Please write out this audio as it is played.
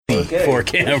4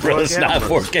 cameras, not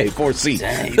 4K, 4C.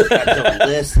 Dang, you got your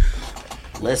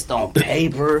list on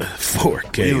paper.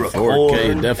 4K,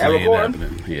 4K definitely ain't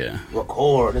happening. Yeah.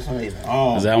 Record. This one even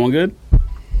on. Is that one good?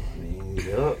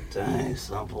 Yup. Dang,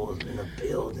 Sample's in the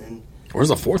building. Where's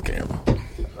the 4th camera?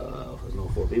 There's no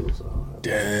 4 people, so.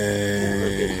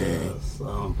 Dang.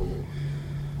 Sample.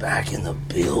 Back in the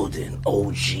building.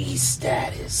 OG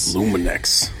status.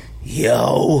 Luminex.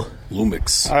 Yo.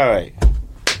 Lumix. All right.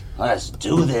 Let's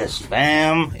do this,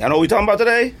 fam. Y'all know what we talking about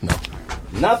today? No.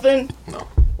 Nothing? No.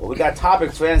 Well, we got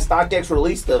topics, fam. StockX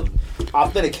released the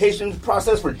authentication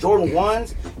process for Jordan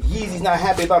 1s. Yeezy's not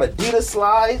happy about Adidas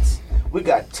slides. We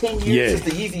got 10 years since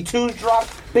the Yeezy 2s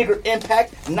dropped. Bigger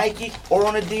impact, Nike or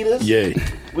on Adidas. Yay.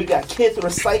 We got Kith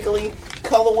recycling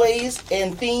colorways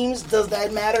and themes. Does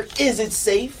that matter? Is it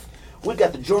safe? We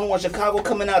got the Jordan 1 Chicago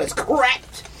coming out as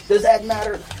cracked. Does that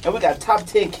matter? And we got top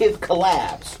 10 Kith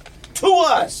collabs. To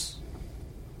us!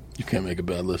 You can't make a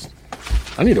bad list.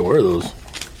 I need to wear those.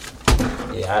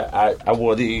 Yeah, I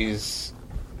wore these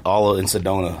all in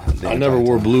Sedona. I never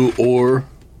wore blue or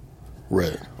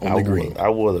red. Only green. I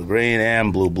wore the green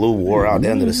and blue. Blue wore out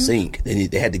under the sink.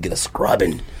 They had to get a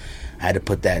scrubbing. I had to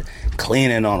put that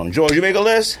cleaning on them. George, you make a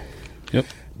list? Yep.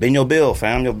 Bend your bill,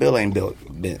 fam. Your bill ain't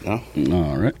bent, huh?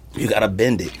 All right. You gotta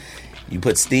bend it. You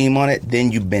put steam on it,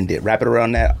 then you bend it. Wrap it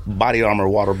around that body armor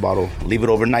water bottle. Leave it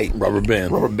overnight. Rubber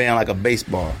band. Rubber band like a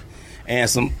baseball. And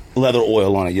some leather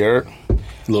oil on it, you heard?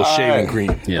 A little shaving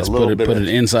cream. Yes, put it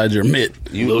inside your mitt.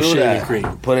 You little do shaving that.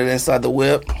 cream. Put it inside the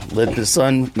whip. Let the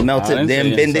sun melt it,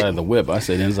 then bend inside it. the whip. I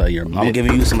said inside your mitt. I'm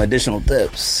giving you some additional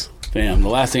tips. Fam, the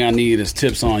last thing I need is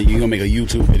tips on you gonna make a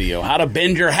YouTube video. How to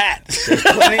bend your hat. There's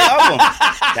plenty of them.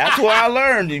 That's where I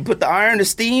learned. You put the iron to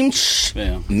steam,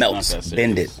 Fam, melts,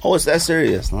 bend it. Oh, it's that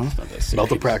serious, huh? Melt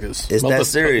the practice. It's that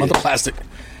serious. Melt the plastic.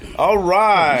 All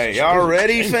right. Y'all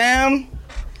ready, fam?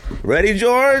 Ready,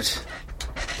 George?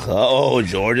 Oh,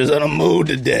 George is in a mood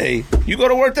today. You go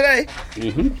to work today?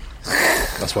 Mm-hmm.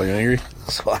 That's why you're angry?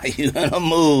 That's why you in a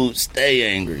mood.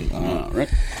 Stay angry. All right.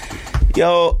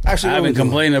 Yo, actually, I haven't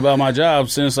complained about my job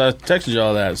since I texted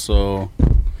y'all that, so.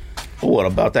 What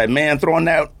about that man throwing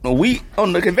that wheat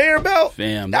on the conveyor belt?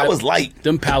 Fam, that was light.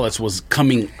 Them pallets was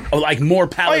coming, like more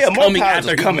pallets more coming pallets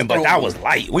after was coming, but that was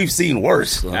light. We've seen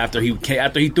worse. After he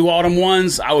threw all them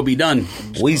ones, I would be done.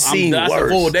 We've seen worse. That's a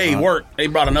full day work. They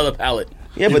brought another pallet.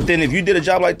 Yeah, but then if you did a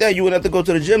job like that, you wouldn't have to go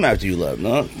to the gym after you left,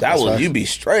 no? You'd be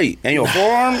straight. And your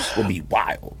forearms would be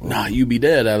wild. Nah, you'd be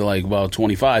dead at like about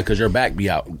 25 because your back be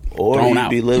out. Or you'd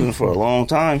be living for a long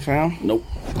time, fam. Nope.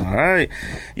 All right.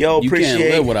 Yo, you can't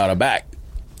live without a back.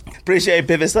 Appreciate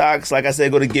Pivot Socks. Like I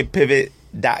said, go to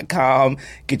getpivot.com.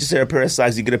 Get yourself a pair of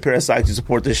socks. You get a pair of socks, you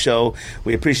support the show.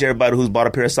 We appreciate everybody who's bought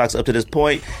a pair of socks up to this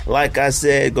point. Like I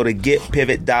said, go to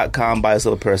getpivot.com. Buy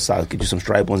yourself a pair of socks. Get you some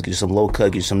striped ones. Get you some low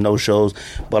cut. Get you some no-shows.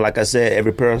 But like I said,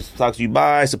 every pair of socks you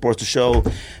buy supports the show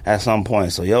at some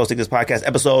point. So, yo, stick this podcast,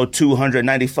 episode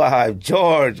 295.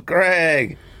 George,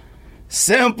 Greg,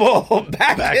 Simple,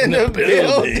 back in the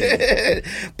building.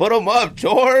 Put them up,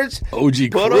 George. OG crew.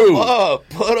 Put them up.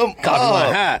 Put them up. My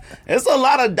hat. There's a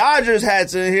lot of Dodgers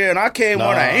hats in here, and I came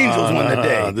wearing an Angels one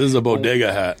today. This is a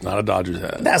bodega hat, not a Dodgers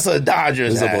hat. That's a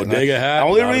Dodgers hat. This is a bodega hat. The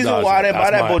only reason why I didn't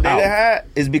buy that bodega hat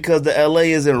is because the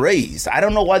LA isn't raised. I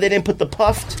don't know why they didn't put the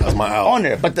puffed on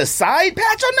there. But the side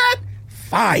patch on that,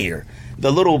 fire. The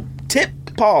little tip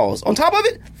paws on top of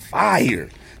it, fire.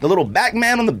 The little back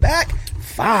man on the back,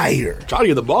 fire. Try to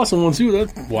get the Boston one too.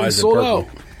 That's why it's sold out.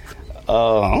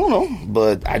 I don't know,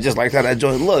 but I just liked how that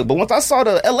joint looked. But once I saw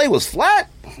the LA was flat,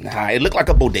 it looked like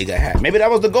a bodega hat. Maybe that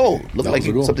was the goal. Looked like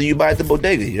something you buy at the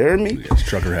bodega. You heard me? It's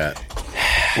trucker hat.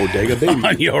 Bodega baby.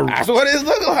 That's what it's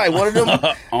looking like. One of them.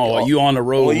 You on the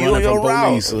road running from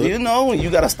police. You know, you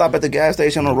got to stop at the gas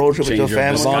station on a road trip with your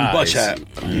family. Von Butch hat.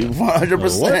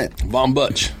 100%. Von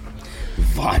Butch.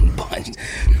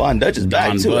 Von Dutch is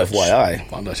back too, FYI.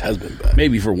 Von Dutch has been back.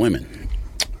 Maybe for women.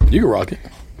 You can rock it.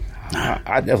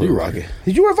 I definitely rock it.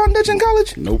 Did you wear Von Dutch in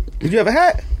college? Nope. Did you have a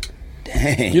hat?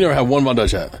 Dang. You never had one Von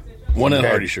Dutch hat. One Ed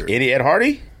Hardy shirt. Any Ed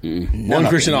Hardy? One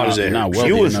Christian Auditor.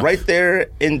 She was right there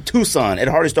in Tucson. Ed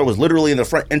Hardy store was literally in the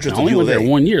front entrance of U of A. I only went there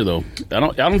 1 year though. I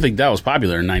don't think that was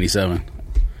popular in '97.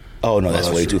 Oh no, that's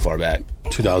way too far back.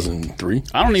 2003.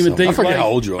 I don't even think. I forget how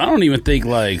old you are. I don't even think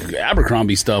like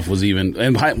Abercrombie stuff was even.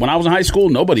 And when I was in high school,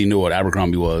 nobody knew what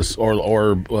Abercrombie was, or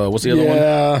what's the other one?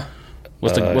 Yeah.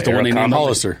 What's the one they named?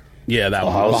 Hollister. Yeah, that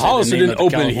one. Hollister didn't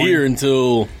open here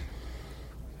until.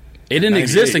 It didn't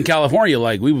exist in California.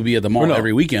 Like we would be at the mall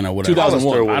every weekend or whatever.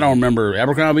 2001. I don't remember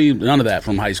Abercrombie. None of that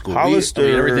from high school.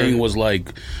 Hollister. Everything was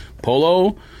like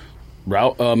Polo,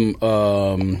 Tommy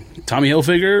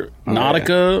Hilfiger,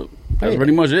 Nautica. That's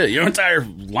pretty much it. Your entire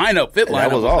lineup, fit lineup.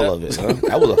 That was all of it. Huh?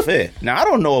 That was a fit. Now, I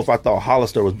don't know if I thought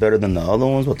Hollister was better than the other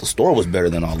ones, but the store was better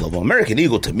than all of them. American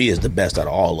Eagle, to me, is the best out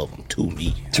of all of them, to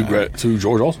me. To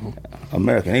George also.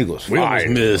 American Eagle's We almost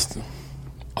fire. missed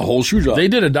a whole shoe drop. They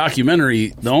did a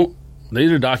documentary, They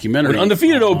did a documentary. When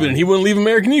Undefeated opened, he wouldn't leave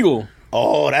American Eagle.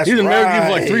 Oh, that's He's in right.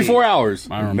 American Eagle for like 3-4 hours.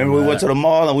 I Remember we went to the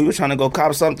mall and we were trying to go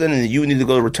cop something and you needed to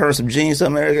go return some jeans to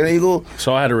American Eagle?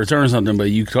 So I had to return something, but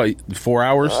you caught 4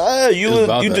 hours? You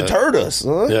about that. deterred us.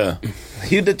 Huh? Yeah.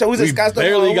 You deterred us. We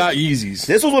barely got Yeezys.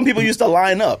 This was when people used to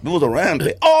line up. It was a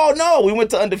rampage. Oh, no. We went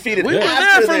to Undefeated. We were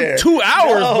after there for 2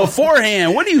 hours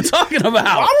beforehand. What are you talking about?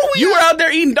 Why were we You were at- out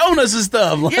there eating donuts and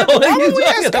stuff. Yeah, What but why are you were we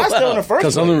at talking Scottsdale in the about? first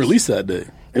Because something place? released that day.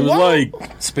 It was Why?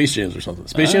 like Space Jams or something.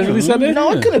 Space Jams released that day?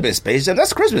 No, it could have been Space Jam.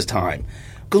 That's Christmas time.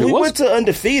 Because It we was? went to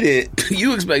Undefeated.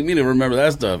 You expect me to remember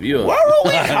that stuff? Why were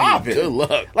we hopping? Good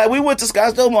luck. Like, we went to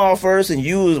Scottsdale Mall first, and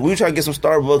we were trying to get some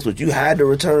Starbucks, but you had to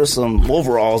return some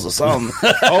overalls or something.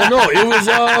 Oh, no. It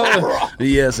was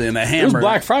Yes, and a it was hammer.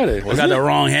 Black Friday. I Wasn't got it? the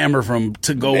wrong hammer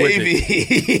to go with it.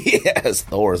 Maybe. Yes,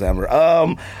 Thor's hammer.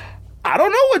 I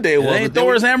don't know what day it was. It ain't but then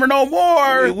Thor's hammer no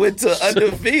more. We went to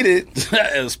Undefeated.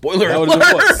 Spoiler That alert. would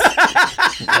have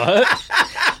been what?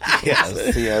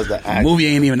 Yes, yes, the The movie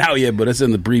ain't even out yet, but it's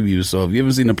in the preview. So if you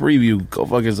haven't seen the preview, go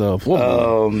fuck yourself.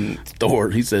 Thor.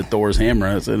 He said Thor's hammer.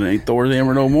 I said it ain't Thor's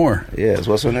hammer no more. Yes,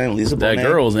 what's her name? Lisa That Bonet?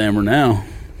 girl's hammer now.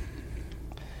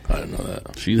 I didn't know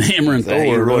that. She's hammering Hey,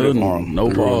 you Thor. wrote it bro. for him. No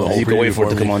problem. You can wait for it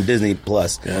to me. come on Disney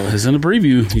Plus. It's in the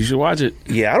preview. You should watch it.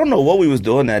 Yeah, I don't know what we was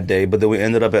doing that day, but then we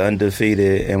ended up at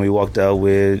Undefeated, and we walked out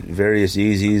with various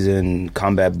Yeezys and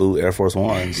combat boot Air Force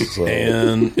Ones. So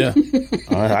And, yeah.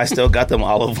 I still got them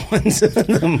olive ones.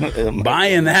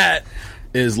 Buying that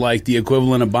is like the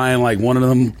equivalent of buying like one of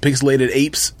them pixelated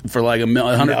apes for like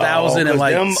 100,000 and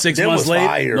like 6 months later.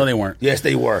 Fire. No, they weren't. Yes,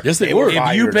 they were. Yes, they were. If you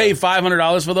fire, pay though.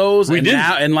 $500 for those, We and did.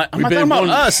 now, and like, I'm We not paid talking about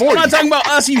us. I'm 140. not talking about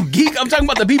us, you geek. I'm talking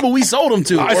about the people we sold them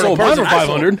to. I or the sold mine person for I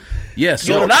sold. 500. Yes, so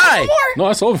You did don't I. know more? No,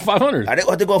 I sold for 500. I didn't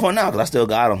have to go for now because I still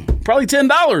got them. Probably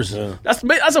 $10. That's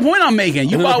the point I'm making.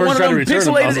 You And then bought the one of person them tried to return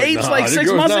them. I pixelated was like, apes nah, like they're 6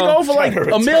 yours months now. ago for like Trying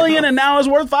to $1 million, return and now it's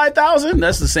worth 5,000.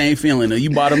 That's the same feeling. You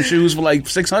bought them shoes for like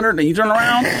 600, and you turn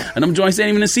around, and them joints ain't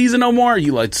even in season no more.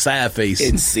 You like sad face.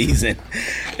 In season.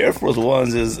 Air Force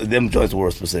Ones is them joints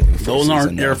were specific. for Those season,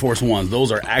 aren't though. Air Force Ones.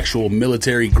 Those are actual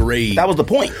military grade. That was the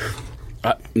point.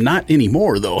 Not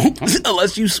anymore though.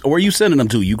 Unless where you sending them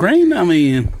to? Ukraine? I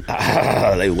mean,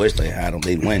 They wish they had them.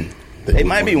 They'd win. They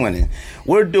might be winning.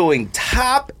 We're doing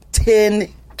top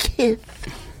 10 Kith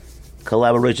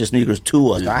collaboration sneakers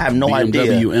to us. I have no idea.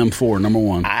 BMW M4 number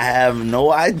one. I have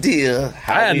no idea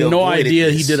how I had we no avoided idea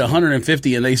this. he did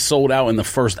 150 and they sold out in the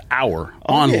first hour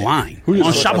online Who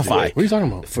on just- Shopify. What are you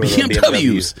talking about? For the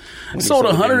BMWs When he sold sold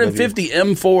 150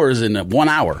 M4s in 1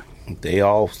 hour. They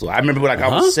all. So I remember like I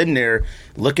was sitting there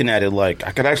looking at it like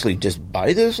I could actually just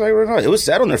buy this. Like, it was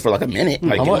sat on there for like a minute.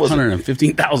 Like How it much? was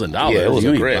 $115,000. Yeah, it was you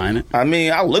a ain't grip. buying it. I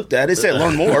mean, I looked at it. It said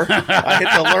learn more. I hit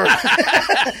the learn.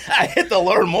 I hit the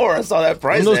learn more. I saw that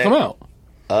price. When those tag. come out?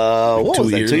 What 2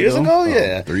 was that? years 2 years ago? ago?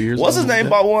 Yeah. 3 years What's ago? his name?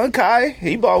 Bought one. Kai.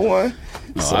 He bought one.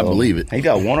 Oh, I believe it. He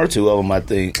got one or two of them, I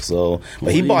think. So,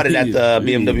 but he What bought do it you at the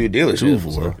need? BMW Two dealership.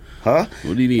 for? So, huh?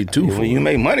 What do you need two for? When you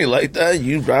make money like that,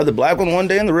 you drive the black one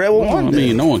day and the red one I one day.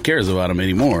 mean, no one cares about him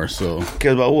anymore. So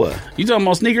Cares about what? you talking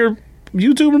about sneaker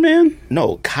YouTuber man?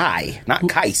 No, Kai, not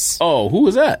Kais. Oh, who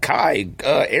was that? Kai,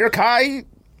 Air Kai.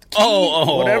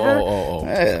 Whatever. whatever.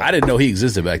 Yeah. I didn't know he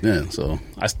existed back then. So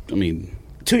I mean,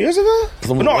 2 years ago?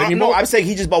 Someone No, lightning no, bolt? I'm saying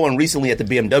he just bought one recently at the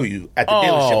BMW at the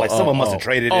dealership. Like someone must have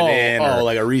traded it in. Or,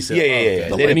 like a resale. Yeah, yeah, yeah. Okay.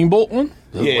 The They lightning bolt one?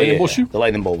 The lightning bolt shoe? The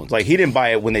lightning bolt ones. Like he didn't buy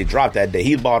it when they dropped that day.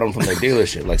 He bought them from the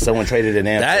dealership. Like someone traded it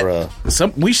in for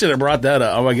We should have brought that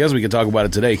up. Oh, I guess we could talk about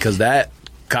it today because that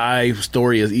Kai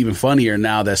story is even funnier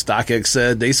now that StockX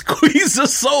said they squeezed a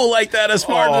soul like that as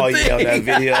part of the thing. yeah, that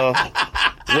video.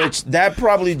 Which that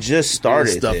probably just started.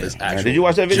 This stuff then. is actual Did you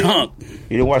watch that video? junk.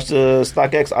 You didn't watch the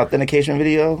StockX authentication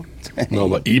video? No,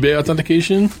 but eBay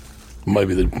authentication might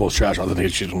be the most trash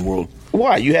authentication in the world.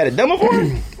 Why? You had a demo for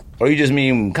it? Or you just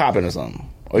mean copping or something?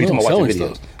 Or you No, talking about watching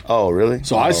selling videos? stuff. Oh, really?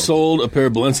 So I sold a pair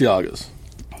of Balenciagas,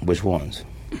 Which ones?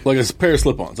 like a pair of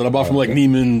slip-ons that I bought from like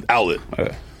Neiman Outlet.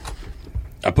 Okay.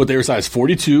 I put they were size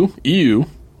 42 EU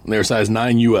and they were size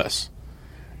 9 US.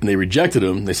 And they rejected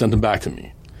them. They sent them back to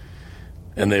me.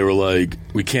 And they were like,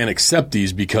 we can't accept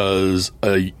these because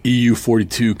a EU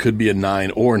 42 could be a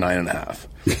 9 or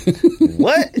 9.5.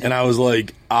 What? And I was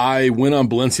like, I went on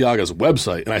Balenciaga's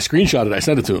website and I screenshot it. I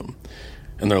sent it to them.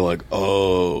 And they're like,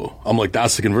 oh. I'm like,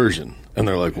 that's the conversion. And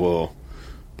they're like, well,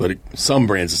 but some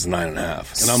brands it's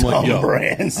 9.5. And I'm like, Some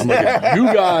brands. I'm like, if you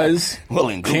guys Well,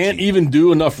 in Gucci. can't even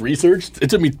do enough research. It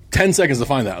took me 10 seconds to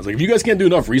find that. I was like, if you guys can't do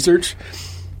enough research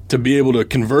to be able to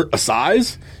convert a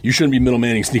size, you shouldn't be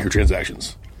middlemaning sneaker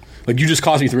transactions. Like, you just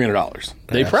cost me $300.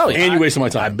 They probably And you wasted my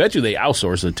time. I bet you they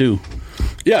outsource it too.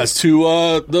 Yeah, it's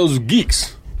to those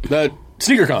geeks that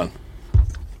SneakerCon.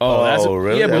 Oh, that's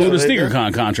really? Yeah, but That's who the what they do?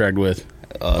 SneakerCon contract with?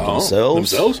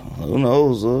 Themselves? Who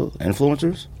knows?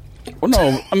 Influencers? Well,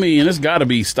 no, I mean it's got to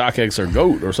be StockX or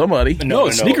GOAT or somebody. No,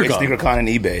 it's SneakerCon. It's SneakerCon and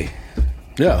eBay.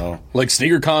 Yeah, like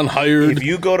SneakerCon hired. If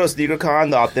you go to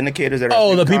SneakerCon, the authenticators that are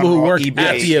Oh, the SneakerCon people who are work eBay.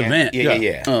 at the event.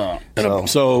 Yeah.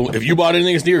 So if you bought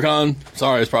anything at SneakerCon,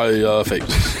 sorry, it's probably fake.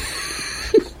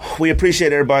 We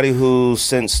appreciate everybody who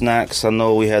sent snacks. I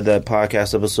know we had that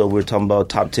podcast episode. We were talking about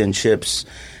top 10 chips,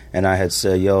 and I had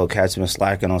said, "Yo, Cat's been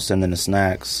slacking on sending the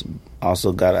snacks."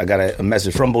 Also I got a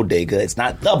message from Bodega. It's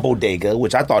not the Bodega,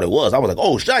 which I thought it was. I was like,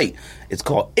 oh, shite. It's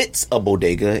called It's a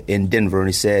Bodega in Denver. And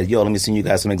he said, yo, let me send you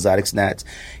guys some exotic snacks.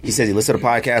 He says he listens to the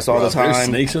podcast all the There's time.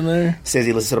 snakes in there? Says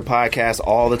he listens to the podcast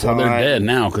all the time. Well, they're dead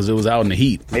now because it was out in the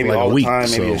heat Maybe for like all a week. the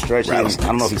time, maybe so. a stretch. I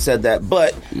don't know if he said that,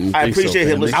 but I appreciate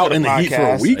him listening Out to in the the podcast. heat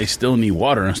for a week? They still need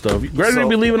water and stuff. Greg So-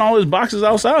 be leaving all his boxes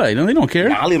outside, and they don't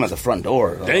care. I'll leave him at the front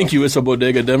door. Thank you. It's a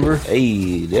Bodega Denver.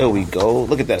 Hey, there we go.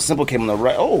 Look at that. Simple came on the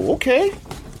right. Oh, okay.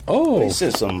 Oh, He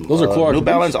said some those are Clorox New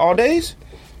Balance boots? all days.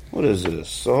 What is this?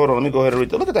 So hold on, let me go ahead and read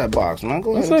that. Look at that box, man.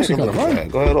 Go ahead That's and take a actually look kinda at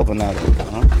that. Go ahead, open that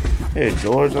up. Here,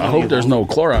 George. I hope there's no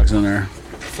Clorox in there.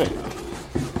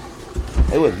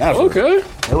 They would never. okay.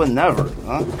 They would never.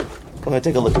 Huh? Go ahead,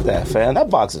 take a look at that, fam. That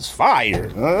box is fire.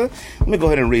 Huh? Let me go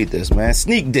ahead and read this, man.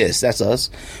 Sneak Diss, that's us.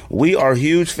 We are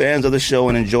huge fans of the show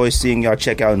and enjoy seeing y'all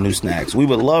check out new snacks. We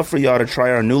would love for y'all to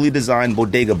try our newly designed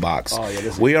Bodega box.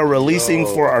 We are releasing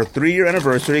for our 3-year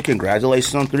anniversary.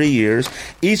 Congratulations on 3 years.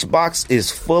 Each box is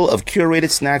full of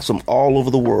curated snacks from all over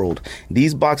the world.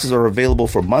 These boxes are available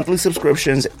for monthly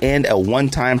subscriptions and a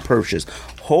one-time purchase.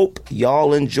 Hope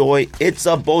y'all enjoy. It's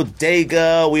a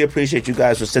Bodega. We appreciate you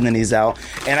guys for sending these out.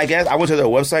 And I guess I went to their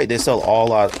website. They sell all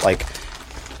like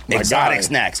exotic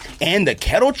snacks and the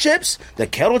kettle chips. The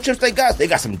kettle chips they got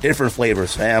some different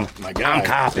flavors, fam. My God. I'm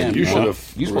copping. You should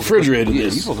have refrigerated You're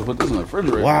this. supposed to put this in the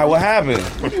refrigerator. Why? What happened?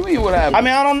 What do you mean what happened? I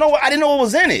mean, I don't know. I didn't know what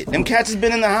was in it. Them cats has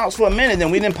been in the house for a minute.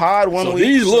 Then we didn't pod one So week.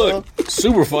 these look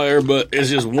super fire, but it's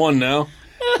just one now.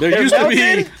 There used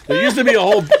to be a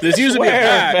whole. This used to be a Where,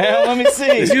 pack. fam? Let me see.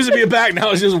 This used to be a pack. Now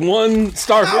it's just one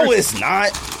Starburst. No, it's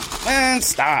not. Man,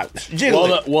 stop. Jiggle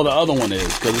it. well, the other one is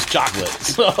because it's chocolate.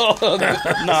 So, so good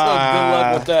Nah.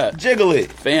 luck with that. Jiggle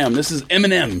it. Fam, this is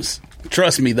M&M's.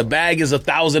 Trust me, the bag is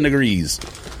 1,000 degrees.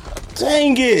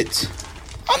 Dang it.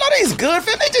 Oh, no, they's good,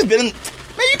 fam. They just been...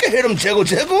 Man, you can hear them jiggle.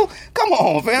 Come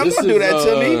on, fam. This Don't do is,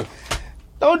 that to me.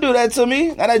 Don't do that to me.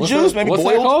 Now, that juice, maybe What's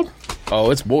boiled. that called? Oh,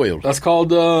 it's boiled. That's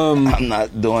called. I'm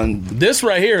not doing... This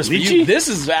right here is for you. Lychee? This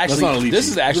is not a actually lychee. this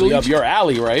is actually Is it up your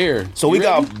alley right here. So we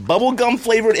got bubblegum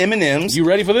flavored M&M's. You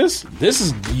ready for this? This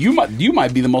is you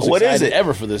might be the most What is excited it?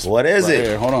 ever for this. What is right it?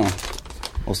 Here. Hold on.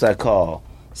 What's that called?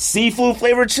 Seafood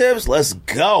flavored chips? Let's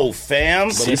go, fam.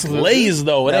 It's Lay's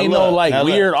though. It Now ain't look, no like now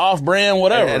look. weird off-brand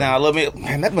whatever. Now let me,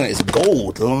 man, that one is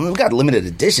gold. We got a limited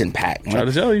edition pack. Man. Try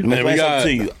to tell you. Let me Man, explain we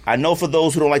something got- to you. I know for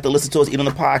those who don't like to listen to us eat on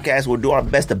the podcast, we'll do our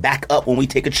best to back up when we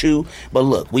take a chew. But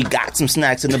look, we got some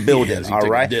snacks in the building. Yes, you all take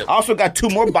a right. dip. I also got 2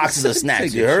 more boxes of snacks.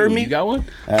 Take You your heard shoe. me? You got one?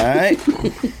 All right.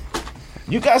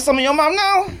 You got some in your mouth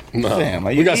now? No. Fam,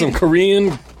 are you We got some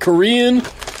eating? Korean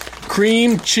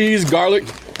cream cheese garlic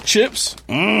chips.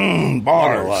 Bars.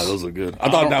 Wow, those are good. I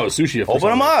thought that was sushi. At first. Open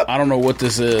them up. I don't know what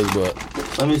this is,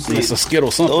 but Let me see. it's a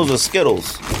Skittle something. Those are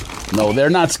Skittles. No, they're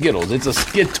not Skittles. It's a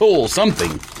Skittle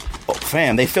something. Oh,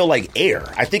 fam, they feel like air.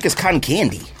 I think it's cotton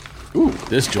candy. Ooh,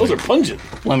 This those joint, are pungent.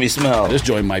 Let me smell. this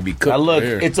joint might be cooked. Now look, right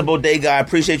here. it's a Bodega. I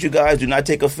appreciate you guys. Do not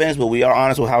take offense, but we are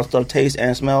honest with how stuff tastes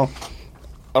and smell.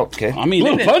 Okay. I mean, A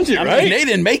little they didn't- pungent, I mean, right? they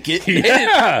didn't make it.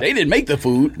 Yeah. They didn't make the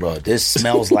food. Bro, this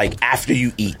smells like after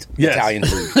you eat Yes. Italian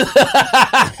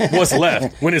food. What's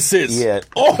left when it sits? Yeah.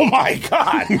 Oh my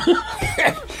God.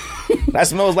 That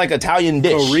smells like Italian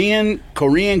dish.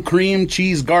 Korean cream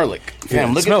cheese garlic. Fam,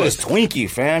 look at smell this it. Twinkie,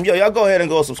 fam. Yo, y'all go ahead and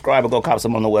go subscribe and go cop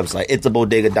some on the website.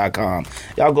 Itsabodega.com.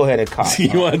 Y'all go ahead and cop.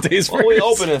 You want to taste first? Oh, we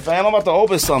open it, fam. I'm about to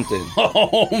open something.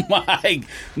 Oh my!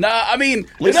 Nah, I mean,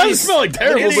 It doesn't smell like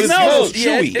terrible, but it smells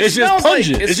chewy. It's just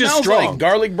pungent. It's just smells strong. like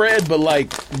garlic bread, but like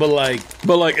But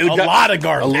like it a got lot of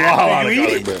garlic. A After lot of you eat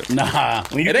garlic it. bread. Nah,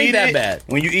 When you it ain't eat that it, bad.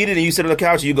 When you eat it and you sit on the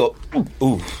couch and you go,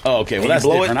 ooh. Oh, okay, well you that's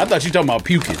blow different. it? I thought you were talking about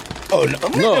puking. Oh, no.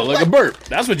 No, like a burp.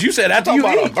 That's what you said after Talking you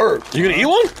about ate. a burp. You gonna eat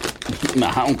one? Nah,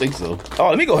 I don't think so. Oh,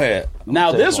 let me go ahead.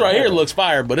 Now, this right here looks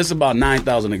fire, but it's about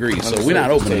 9,000 degrees, so we're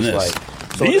not opening this.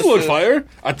 So These look fire.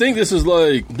 I think this is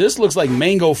like... This looks like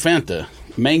mango Fanta.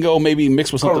 Mango maybe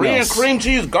mixed with something Korean else. cream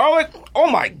cheese garlic. Oh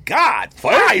my God,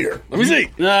 fire! Let me see.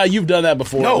 Nah, you've done that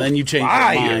before, No, and then you changed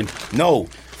fire. your mind. No,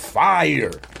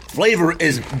 fire. Flavor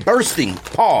is bursting.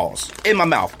 Pause. In my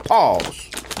mouth. Pause.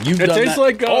 You've It done tastes that.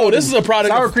 like, this is a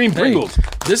product sour of, cream Pringles.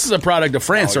 This is a product of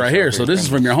France right here, so this is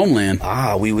from your homeland.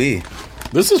 Ah, oui.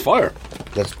 This is fire.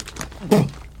 That's...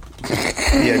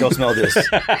 Yeah, don't smell this.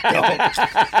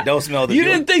 Don't smell this. You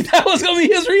didn't think that was going to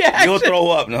be his reaction? You'll throw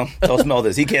up, no? Don't smell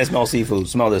this. He can't smell seafood.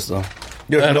 Smell this, though.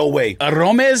 There's no way.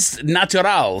 Aromes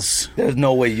naturals. There's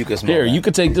no way you can smell Here, that. you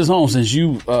could take this home since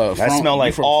you. That smell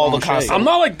like all the concept. I'm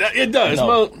not like that. It does.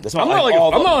 No, It that's smell, not I'm, like not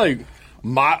all like, I'm the- not like...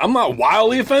 I'm not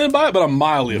wildly offended by it, but I'm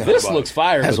mildly offended This by looks it.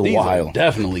 fire, That's but these are wild.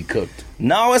 definitely cooked.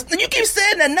 No, you keep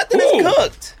saying that. Nothing Ooh. is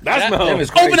cooked. That smells... them is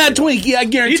crazy. Open that Twinkie. I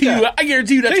guarantee Eat you. that. I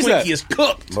guarantee you that Taste Twinkie that. is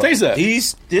cooked. Taste that.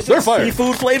 This They're is fire.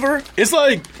 seafood flavor. It's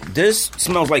like... This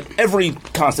smells like every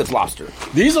concept lobster.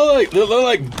 These are like... They're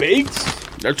like baked...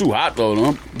 They're too hot though,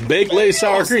 no? Baked Lay's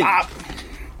sour cream. Stop.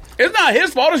 It's not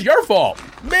his fault. It's your fault.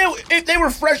 Man, if they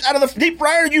were fresh out of the deep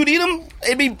fryer, you'd eat them.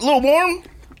 They'd be a little warm.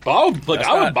 I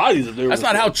would buy these if they were... That's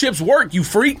not how chips work. You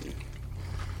freak.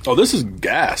 Oh, this is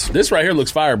gas. This right here looks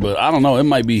fire, but I don't know. It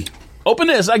might be. Open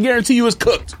this. I guarantee you it's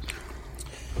cooked.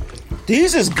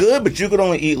 These is good, but you could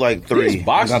only eat like 3. These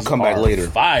boxes I'll come back are later.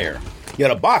 Fire. Yeah,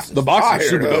 the boxes. The boxes fire. are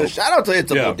super dope. Shout out to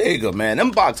It's a Yeah. Bodega, man. Them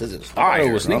boxes is fire.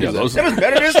 it was sneakers. Them is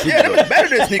better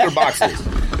than sneaker boxes.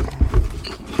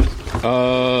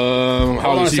 Hold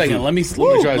on a second. Let me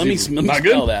smell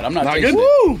that. I'm not tasting good.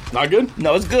 it. Woo. Not good.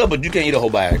 No, it's good, but you can't eat a whole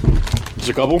bag. Just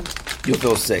a couple. You'll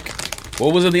feel sick.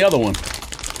 What was in the other one?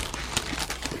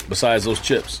 Besides those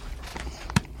chips.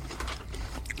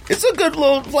 It's a good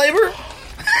little flavor.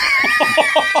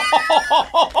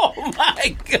 Oh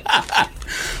my God.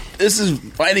 This is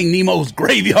Finding Nemo's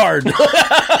graveyard.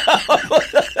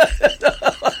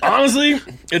 Honestly,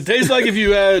 it tastes like if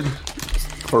you had...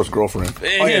 First girlfriend. Oh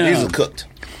yeah, Damn. these are cooked.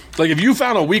 Like if you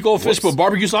found a week-old fish, put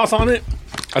barbecue sauce on it,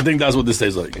 I think that's what this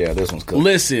tastes like. Yeah, this one's cooked.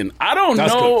 Listen, I don't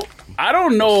That's know. good. I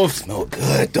don't know if Smell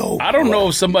good though. I don't know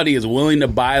if somebody is willing to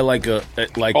buy like a that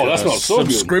a smells so good.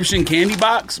 subscription candy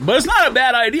box, but it's not a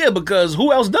bad idea because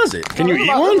who else does it? Can you eat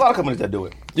There's one? a lot of companies that do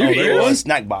it. You can eat there is one? a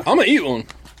snack box. I'm gonna eat one.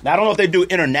 Now, I don't know if they do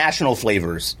international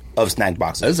flavors of snack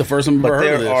boxes. This is the first time I've but ever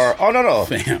heard of there this. are. Oh no.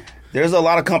 Fam. There's a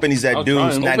lot of companies that I'll do try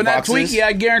 'em. snack Open that boxes. Twinkie,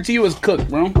 I guarantee you it's cooked,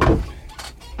 bro.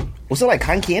 What's it like?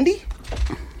 Cotton candy?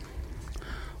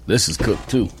 This is cooked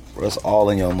too. Bro, it's all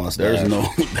in your mustache.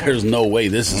 There's no way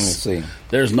this is. Let me see.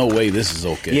 There's no way this is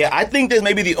okay. Yeah, I think this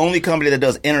may be the only company that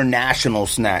does international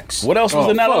snacks. What else was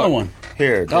in that fuck. other one?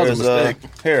 Here, That was a there's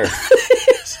mistake. here.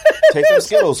 Take some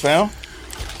Skittles, fam.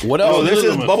 What Oh, else? this is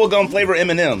a mistake. bubblegum flavor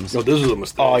M&Ms. No, this is a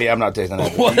mistake. Oh yeah, I'm not tasting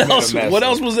that. What You made a else? mess. What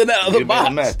else was in that You other made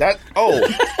a mess. box?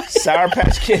 That Sour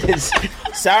Patch Kids,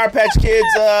 Sour Patch Kids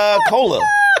cola.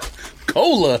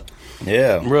 Cola.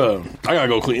 Yeah, Bro, I gotta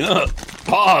go clean up.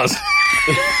 Pause.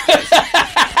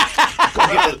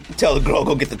 tell the girl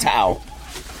go get the towel.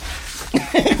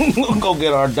 We'll go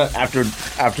get our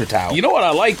after towel. You know what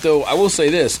I like though? I will say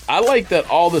this. I like that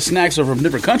all the snacks are from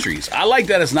different countries. I like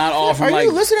that it's not all from Are like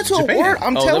you listening to Japan. a word?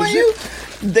 I'm Oh, telling that's you.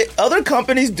 it? The other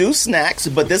companies do snacks,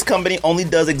 but this company only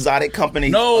does exotic snacks.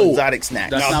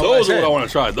 That's Now not those what I are what I said. want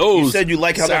to try. Those You said you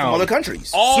like how they're from sound- other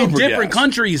countries. All Super different gas.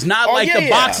 countries, not Oh, like yeah, the yeah.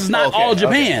 box is not Okay, all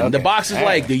Japan. okay, The box is all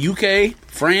like right. the UK,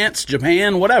 France,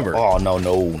 Japan, whatever. Oh no.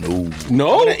 No?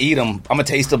 I'm gonna eat them. I'm gonna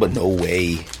taste them, but no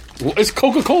way. Well, it's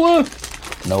Coca-Cola.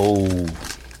 No.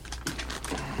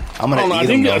 I'm I gonna don't know. I eat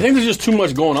think them. there's just too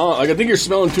much going on. Like I think you're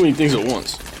smelling too many things at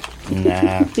once.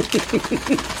 Nah.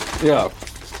 Yeah.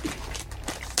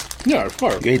 Yeah, it's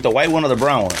fire. You ate the white one or the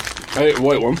brown one? I ate a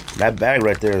white one. That bag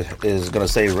right there is gonna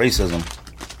say racism.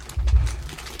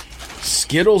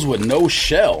 Skittles with no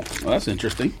shell. Well, that's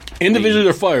interesting. Individually,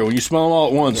 they're fire. When you smell them all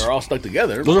at once, They're all stuck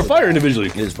together. those are fire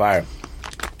individually. It's fire.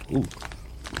 Ooh.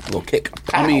 Little kick.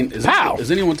 I mean, Pow.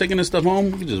 is anyone taking this stuff home?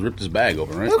 You can just rip this bag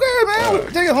open, right? Okay,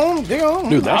 man. Take it home. Take it home.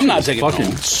 Dude, that I'm shit not is taking it fucking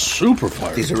home. super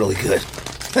fire. These are really good.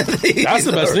 That's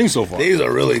the best thing so far. These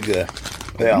are really good.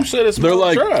 Yeah. You said it's They're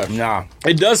like- trash. Nah.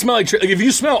 It does smell like like if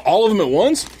you smell all of them at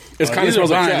once, it kind of These are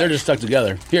smells like fine. trash. They're just stuck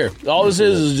together. Here, all this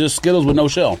is just Skittles with no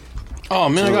shell. Oh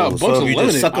man, I got a bunch So of if you just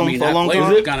lemonade. suck 'em I mean, for a that long flavor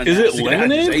time? Is it- kinda is it nasty that I just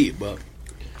lemonade? ate, but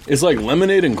It's like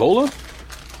lemonade and cola.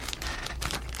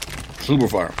 Super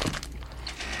fire.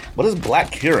 What is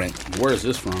black currant? where is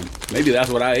this from? Maybe that's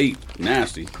what I ate.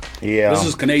 Nasty. Yeah. This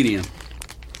is Canadian.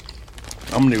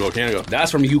 I'm gonna go Canada.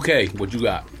 That's from UK. What you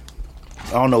got?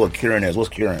 I don't know what currant is. What's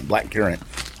currant? Black currant.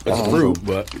 It's fruit,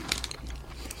 but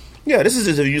Yeah, this is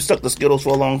just if you stuck the Skittles for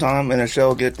a long time and the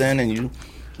shell get thin and you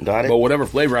got it. but whatever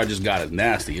flavor I just got is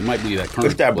nasty. It might be that current.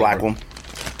 It's that black flavor.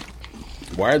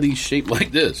 one. Why are these shaped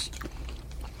like this?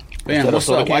 Man, Instead of what's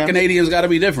soda up? Why cans? Canadians got to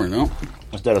be different, no?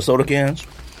 Instead of soda cans.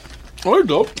 Oh, they're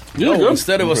dope. Yeah, No, good.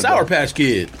 instead of a Sour Patch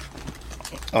Kid.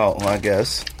 Oh, well, I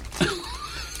guess.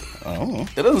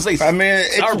 It doesn't say. I mean,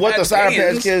 it's Sour what the Patch Sour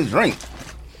Kids. Patch Kids drink.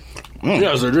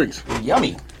 Yeah, it's their drinks.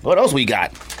 Yummy. What else we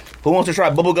got? Who wants to try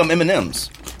bubblegum M&Ms?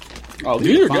 Oh,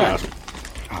 These are fine. gas.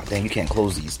 Oh, dang, you can't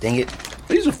close these. Dang it.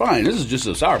 These are fine. This is just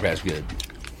a Sour Patch Kid.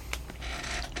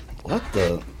 What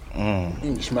the?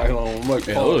 You smack it on like,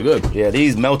 Yeah, those are good. Yeah,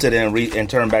 these melted and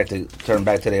turned back to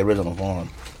the original form.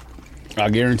 I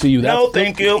guarantee you that. No,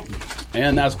 thank you.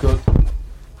 And that's cooked.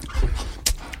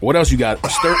 What else you got?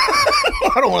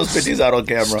 I don't want to spit these out on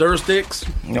camera. Stir sticks.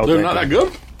 No, They're thank not you.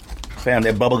 that good? Fam,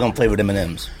 they're bubblegum flavored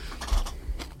M&Ms.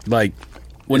 Like,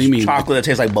 what do you mean? Chocolate that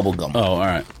tastes like bubblegum. Oh, all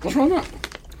right. What's wrong with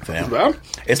that? Fam. Bad?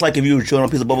 It's like if you were chewing on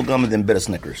a piece of bubblegum and then bit of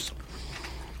Snickers.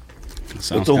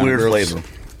 Sounds It's a kinda weird gross. flavor.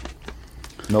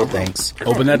 No thanks.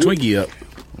 Open that Twinkie up.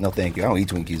 No thank you. I don't eat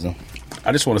Twinkies though.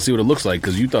 I just want to see what it looks like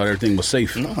because you thought everything was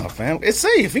safe. No, fam. It's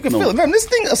safe. You can feel it. Man, this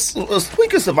thing, we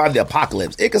could survive the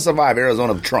apocalypse. It could survive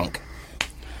Arizona trunk.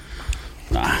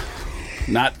 Nah.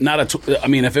 I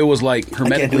mean, if it was like I can't do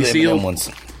hermetically the M&M sealed, ones.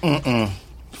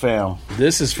 Fam.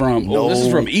 this is from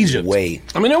Egypt. Way.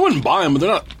 I mean, I wouldn't buy them, but they're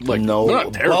not like No. they're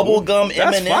not terrible. Bubblegum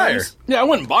That's M&Ms. fire. Yeah, I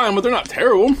wouldn't buy them, but they're not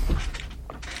terrible.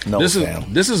 No, This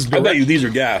fam. is I bet you these are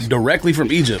gas. directly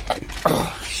from Egypt.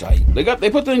 Shite. They put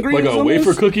the Like ingredients a on wafer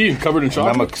this? cookie and covered in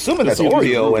chocolate. I'm assuming that's Let's see if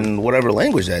these are Oreo ruined. and whatever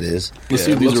language that is. Let's see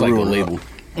Yeah, if it these looks are like a ruined.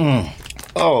 label.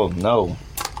 Oh, no.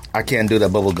 I can't do that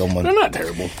bubblegum one. They're not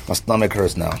terrible. My stomach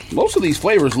hurts now. Most of these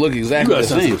flavors look You exactly got a the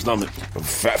same. sensitive stomach.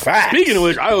 Facts. Speaking of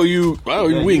which, I owe you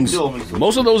wings.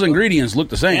 Most of those ingredients look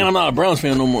the And I'm same. not a Browns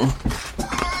fan no more.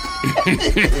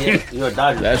 You're a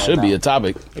Dodgers That fan should now. be a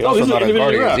topic. You're also these are not a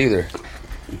individual Guardians wrap. either.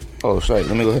 Oh, shit.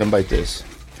 Let me go ahead and bite this.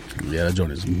 Yeah, that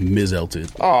joint is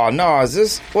misselted. Oh, no. Is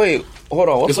this... Wait, hold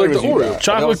on. What It's like flavors the you Oreo. got?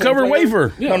 Chocolate covered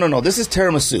wafer. Yeah. No. This is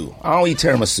tiramisu. I don't eat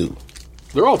tiramisu.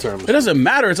 They're all terrible. It doesn't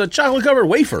matter. It's a chocolate covered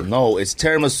wafer. No, it's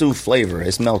tiramisu flavor.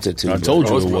 It's melted too. I bro. told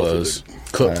you Oh, it it's was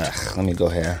cooked. Let me go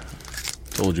here.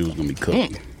 Told you it was gonna be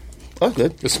cooked. Oh,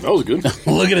 good. It smells good.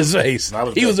 Look at his face. That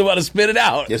was He good. was about to spit it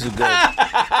out. This is good.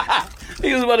 I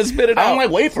He was about to spit it out. don't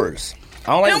like wafers.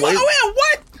 I don't like Man, wafers.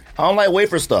 what? I don't like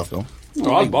wafer stuff though.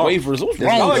 Oh, I bought Wafers. What's This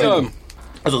wrong I with like you?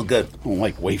 This was good. I don't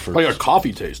like wafers. like a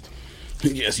coffee taste.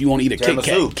 Yes, you won't eat a Kit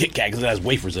Tiramisu. Kat. Kit Kat because it has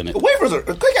wafers in it. Wafers are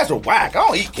Kit Kats are whack. I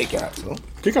don't eat Kit Kats. So.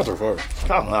 Kit Kats are fire.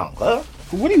 Calm down. Huh?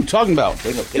 What are you talking about?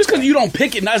 They know Kit Just because Kat. you don't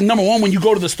pick it, that's number one when you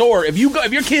go to the store. If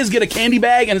your kids get a candy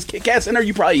bag and it's Kit Kats in there,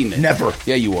 you probably eating it. Never.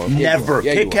 Yeah, you are. Yeah, you Never. are.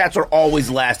 Yeah, you Kit are. Kats are always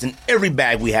last in every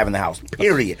bag we have in the house.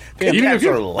 Period. Kit even Kats if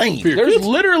you- are lame. Period. There's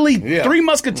literally Yeah. Three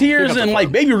Musketeers and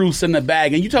like Baby Ruths in the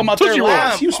bag, and you talking about their Tootsie last.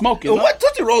 Rolls. You smoking? What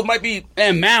Tootsie Rolls might be?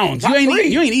 And Mounds. Top You ain't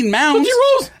three. eating Mounds. Tootsie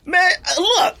Rolls? Man,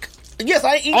 look. Yes,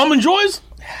 I eat. Almond Joys?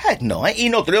 Heck no, I ain't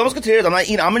eating no Three Musketeers. I'm not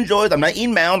eating Almond Joys. I'm not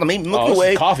eating Mounds. I'm eating Oh, Milky this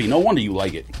Way. is coffee. No wonder you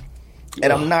like it.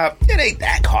 And I'm not. It ain't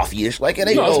that coffee-ish. Like it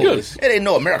ain't No, no. it's good. It ain't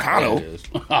no Americano. It is.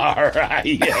 All right.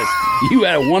 Yes. You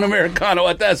had one Americano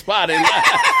at that spot and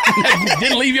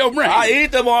didn't leave your brain. I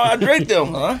eat them or I drink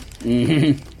them, huh?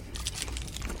 Mm-hmm.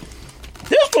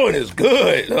 This joint is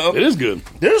good. Huh? It is good.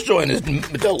 This joint is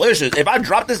delicious. If I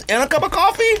drop this in a cup of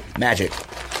coffee, magic.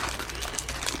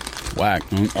 Whack.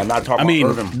 I'm not talking I mean,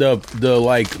 about the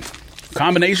like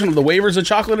combination of the wafers of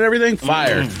chocolate and everything,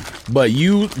 fire. But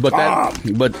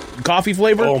but coffee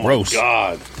flavor, Oh my gross.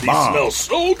 god. These Bomb. smell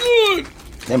so good.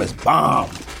 Them is bomb.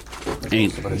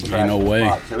 Ain't no way.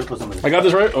 I got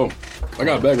this right? Oh. I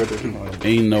got a bag right there too.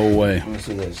 Ain't no way. Let me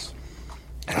see this.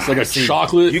 It's like a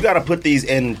chocolate You got to put these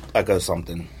in like a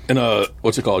something. and a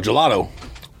what's it called? Gelato.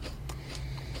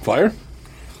 Fire?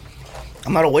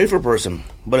 I'm not a wafer person,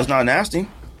 but it's not nasty.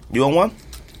 You want one?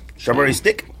 Strawberry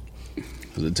stick?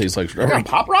 Does it taste like You strawberry? got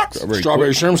Pop Rocks?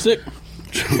 Strawberry sherm stick?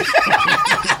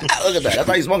 Look at that. That's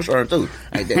how you smoke sherm, too.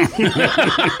 Right there.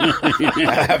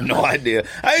 I have no idea.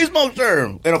 How you smoke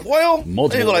sherm? In a foil?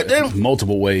 Multiple, You go like them?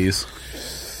 multiple ways.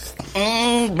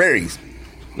 Berries.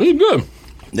 It's good.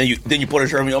 Then you put a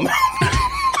sherm in your mouth.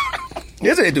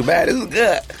 This ain't too bad. This is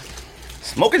good.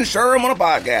 Smoking sherm on a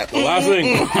podcast. The last thing.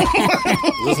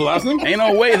 Is this the last thing? Ain't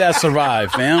no way that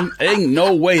survived, fam. Ain't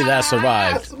no way that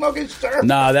survived. Smoking sherm.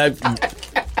 Nah, that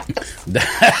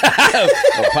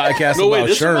a podcast No way, about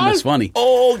this Sherm survived? is funny.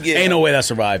 Oh, yeah. Ain't no way that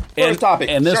survived. First topic,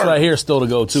 And this Sherm. right here is still to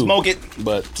go too. Smoke it.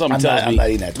 But something I'm tells not me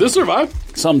eating that. This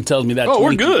survived. something tells me that Oh,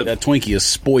 we're Twinkie, good. that Twinkie is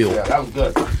spoiled. Yeah, that was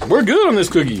good. We're good on this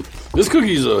cookie. This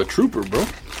cookie's a trooper, bro.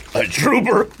 A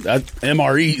trooper? That's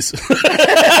MREs.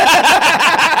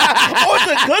 Oh,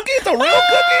 it's a cookie? It's a real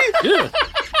cookie? Yeah.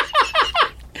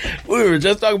 We were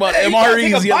just talking about Hey, you gotta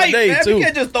take MREs a the other bite, day, man. too. You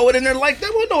can't just throw it in there like that.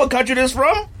 We don't know what country this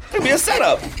from. It'll be a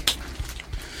setup.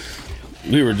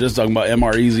 We were just talking about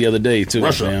MREs the other day, too.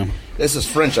 Russia. Man. This is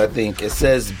French, I think. It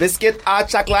says biscuit à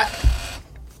chocolat.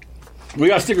 We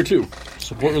got a sticker too.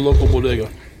 Support your local bodega.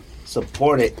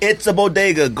 Support it. It's a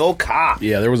bodega. Go cop.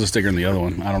 Yeah, there was a sticker in the other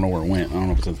one. I don't know where it went. I don't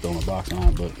know if it's still in the box or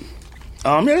not, but...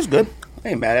 Yeah, that's good. I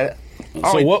ain't mad at it.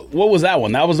 So what was that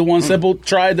one? That was the one Simple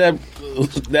tried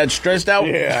that stretched out?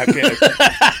 Yeah, I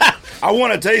can't. I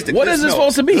want to taste it. What is it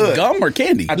supposed to be? Good. Gum or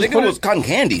candy? I think it was cotton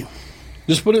candy.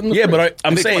 Just put it in the Yeah, fridge. but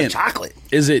I'm I think it saying... was chocolate.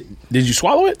 Is it... Did you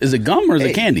swallow it? Is it gum or is Hey.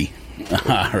 it candy? All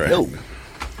right. No.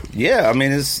 Yeah, I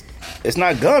mean, it's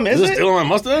not gum, is Is this it? still on my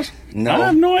mustache? No. I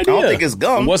have no idea. I don't think it's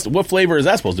gum. What flavor is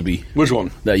that supposed to be? Which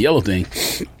one? That yellow thing.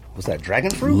 What's that,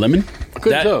 dragon fruit? Lemon?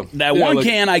 couldn't tell. That Yeah, one like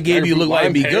can I gave you dragon looked fruit, like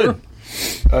it'd be lime, pear. good.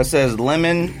 It says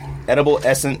lemon, edible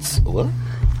essence. What?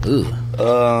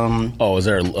 Ugh. Oh, is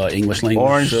there English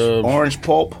language? Orange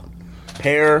pulp,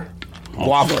 pear,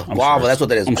 guava. I'm Guava, sure that's what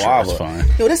that is. I'm sure Guava. it's fine.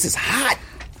 Yo, this is hot.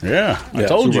 Yeah, I Yeah,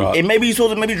 told super you. hot. It maybe you're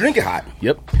supposed to maybe drink it hot.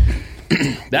 Yep.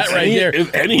 That right any- there.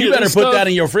 if any You of better this put stuff- that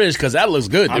in your fridge because that looks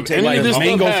good. I'm telling Any you, of this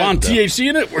mango stuff had Fanta. THC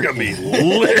in it, we're gonna be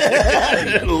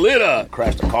lit, lit up.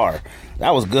 Crashed the car. That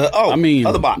was good. Oh, I mean,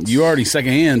 other box. you already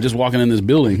secondhand just walking in this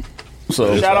building.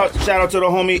 So Shout out to the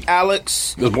homie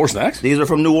Alex. There's more snacks. These are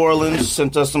from New Orleans.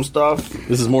 Sent us some stuff.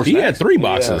 This is more he snacks. had 3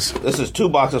 boxes. Yeah. This is 2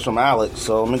 boxes from Alex.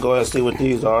 So let me go ahead and see what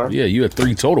these are. Yeah, you had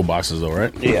 3 total boxes though,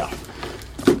 right? Yeah.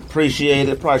 Appreciate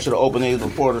it. Probably should have opened these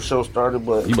before the show started,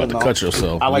 but You about to cut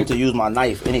yourself. I like to use my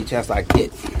knife any chance I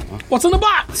get. What's in the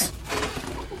box?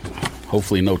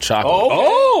 Hopefully no chocolate.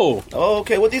 Oh, Oh,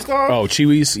 okay. What these called? Oh,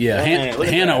 Chewies. Yeah, Dang, look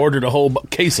at Hannah that. ordered a whole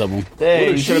case of them.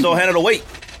 Dang, you should have told Hannah to wait.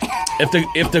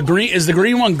 If the green is the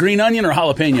green one green onion or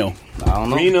jalapeno? I don't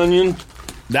know. green onion.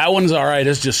 That one's all right.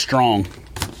 It's just strong.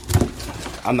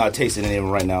 I'm not tasting any of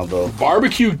them right now, though.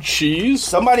 Barbecue cheese.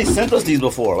 Somebody sent us these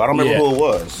before. I don't remember Yeah. who it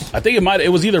was. I think it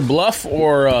was either Bluff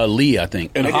or Lee. I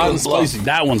think And Maybe hot it and was Bluff. spicy.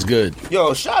 that one's good.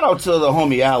 Yo, shout out to the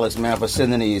homie Alex, man, for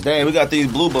sending these. Dang, we got these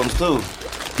blue bums, too.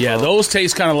 Yeah, those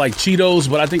taste kind of like Cheetos,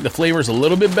 but I think the flavor's a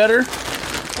little bit better.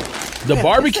 The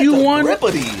barbecue one, Grip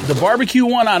of these. the barbecue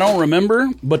one, I don't remember,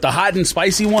 but the hot and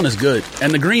spicy one is good.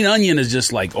 And the green onion is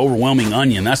just like overwhelming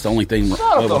onion. That's the only thing Shout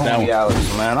out with to that homie one.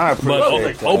 Alex, man. I But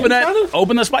appreciate that.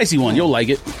 open the spicy one. You'll like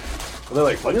it. Are they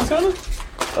like Funyuns kind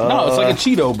of? No, it's like a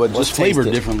Cheeto, but let's just flavored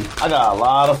taste it. differently. I got a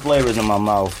lot of flavors in my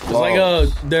mouth. It's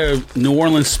like their New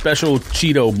Orleans special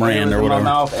Cheeto brand or in my whatever.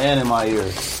 mouth and in my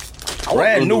ear. I Brand wanna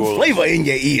go to new New Orleans. flavor in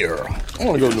your ear. I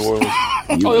want to go to New Orleans.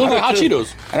 Oh, they look like hot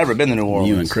Cheetos. I never been to New Orleans.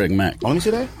 You and Craig Mack. Oh, let me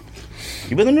see that.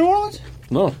 You been to New Orleans?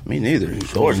 No, Me neither.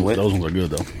 George went. Those ones are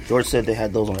good though. George said they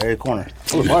had those on every corner.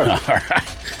 those are fire. All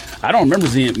right. I don't remember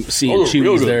seeing Those are real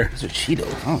Cheetos good. there. These are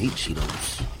Cheetos. I don't eat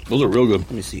Cheetos. Those are real good.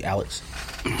 Let me see, Alex.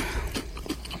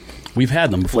 We've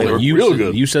had them before. Flavor. You Real said,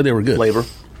 good. You said they were good.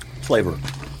 Flavor. Look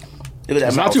at that.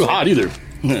 It's not too hot either.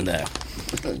 Look at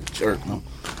that. Sure. No.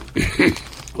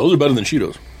 Those are better than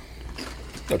Cheetos.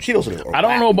 No, Cheetos are I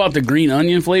don't know about the green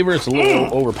onion flavor. It's a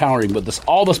little overpowering, but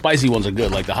all the spicy ones are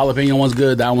good. Like the jalapeno one's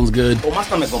good. That one's good. Oh, my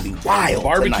stomach's going to be wild.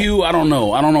 Barbecue, tonight. I don't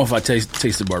know. I don't know if I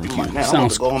tasted barbecue. Man, I'm going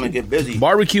Sounds to go home and get busy.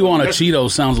 barbecue on a Cheeto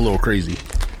sounds a little crazy.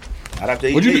 I'd have to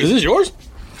eat What'd you do? these. Is this yours?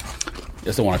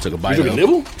 That's the one I took a bite You took a of.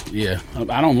 nibble? Yeah,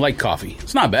 I don't like coffee.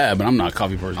 It's not bad, but I'm not a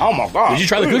coffee person. Oh, my God. Did you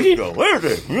try the Where cookie? is it? Where is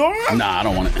it? You all right? Nah, I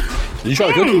don't want it. Did you try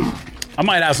the cookie? I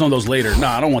might have some of those later.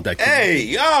 Nah, I don't want that. Cookie. Hey,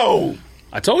 yo.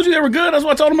 I told you they were good. That's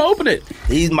why I told him to open it.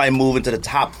 These might move into the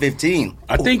top 15.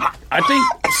 I think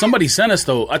somebody sent us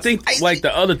though. I think like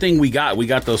the other thing we got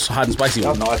those hot and spicy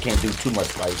Y'all ones. know I can't do too much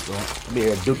spice, bro. I'll be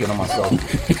here duking on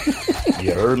myself.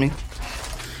 You heard me?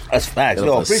 That's facts. Set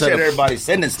Yo, up- appreciate set up- everybody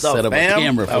sending stuff, set up a fam.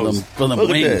 camera for them Look at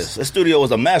wings. this. The studio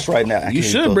was a mess right now. I You can't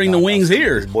should even bring the talk. wings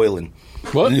here. It's boiling.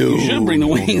 What? You should bring the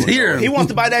wings here. He wants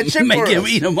to buy that chip Make for him us.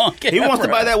 eat them on He wants to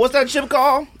buy that. What's that chip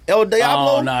called? El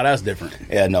Diablo? Oh no, that's different.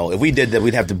 Yeah, no. If we did that,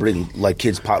 we'd have to bring like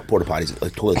kids' porta potties,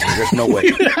 like toilets. There's no way.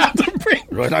 You have to bring.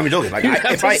 I'm not even joking. Like, You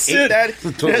have if to I sit. ate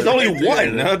that, there's only right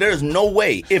one. there. There's no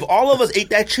way. If all of us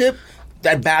ate that chip,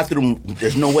 that bathroom,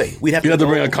 there's no way. We'd have You to have to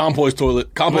go- bring a compost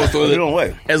toilet. Compost There's toilet. no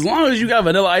way. As long as you got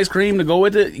vanilla ice cream to go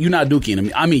with it, you're not dookie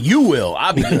me. I mean, you will.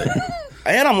 I'll be good.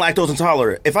 And I'm lactose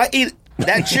intolerant. If I eat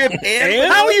that chip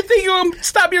and How do you think you're gonna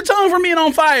stop your tongue from being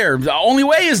on fire? The only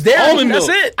way is dairy. Almond That's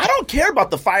milk. it. I don't care about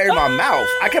the fire in my mouth.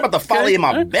 I care about the fire Okay. in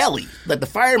my belly. Like the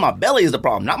fire in my belly is the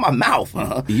problem, not my mouth.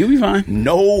 You'll be fine.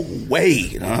 No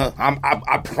way.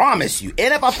 I promise you.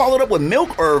 And if I followed up with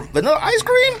milk or vanilla ice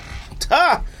cream,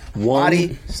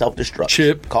 body self-destruct.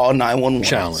 Chip Call 911.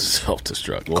 challenge.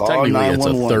 Self-destruct. Well, Call technically, it's a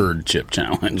 911. third chip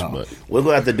challenge. No. But We're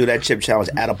going to have to do that chip challenge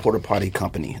at a porta potty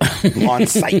company on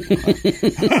site.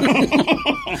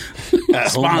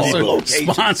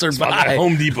 sponsored by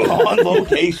Home Depot. On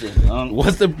location.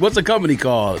 What's the company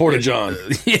called? Porta John.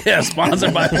 Yeah,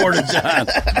 sponsored by Porta John.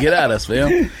 Get at us,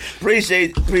 fam.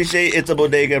 Appreciate It's a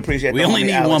Bodega. Appreciate We the only homie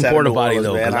need Alex one out of porta New potty, Orleans,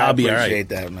 though, man. 'cause I I'll be all right. appreciate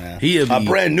that, man. He'll A be-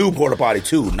 brand new porta potty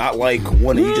too, not like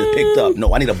one that you just picked up.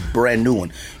 No, I need a brand new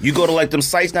one. You go to like them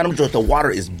sites now, them joints, the water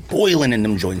is boiling in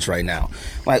them joints right now.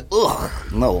 Like, ugh,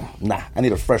 no, nah. I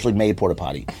need a freshly made porta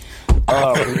potty.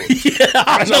 On the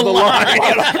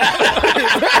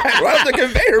Right off the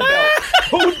conveyor belt.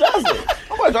 Who does it?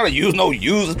 Nobody's trying to use no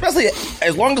use, especially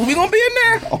as long as we gonna be in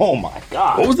there. Oh my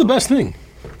god! What was the best thing?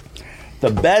 The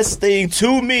best thing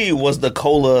to me was the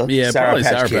cola. Yeah, Sour probably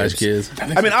Patch Sour Kids. Patch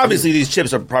Kids. I mean, obviously these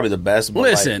chips are probably the best. But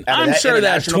Listen, like, I'm sure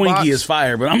that international Twinkie box- is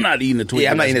fire, but I'm not eating a Twinkie.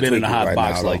 Yeah, I'm not that's eating a been in a Twinkie hot right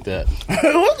box now, like that. What's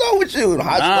wrong with you?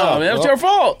 Hot stuff, Man, that's bro. your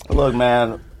fault. Look,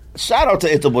 man. Shout out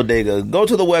to It's a Bodega. Go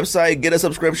to the website, get a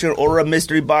subscription, order a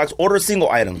mystery box, order a single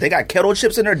item. They got kettle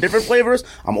chips in there, different flavors.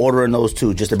 I'm ordering those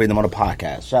too, just to bring them on the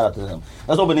podcast. Shout out to them.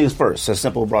 Let's open these first. So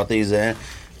Simple brought these in.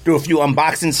 Do a few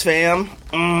unboxings, fam.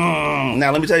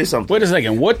 Now, let me tell you something. Wait a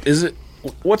second. What is it?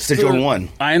 What's The Jordan 1.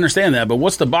 I understand that, but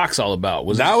what's the box all about?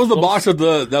 That was the box that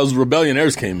those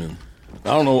Rebellionaires came in.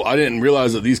 I don't know. I didn't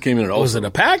realize that these came in at all. Was it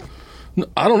a pack?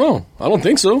 I don't know. I don't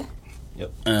think so.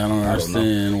 Yep. I don't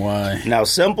understand why. Now,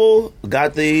 Simple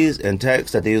got these and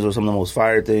text that these were some of the most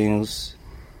fire things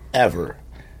ever.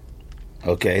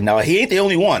 Okay, now he ain't the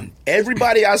only one.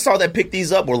 Everybody I saw that picked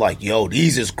these up were like, yo,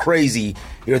 these is crazier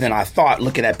than I thought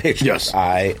looking at pictures. Yes. All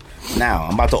right. Now,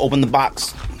 I'm about to open the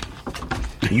box.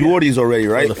 You wore these already,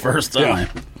 right? For the first time.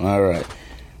 All right.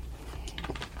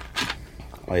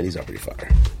 Oh, yeah, these are pretty fire.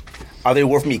 Are they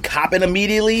worth me copping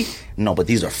immediately? No, but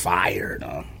these are fire,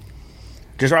 no.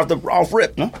 Just right off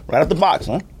rip, no? Right out the box,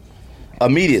 huh?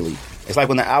 Immediately. It's like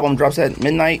when the album drops at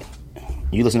midnight,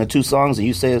 you listen to 2 songs and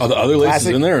you say it's Are the other laces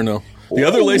classic. in there or no? The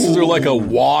other laces are like a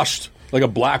washed, like a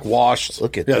black washed.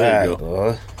 Look at yeah, that, there you go.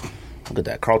 bro. Look at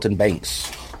that. Carlton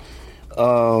Banks.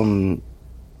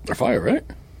 They're fire, right?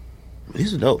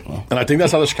 These are dope, man. And I think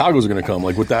that's how the Chicago's are going to come,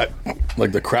 like with that,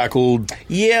 like the crackled.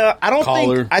 Yeah, I don't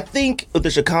collar. think. I think with the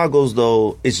Chicago's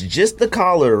though, it's just the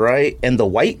collar, right, and the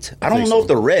white. I don't think know so. if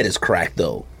the red is cracked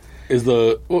though. Is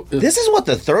the This is what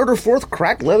the 3rd or 4th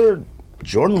cracked leather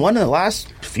Jordan 1 in the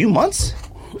last few months.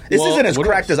 This Well, isn't as what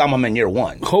cracked else? as I'm in year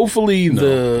 1. Hopefully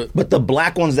But the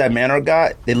black ones that Manor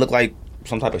got, they look like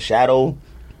some type of shadow.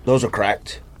 Those are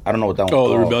cracked. I don't know what that oh one's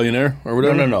the called. Rebellionaire or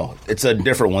whatever. No. It's a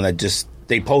different one that just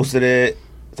they posted it.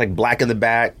 It's like black in the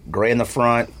back, gray in the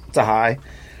front. It's a high.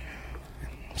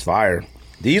 It's fire.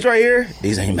 These right here,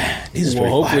 these ain't bad. These are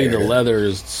hopefully fire. the leather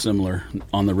is similar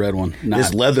on the red one.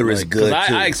 This leather is good, 'cause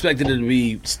too. I expected it to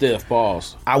be stiff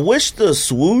balls. I wish the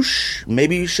swoosh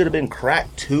maybe should have been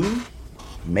cracked too.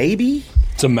 Maybe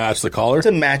To match the collar.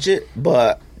 to match it,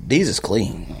 but these is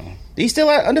clean. These still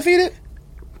undefeated?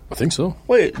 I think so.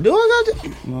 Wait, do I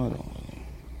got? No,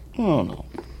 I don't know.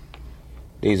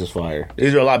 These is fire.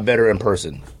 These are a lot better in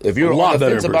person. If you're A lot on the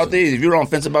better fence in about person. these, if you're on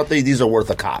fence about these are worth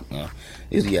a cop.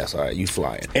 These, yes, all right, you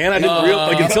flying. And I didn't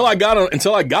like until I got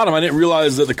them. I didn't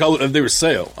realize that the color they were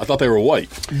sale. I thought they were white.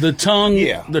 The tongue,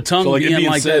 Yeah. the tongue So, like, it being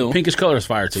being like sale. that pinkish color is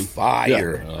fire too.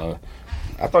 Fire.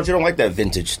 I thought you don't like that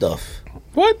vintage stuff.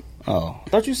 What? Oh, I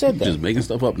thought you said that. Just making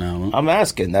stuff up now. Huh? I'm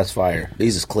asking. That's fire.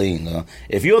 These is clean.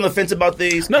 If you're on the fence about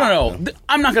these, No.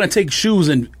 I'm not going to take shoes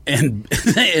and and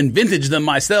vintage them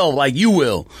myself like you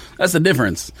will. That's the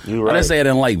difference. You're I right. didn't say I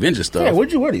didn't like vintage stuff. Yeah,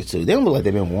 where'd you wear these to? They don't look like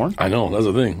they've been worn. I know that's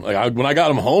the thing. Like when I got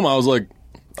them home, I was like,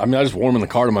 I just wore them in the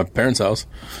car to my parents' house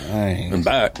Dang. and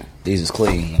back. These is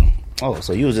clean. Oh,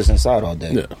 so you was just inside all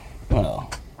day. Yeah. Oh.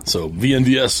 So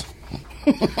VNVS.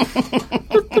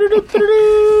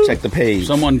 Check the page.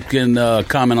 Someone can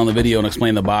comment on the video and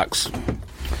explain the box.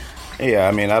 Yeah,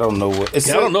 I mean, I don't know what.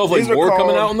 Yeah, I don't know if like these are more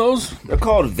coming called- out in those. They're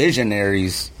called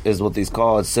visionaries, is what these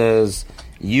call. It says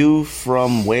you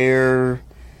from where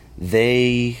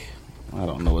they. I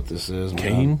don't know what this is. man.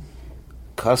 Kane?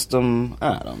 Custom.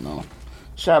 I don't know.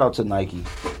 Shout out to Nike.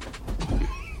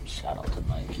 Shout out to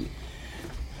Nike.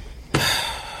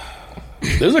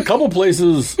 There's a couple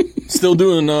places still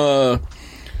doing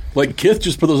like Kith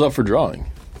just put those up for drawing,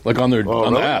 like on their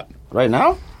on the really? app. Right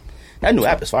now? That new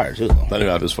app is fire too. Though. That new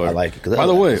app is fire. I like it. By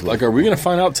the way, like, are we going to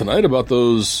find out tonight about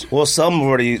those? Well, some have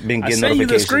already been getting sent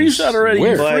notifications. you the screenshot already.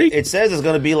 Where? But it says it's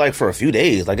going to be like for a few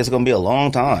days. Like it's going to be a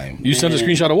long time. You sent a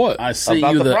screenshot of what? I sent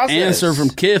About you the the process. answer from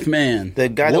Kith, man. The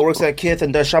guy that works at Kith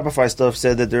and does Shopify stuff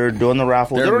said that they're doing the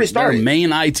raffle. They already started. Their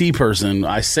main IT person.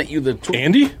 I sent you the tweet.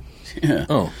 Andy? Yeah.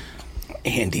 Oh.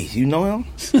 Andy, you know him?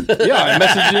 Yeah, I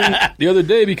messaged him the other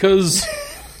day because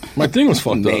my thing was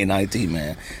fucked up. Main IT,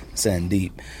 man. Send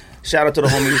deep. Shout out to the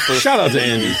homies. For Shout out to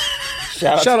Andy.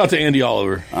 Shout out to Andy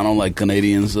Oliver. I don't like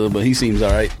Canadians, but he seems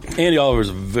all right. Andy Oliver is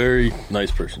a very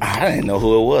nice person. I didn't know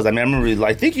who it was. I mean, I remember,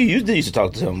 like, I think you used to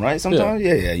talk to him, right? Sometimes?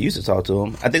 Yeah, you used to talk to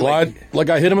him. I think, Well,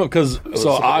 I hit him up because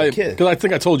I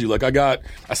think I told you, like, I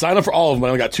signed up for all of them, but I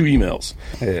only got 2 emails.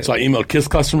 Yeah. So I emailed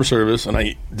Kith customer service, and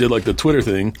I did, like, the Twitter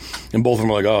thing, and both of them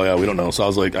were like, oh, yeah, we don't know. So I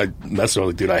was like, I messaged him,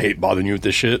 like, dude, I hate bothering you with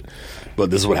this shit, but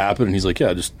this is what happened. And he's like,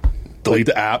 yeah, just delete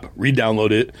the app, re-download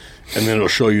it, and then it'll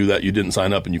show you that you didn't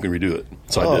sign up and you can redo it.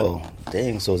 So I did.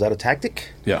 Dang. So is that a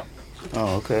tactic? Yeah.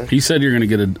 Oh, okay. He said you're going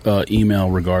to get an email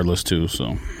regardless, too.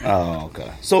 So. Oh,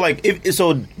 okay. So, like,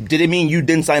 did it mean you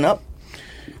didn't sign up?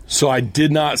 So I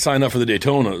did not sign up for the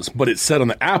Daytonas, but it said on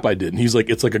the app I did. And he's like,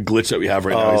 it's like a glitch that we have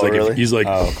right now. He's like, really?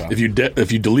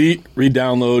 If you delete,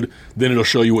 re-download, then it'll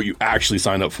show you what you actually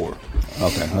signed up for.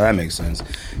 Okay, well, that makes sense.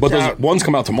 But those ones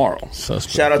come out tomorrow.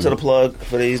 Shout out to the plug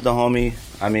for these, the homie.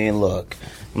 I mean, look,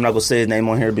 I'm not gonna say his name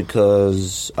on here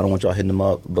because I don't want y'all hitting him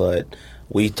up. But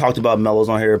we talked about Mellows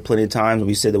on here plenty of times.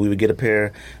 We said that we would get a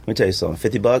pair. Let me tell you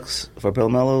something: $50 for a pair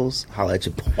of Mellows. Holla at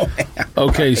your boy.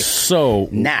 Okay, so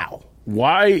now.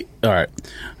 Why? All right.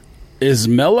 Is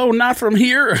Mello not from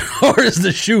here, or is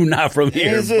the shoe not from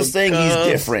here? He's just saying he's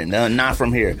different, not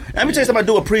from here. Let me tell you something I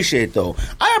do appreciate, though.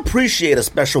 I appreciate a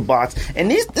special box. And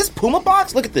this Puma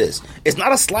box, look at this. It's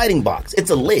not a sliding box.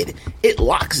 It's a lid. It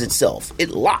locks itself.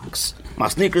 It locks. My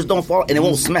sneakers don't fall, and it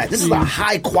won't smack. This is a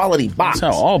high-quality box.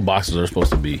 That's how all boxes are supposed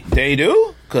to be. They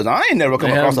do? Because I ain't never come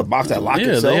across a box that locks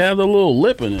itself. Yeah, they have the little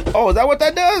lip in it. Oh, is that what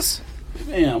that does?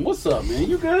 Man, what's up, man?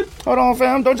 You good? Hold on,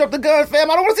 fam. Don't jump the gun,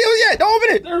 fam. I don't want to see it yet. Don't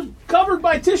open it. They're covered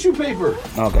by tissue paper.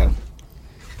 Okay.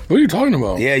 What are you talking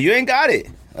about? Yeah, you ain't got it.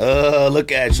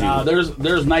 Look at you. Nah,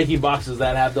 there's Nike boxes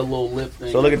that have the little lip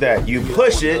thing. So look at that. You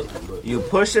push it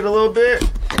a little bit,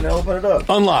 and then open it up.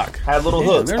 Unlock. Have little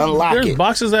hooks. Unlock there's it.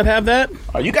 Boxes that have that.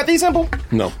 Oh, you got these simple?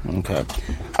 No. Okay.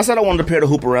 I said I wanted a pair to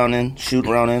hoop around in, shoot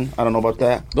around in. I don't know about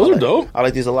that. Those are dope. I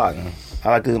like these a lot, man. I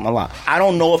like them a lot. I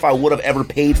don't know if I would have ever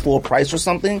paid full price for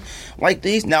something like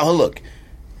these. Now, look,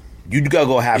 you gotta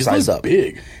go half size up.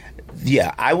 Big.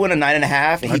 Yeah, I went a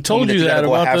 9.5, and I he told me you that you gotta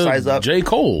go a half size up. J.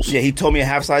 Cole's. Yeah, he told me a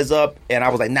half size up, and I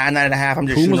was like, 9.5. I'm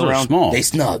just Pumas shooting around. are small. They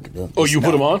snug. Oh, you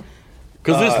put them on?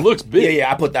 Because this looks big.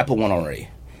 Yeah, I put one on already.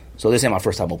 So this ain't my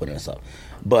first time opening this up,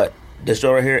 but this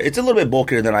show right here, it's a little bit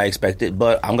bulkier than I expected,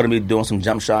 but I'm gonna be doing some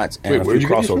jump shots and a few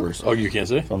crossovers. Oh, you can't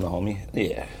say? From the homie.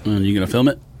 Yeah. And you gonna film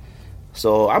it?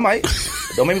 So I might.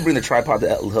 Don't make me bring the tripod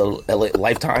to LA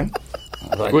Lifetime.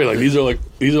 Wait, like these are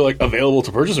like available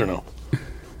to purchase or no?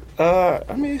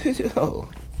 I mean,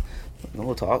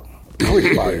 we'll talk.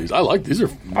 I like these. Are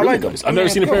really I like them. nice. I've never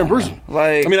seen a pair in person.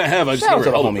 Like, I mean, I have. I just shout out never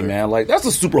to the held a homie, pair. man. Like, that's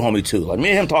a super homie too. Like, me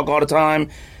and him talk all the time.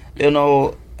 You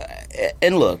know.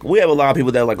 And look, we have a lot of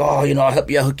people that are like, oh, you know, I'll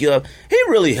help you, I'll hook you up. He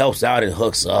really helps out and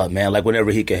hooks up, man, like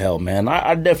whenever he can help, man.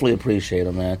 I definitely appreciate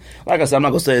him, man. Like I said, I'm not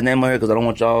going to say his name on here because I don't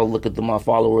want y'all to look at my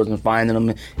followers and finding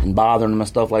them and bothering them and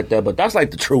stuff like that. But that's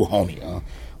like the true homie,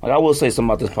 Like, I will say something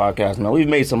about this podcast, man. We've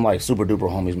made some, like, super duper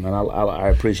homies, man. I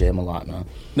appreciate him a lot, man.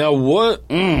 Now, what?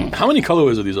 How many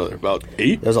colorways are these other? About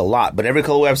 8? There's a lot, but every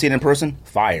colorway I've seen in person,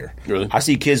 fire. Really? I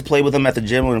see kids play with them at the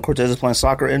gym when Cortez is playing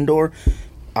soccer indoor.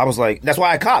 I was like, that's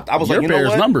why I copped. I was Your like, you know pair's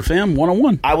what? number, fam,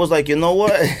 101. I was like, you know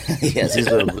what? Yes, these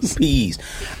are peas.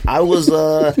 I was,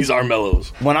 These are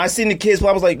mellows. when I seen the kids play,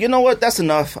 I was like, you know what? That's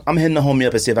enough. I'm hitting the homie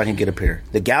up and see if I can get a pair.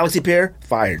 The Galaxy pair,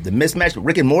 fire. The mismatch with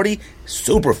Rick and Morty,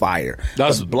 super fire.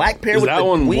 That's, the black pair is with that the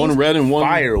one wings, red and one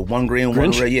fire. One green,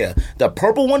 Grinch? one red, yeah. The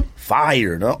purple one,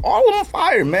 fire. All of them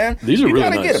fire, man. These are you really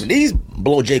gotta nice. Get them. These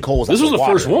blow J. Cole's This out was the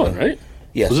water, first one, man. right?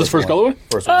 Yes. Was this first colorway?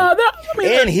 First one. And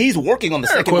And he's working on the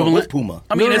second one with Puma.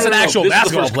 I mean, No, it's no, an no, actual this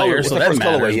is the basketball first player, colorway. so the that first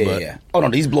matters. colorway, but yeah. Oh, no,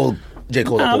 these blow J.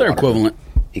 Cole. no, they're equivalent.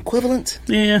 Equivalent?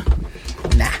 Yeah.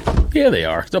 Nah. Yeah, they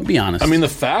are. Don't be honest. I mean, the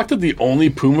fact that the only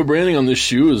Puma branding on this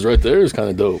shoe is right there is kind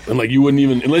of dope. And, like, you wouldn't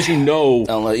even, unless you know.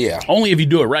 Yeah. only if you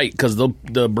do it right, because the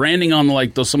branding on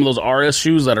like some of those RS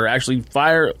shoes that are actually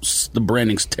fire, the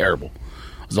branding's terrible.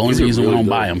 It's the only These are reason we really don't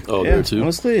buy dope. them. Oh, Yeah, there too.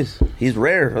 honestly, he's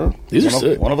rare, huh? These are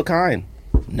sick. One of a kind.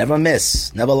 Never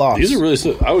miss. Never lost. These are really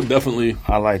sick. I would definitely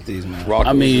I like these, man. rock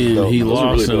I those. mean, Those are he dope.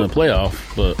 lost Those are in really the dope.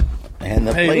 playoff, but And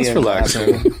the Hey, let's play-in, relax.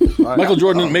 man. Michael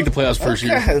Jordan didn't make the playoffs first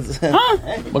year.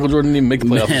 Michael Jordan didn't even make the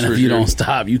playoffs Man, first if you year. don't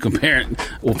stop, you comparing.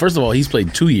 Well, first of all, he's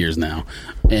played 2 years now,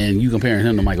 and you comparing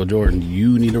him to Michael Jordan.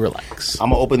 You need to relax. I'm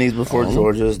gonna open these before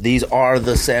George's. These are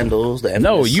the sandals.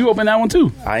 No, you open that one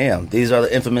too. I am. These are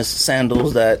the infamous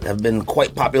sandals that have been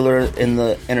quite popular in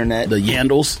the internet. The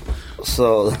Yandles.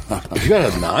 So, You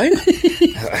got a 9?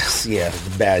 yeah,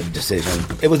 bad decision.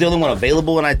 It was the only one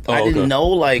available, and I didn't know,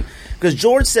 like, because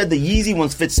George said the Yeezy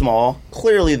ones fit small.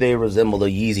 Clearly, they resemble the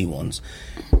Yeezy ones.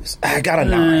 I got a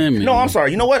 9. No, I'm sorry.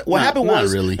 You know what? What happened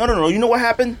was really. No. You know what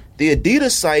happened? The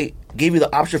Adidas site gave you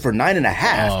the option for 9.5.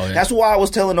 Oh, yeah. That's why I was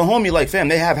telling the homie, like, fam,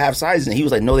 they have half sizes, and he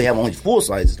was like, no, they have only full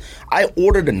sizes. I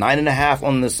ordered a 9.5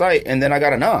 on the site, and then I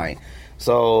got a 9.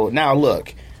 So now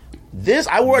look. This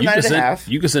I wore a 9.5.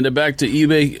 You can send it back to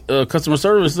eBay customer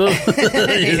service though.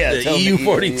 Yeah,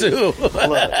 EU42.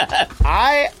 Look,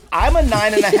 I'm a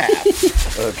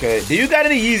 9.5. Okay. Do you got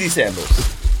any Yeezy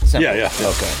sandals? Yeah.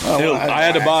 Okay. Dude, I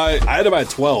had to buy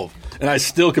 12, and I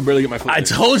still could barely get my foot. I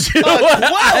told you. 12.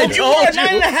 I You wore a told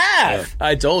you. 9.5.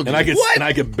 I told you. and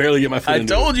I could barely get my foot. I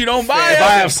into told it. you don't buy If it.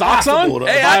 I have socks on, Impossible,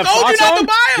 Hey, if I have told you socks not to on,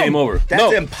 buy 'em. Game over.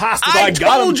 That's impossible. I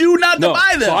told you not to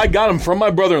buy them. So I got them from my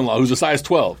brother-in-law, who's a size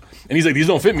 12. And he's like, these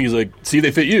don't fit me. He's like, see,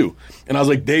 they fit you. And I was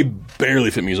like, they barely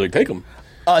fit me. He's like, take them.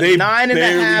 A They 9.5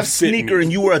 barely sneaker fit and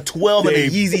me. you were a 12 in They a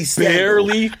Yeezy sandal.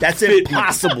 barely That's fit me.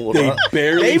 impossible. They dog.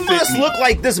 barely They fit must me. look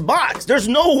like this box. There's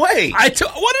no way. What did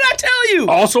I tell you?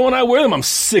 Also, when I wear them, I'm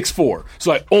 6'4".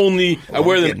 So I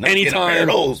wear them Get a pair anytime. of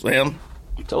those, man.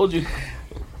 I told you.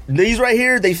 These right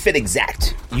here, they fit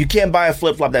exact. You can't buy a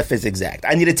flip-flop that fits exact.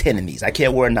 I need a 10 in these. I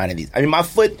can't wear a 9 in these. I mean, my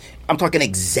foot, I'm talking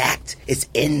exact. It's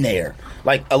in there.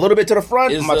 Like, a little bit to the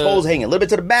front, Is my toes hanging. A little bit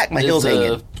to the back, my heels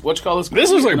hanging. What you call this? This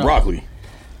looks like No. broccoli.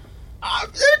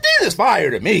 This is fire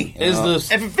to me. Is the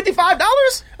And for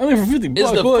 $55? I mean, for 50 is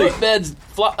bucks. the like, footbeds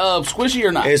squishy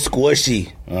or not? It's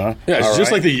squishy. yeah, it's All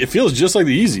just right. like it feels just like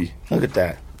the Yeezy. Look at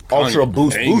that. Ultra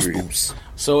boost, angry. boost.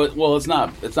 So it's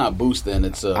not boost then.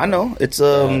 It's I know. It's,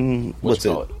 what's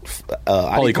you it? call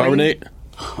Polycarbonate.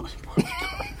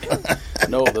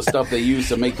 No, the stuff they use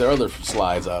to make their other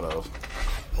slides out of.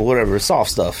 Whatever,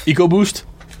 soft stuff. EcoBoost.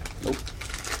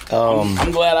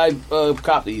 I'm glad I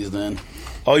copped these then.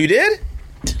 Oh, you did?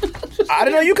 I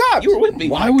didn't know you copped. You were with me.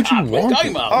 Why would you What are you want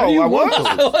talking them? about? Oh, I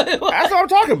was. That's what I'm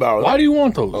talking about. Why do you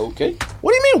want those? Okay.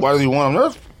 What do you mean? Why do you want them?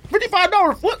 There's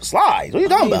 $55 flip slides. What are you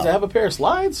talking To about? have a pair of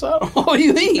slides? I don't know what do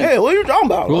you mean? Hey, what are you talking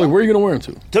about? Well, like, where are you going to wear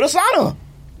them to? To the sauna.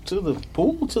 To the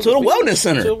pool? To the beach, wellness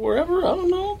center. To wherever? I don't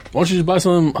know. Why don't you just buy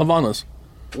some Havanas?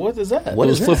 What is that? What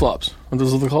Those is that? flip flops. What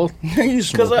is what they're called?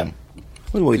 Because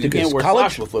what do you You think can't it's wear college?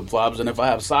 socks with flip flops, and if I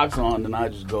have socks on, then I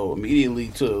just go immediately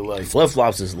to like. Flip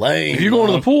flops is lame. If you're going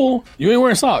to the pool, you ain't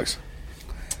wearing socks.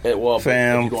 Well,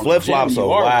 Fam, if you're going to the flip-flops gym, are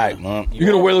you are whack, wearing- man. You're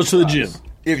going to wear those to the gym.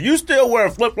 If you still wear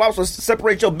flip flops to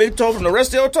separate your big toe from the rest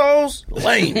of your toes,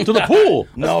 lame. To the pool.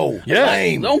 No, Yeah.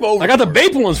 lame. Don't go. I got the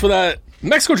Bape ones for that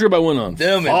Mexico trip I went on.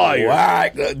 Them is Fire.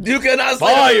 whack. You cannot say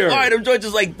Fire. fire. Them joints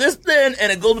is like this thin,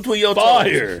 and it goes between your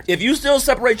Fire. toes. If you still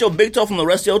separate your big toe from the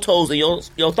rest of your toes and your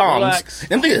thongs, Relax.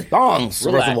 them things are thongs.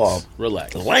 Relax. First of all,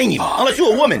 Relax. lame. Unless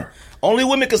you're a woman. Only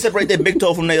women can separate their big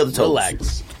toe from their other toes.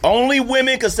 Relax. Only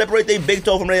women can separate their big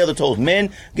toe from their other toes. Men,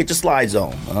 get your slides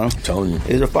on. I'm telling you.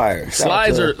 These are fire. Shout out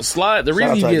Slides to- are slide. The shout reason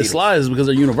out you to get Adidas. slides is because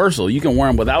they're universal. You can wear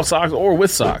them without socks or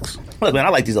with socks. Look, man, I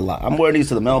like these a lot. I'm wearing these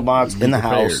to the mailbox, in the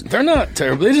house. They're not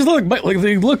terrible. They just look like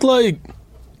they look like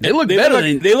They look they better look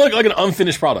than like, they look like an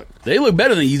unfinished product. they look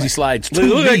better than Yeezy Slides. They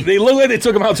look like they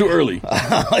took them out too early.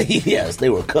 Yes, they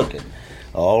were cooking.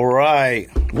 All right.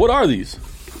 What are these?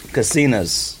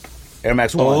 Casinas. Air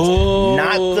Max 1s. Oh.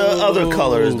 Not the other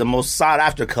colors, the most sought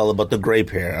after color, but the gray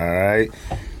pair, all right?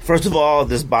 First of all,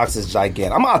 this box is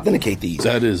gigantic. I'm going to authenticate these.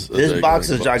 That is a This box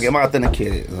is gigantic gigantic. I'm going to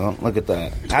authenticate it. Look at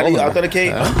that. How do you authenticate?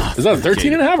 Is that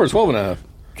 13 and a half or 12 and a half?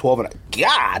 12 and a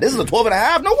God, this is a 12 and a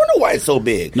half? No wonder why it's so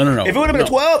big. No. If it would have been a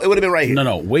 12, it would have been right here.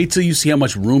 No. Wait till you see how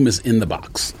much room is in the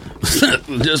box.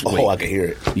 Just wait. Oh, I can hear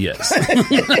it. Yes.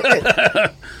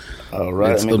 All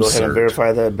right, It's let me go ahead and absurd.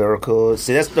 verify that barcode.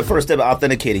 See, that's the first step of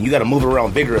authenticating. You got to move it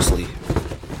around vigorously.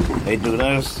 They do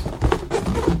this.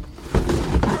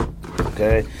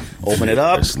 Okay, open it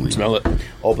up. Smell it.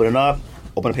 Open it up.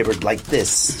 Open the paper like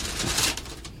this.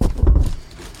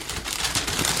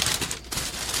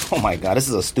 Oh my God, this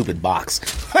is a stupid box.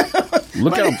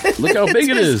 Look how big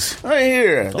it is. Right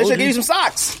here. They should you. give you some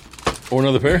socks. Or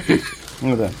another pair.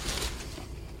 Look at that.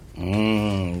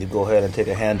 You go ahead and take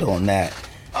a handle on that.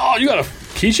 Oh, you got a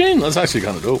keychain? That's actually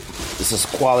kind of dope. This is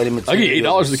quality I material. get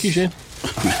 $8 for the keychain.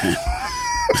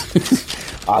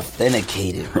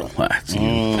 Authenticated. Relax.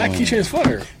 That keychain is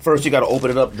fire. First, you got to open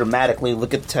it up dramatically.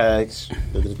 Look at the tags.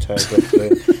 Look at the tags right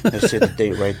there. Let's see the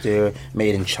date right there.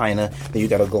 Made in China. Then you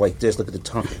got to go like this. Look at the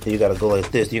tongue. Then you got to go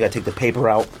like this. Then you got to take the paper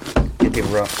out. Get the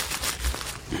paper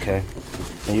out. Okay.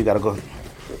 Then you got to go.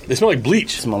 They smell like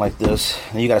bleach. Smell like this.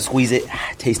 Then you got to squeeze it.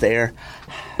 Taste the air.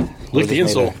 Lick the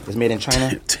insole. It's made in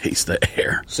China. Taste the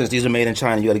air. Since these are made in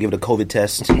China, you got to give it a COVID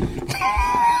test.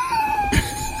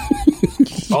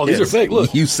 Oh, these are fake.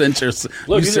 Look. You sent your,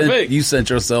 Look, these are fake. You sent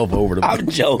yourself over the I'm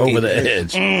joking. over the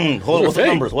edge. Hold on, what's the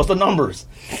numbers? What's the numbers?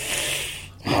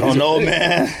 I don't know,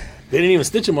 man. They didn't even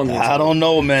stitch them on the inside. I don't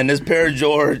know, man. This pair,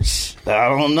 George. I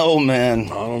don't know, man. I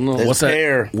don't know. This What's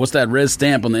pair. that? What's that red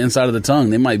stamp on the inside of the tongue?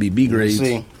 They might be B grades.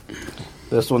 See,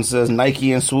 this one says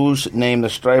Nike and swoosh. Name the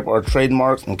stripe are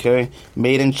trademarks. Okay,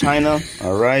 made in China.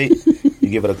 All right. You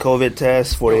give it a COVID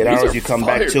test. 48 hours. You come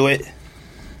back to it.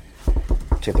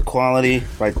 Check the quality.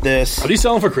 Like this. Are these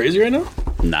selling for crazy right now?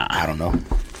 Nah, I don't know.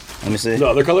 Let me see. The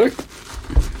other color?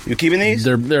 You keeping these?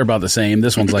 they're about the same.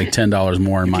 This one's like $10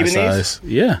 more in my keeping size.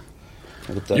 Yeah,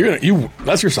 Look at that.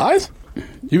 That's your size?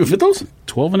 You can fit those?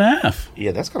 12 and a half.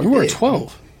 Yeah, that's kind You of were big.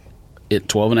 12. It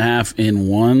 12 and a half in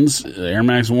ones, Air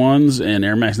Max ones, and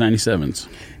Air Max 97s.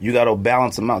 You got to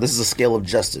balance them out. This is a scale of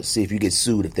justice. See if you get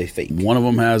sued if they fake. One of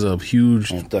them has a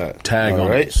huge Like that. tag All on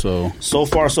right. it, so So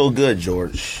far, so good,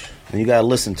 George. And you got to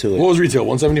listen to it. What was retail?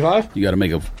 175? you got to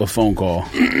make a phone call.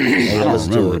 You gotta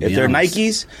listen to remember, it. to If be they're honest.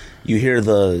 Nikes, you hear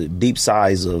the deep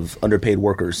sighs of underpaid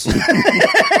workers.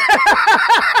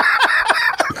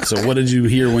 So what did you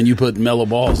hear when you put mellow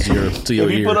balls to your If ear?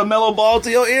 you put a mellow ball to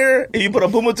your ear, and you put a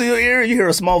Puma to your ear, you hear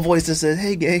a small voice that says,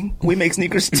 "Hey, gang, we make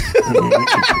sneakers too."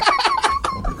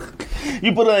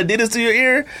 You put an Adidas to your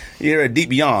ear, you hear a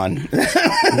deep yawn.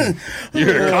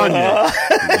 You're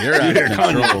Kanye. You're out of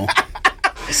control.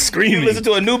 You Screaming. listen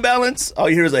to a New Balance, all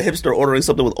you hear is a hipster ordering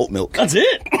something with oat milk. That's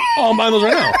it. Oh, I'm buying those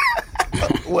right now.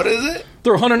 What is it?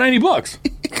 They're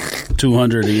 $190.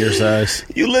 200 a year size.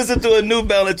 You listen to a New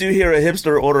Balance, you hear a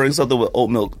hipster ordering something with oat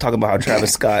milk, talking about how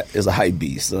Travis Scott is a hype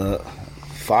beast.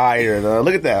 Fire.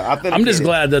 Look at that. I'm just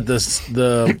glad that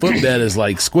the footbed is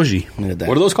like squishy. Look at that.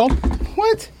 What are those called?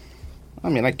 What? I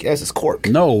mean, I guess it's cork.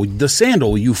 No, the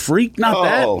sandal, you freak, not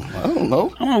that. Oh, I don't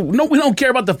know. No, we don't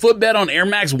care about the footbed on Air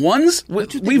Max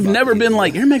 1s. We've never been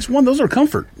like, Air Max 1, those are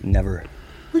comfort. Never. What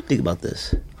do you think about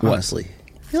this? Honestly.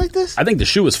 You like this? I think the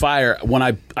shoe is fire. When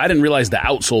I didn't realize the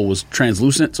outsole was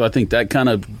translucent, so I think that kind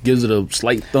of gives it a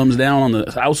slight thumbs down on the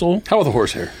outsole. How about the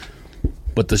horsehair?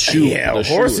 But the shoe, Yeah, the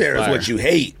shoe horsehair is fire. what you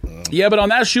hate. Yeah, but on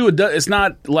that shoe, it's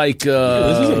not like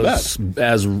this isn't bad.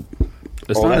 as.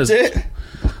 It's Oh, not that's as, it?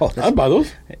 Oh, that's, I'd buy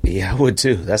those. yeah, I would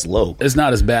too. That's low. It's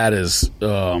not as bad as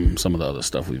some of the other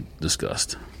stuff we've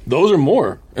discussed. Those are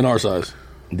more in our size.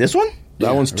 This one?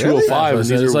 That one's Really? 205. It's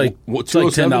and these like- are it's like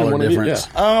 $10 $207 difference.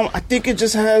 Yeah. I think it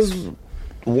just has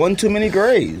one too many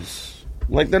grays.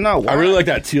 Like they're not. I really like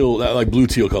that teal, that like blue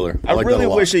teal color. I like really that a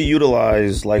lot. wish they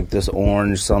utilized like this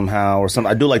orange somehow or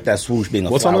something. I do like that swoosh being a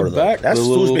What's on flower. the back? That The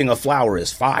swoosh little- being a flower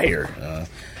is fire.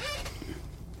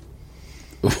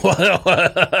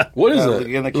 What is look it?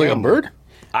 in the Like a camera. bird?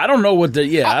 I don't know what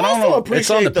the I don't also know. appreciate It's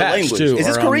on the the patch language. too. Is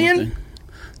this or on the Korean? thing.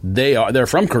 They are. They're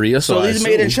from Korea, so So I these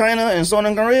made in assume. China and sold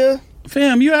in Korea.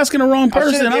 Fam, you asking the wrong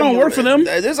person. I don't work for them.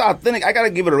 This is authentic. I gotta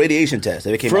give it a radiation test.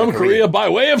 If it came out From of Korea by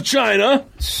way of China.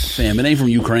 Fam, it ain't from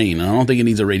Ukraine. I don't think it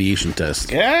needs a radiation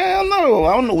test. Yeah, I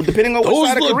don't know. Depending on Those what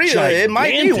side of look Korea, it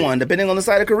might be gigantic. one. Depending on the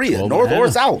side of Korea, 12 north and a or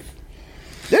half. south.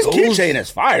 This keychain is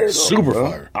fire. Though, Super bro.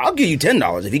 fire. I'll give you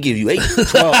 $10 if he gives you 8.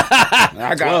 12.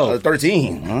 I got 12.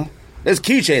 13. Huh? This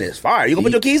keychain is fire. You gonna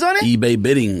put your keys on it? eBay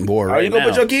bidding board. Are right you gonna now.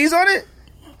 put your keys on it?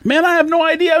 Man, I have no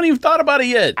idea. I haven't even thought about it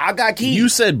yet. I got keys. You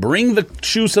said bring the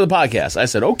shoes to the podcast. I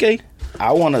said okay.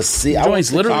 I want to see. I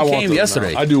Joints want, literally I want came those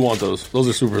yesterday. now. I do want those. Those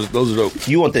are super. Those are dope.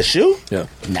 you want this shoe? Yeah.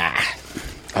 Nah. I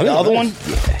The think other one?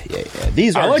 nice. Yeah.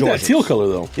 These are I like George's. that teal color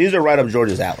though. These are right up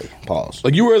George's alley. Pause.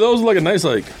 Like you wear those like a nice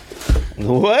like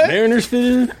What? Mariners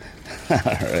fitted. All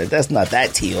right, that's not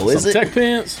that teal, is Some it? tech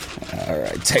pants. All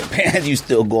right, tech pants. You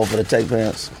still going for the tech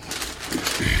pants?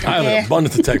 I have an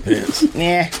abundance of tech pants.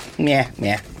 Yeah.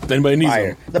 If anybody needs Fire.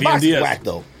 them, The box is VMDS. whack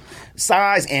though.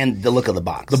 Size and the look of the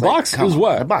box. The box come is on.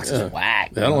 whack. The box Yeah. is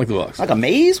whack. Yeah, I don't like the box. Like a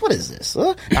maze? What is this?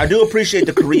 Huh? I do appreciate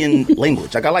the Korean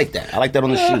language. Like I like that. I like that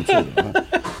on the shoe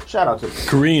too. Shout out to them.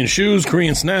 Korean shoes,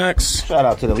 Korean snacks. Shout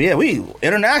out to them. Yeah, we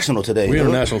international today. We dude.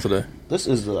 international today. This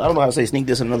is I don't know how to say sneak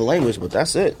this in another language, but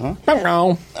that's it. Huh?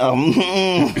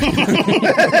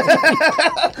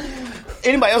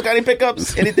 Anybody else got any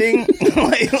pickups? Anything?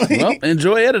 Well,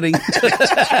 enjoy editing.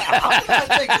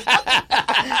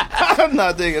 I'm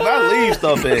not thinking. I leave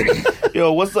stuff in.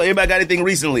 Yo, what's up? Anybody got anything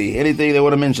recently? Anything they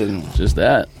want to mention? Just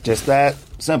that. Just that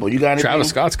simple. You got anything? Travis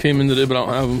Scott's came in today, but I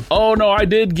don't have them. Oh no, I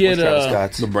did get Travis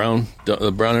Scott's? The brown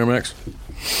Air Max.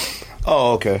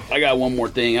 Oh, okay. I got one more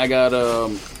thing. I got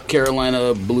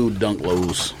Carolina blue dunk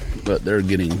lows, but they're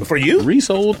getting For you?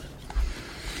 resold.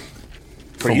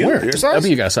 For you? where? Your I size? think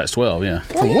you got a size 12, yeah.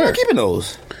 From where? Not keeping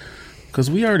those.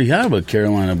 Because we already have a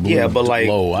Carolina blue Yeah, but like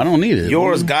low. I don't need it.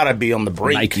 Yours gotta be on the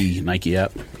brink. Nike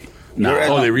app.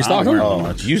 Oh, they restocked them?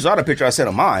 Oh, you saw the picture I sent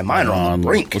of mine. Mine are on the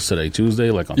brink. What's today?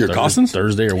 Tuesday? Like on Your Costins?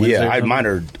 Thursday or Wednesday? Yeah, mine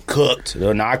are cooked.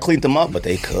 Now I cleaned them up, but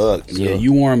they cooked. So. Yeah,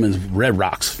 you wore them as Red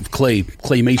Rocks,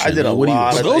 claymation. I did a What do you-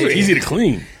 lot of Those are things. easy to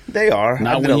clean. They are.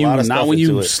 Not when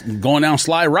you going down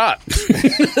Sly Rock. You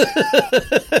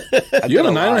have a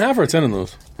 9.5 or a 10 in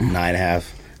those? 9.5.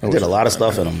 I did a lot of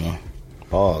stuff in them though.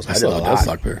 Pause. I did a saw a lot.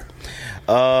 stock pair.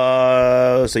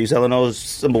 So you selling those?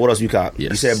 Simple. What else you caught?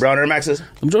 Yes. You said brown Air Maxes?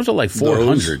 I'm just at like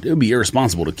 400. It would be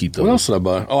irresponsible to keep those. What else did I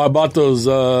buy? Oh, I bought those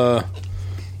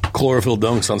chlorophyll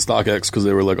dunks on StockX because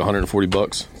they were like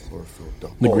 $140.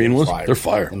 The green ones? They're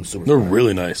fire. They're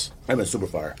really nice. I've been super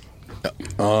fire. What?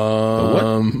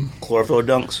 Chlorophyll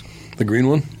dunks. The green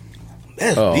one?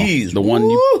 Man, these. The one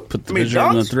you woo! put the I mean, picture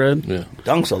on the dunks? thread? Yeah.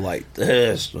 Dunks are like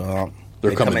this.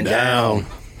 They're coming down.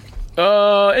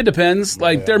 It depends.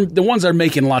 Like they're the ones they're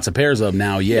making lots of pairs of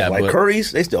now. Yeah, Like but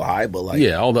Curry's, they still high, but like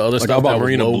yeah, all the other Like stuff. I bought that was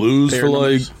Marina low Blues pair for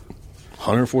like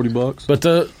numbers. $140.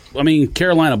 But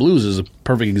Carolina Blues is a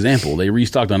perfect example. They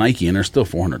restocked on Nike and they're still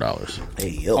 $400. Hey,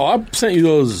 yo. Oh, I sent you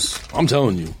those. I'm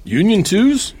telling you, Union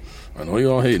 2s. I know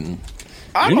you all hating.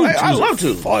 I Twos love are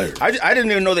to. fire. I didn't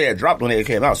even know they had dropped when they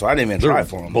came out, so I didn't even try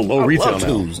for them. below I retail love now.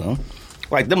 twos, huh?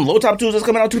 Like them low top twos that's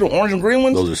coming out too, the orange and green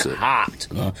ones. Those are sick. Copped.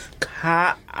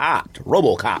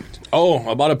 Robo-copped. Oh,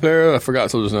 I bought a pair. I forgot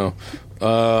to just now.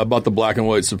 I bought the black and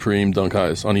white Supreme Dunk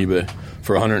Highs on eBay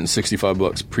for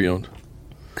 $165 pre-owned.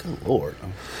 Good Lord.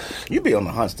 You be on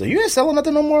the hunt still. You ain't selling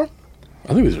nothing no more?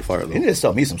 I think these are fire though. You need to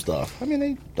sell me some stuff. I mean,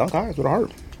 they dunk highs with a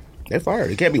heart. They're fire.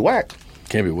 They can't be whacked.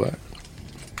 Can't be whack.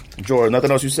 Jordan,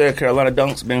 nothing else you said? Carolina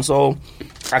dunks being sold?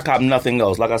 I copped nothing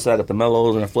else. Like I said, I got the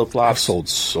mellows and the flip-flops. I've sold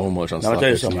so much on Now, I'll tell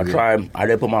you something. I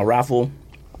did put my raffle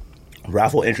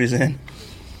entries in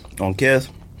on Kith.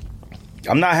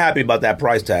 I'm not happy about that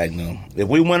price tag, though. If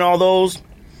we win all those,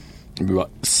 It'd be about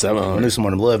I $700. need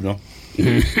someone to live, though.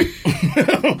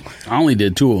 I only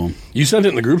did 2 of them. You sent it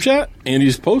in the group chat?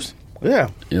 Andy's post? Yeah.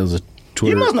 It was a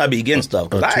Twitter. You must not be getting stuff,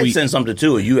 because a I tweet. sent something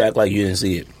too, and you act like you didn't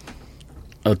see it.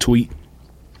 A tweet.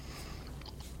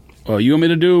 You want me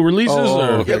to do releases? Oh, or?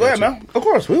 okay. Yeah, go ahead, man. Of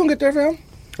course. We're going to get there, fam.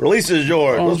 Releases,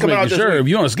 George. Oh, What's coming out making this sure. week? If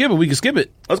you want to skip it, we can skip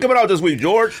it. What's coming out this week,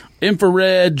 George?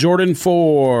 Infrared Jordan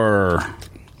 4.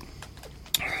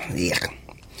 Yeah.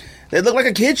 They look like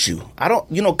a kid shoe.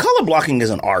 Color blocking is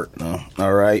an art.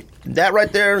 All right. That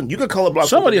right there, you could color block.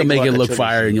 Somebody will something, make it like look that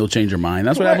fire and you'll change your mind.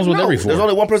 That's what happens with No, every There's 4.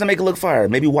 only one person that make it look fire.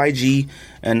 Maybe YG,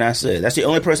 and that's it. That's the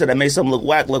only person that made something look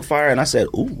whack, look fire, and I said,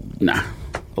 ooh, Nah.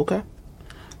 okay.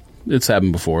 It's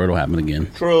happened before. It'll happen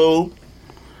again. True.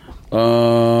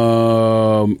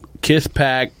 Kith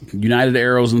Pack, United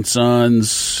Arrows and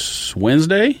Sons,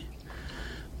 Wednesday.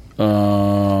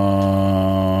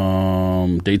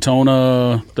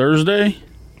 Daytona, Thursday.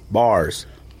 Bars.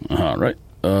 All right.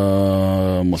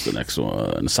 What's the next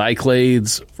one?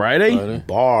 Cyclades, Friday.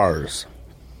 Bars.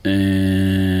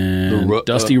 And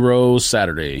Dusty Rose,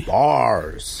 Saturday.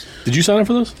 Bars. Did you sign up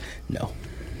for this? No.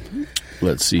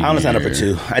 Let's see. I only signed up for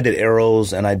here. 2. I did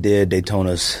Arrows and I did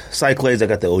Daytonas. Cyclades, I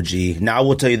got the OG. Now, I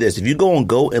will tell you this. If you go on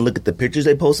GOAT and look at the pictures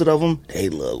they posted of them, they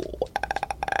look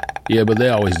Yeah, but they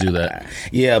always do that.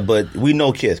 Yeah, but we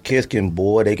know Kith. Kith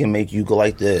they can make you go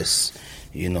like this.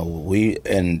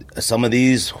 And some of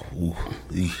these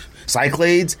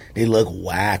Cyclades, they look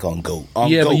whack on GOAT. But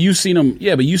you've seen them.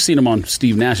 Yeah, but you've seen them on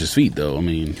Steve Nash's feet, though. I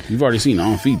mean, you've already seen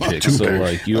on feet pics. So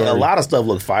like, a lot of stuff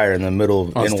look fire in the middle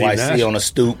of NYC on a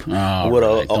stoop with right,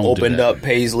 a opened up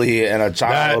paisley and a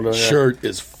child. That shirt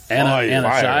is fire. And a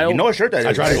child. You know what shirt that is?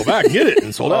 I tried to go back and get it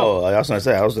and sold out. Oh, I was going to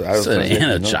say. I was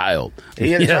and a child.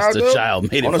 He had a Yes, child, the though? child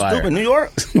made on it a fire. stoop in New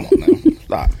York. Come on, now.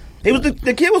 Stop.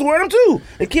 The kid was wearing them too.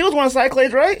 The kid was wearing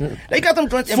Cyclades, right? They got them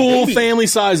joints Full family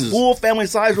sizes. Full family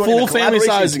size. Full family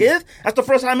sizing. Kith? That's the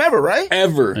first time ever, right?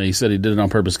 Ever. And he said he did it on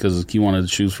purpose because he wanted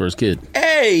shoes for his kid.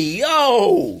 Hey,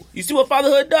 yo! You see what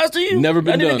fatherhood does to you? Never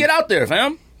been I need done. to get out there,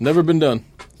 fam. Never been done.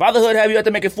 Fatherhood have you have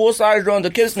to make it full size runs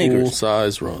of kid sneakers. Full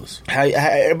size runs.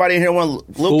 Everybody in here want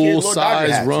little kids, Full little Dodger size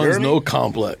hats, you runs, hear me? no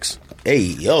complex. Hey,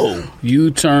 yo! You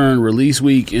turn release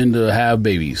week into have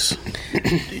babies.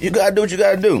 You gotta do what you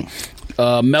gotta do.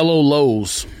 Mellow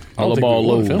Lows. I don't Mellow think Ball we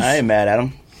won, Lows. Phil. I ain't mad at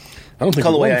him. I don't think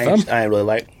we Colorway won, fam. I ain't really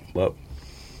like, but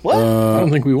What? I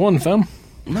don't think we won, fam.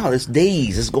 No, it's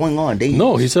days. It's going on days.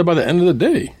 No, he said by the end of the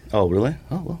day. Oh, really?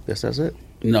 Oh, well, guess that's it.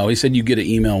 No, he said you get an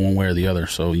email one way or the other.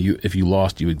 So if you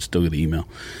lost, you would still get an email.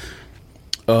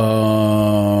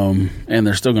 And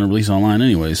they're still going to release online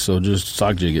anyway, so just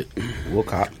sock jig it. We'll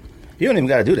cop. You don't even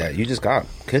got to do that. You just cop.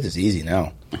 Kith is easy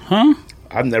now. Huh?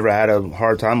 I've never had a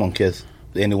hard time on Kith.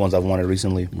 The only ones I've wanted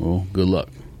recently. Well, good luck.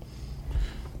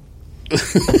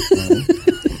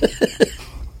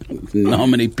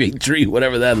 Nomine Big Tree,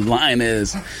 whatever that line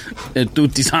is.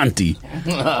 Tutti Santi.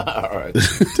 All right.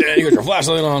 Yeah, you got your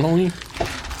flashlight on, homie.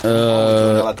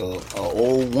 Like a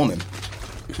old woman.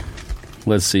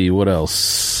 Let's see, what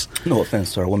else? No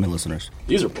offense to our women listeners.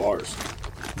 These are bars.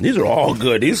 These are all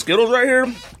good. These Skittles right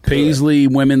here. Paisley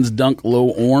Women's Dunk Low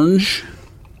Orange.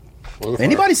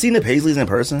 Anybody seen the Paisleys in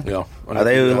person? Yeah. Are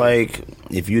they like,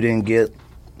 if you didn't get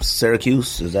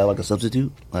Syracuse, is that like a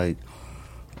substitute? Like,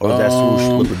 or does that swoosh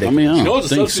look ridiculous? I mean, I You know don't what's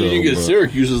the think substitute so. you get at but-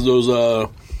 Syracuse is those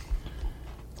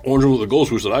orange with the gold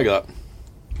swoosh that I got.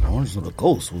 Orange with a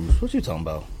gold swoosh. What you talking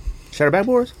about? Shatter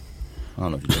backboards? I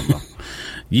don't know what you're talking about.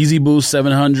 Yeezy Boost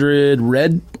 700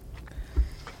 Red.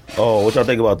 Oh, what y'all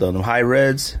think about them? Them high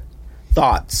reds?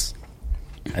 Thoughts.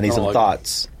 I need some like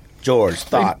thoughts. George,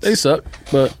 thoughts. They suck,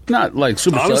 but not like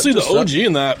super Honestly, suck. the OG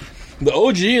and that. The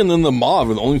OG and then the mauve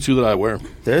are the only two that I wear.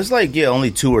 There's like,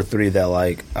 only 2 or 3 that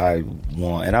like I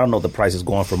want. And I don't know what the price is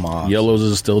going for mobs. Yellows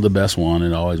is still the best one.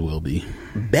 It always will be.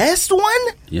 Best one?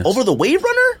 Yes. Over the Wave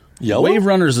Runner? Yellow? Wave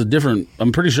Runner is a different.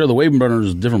 I'm pretty sure the Wave Runner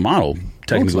is a different model.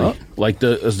 Technically, not. like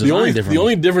it's designed differently. The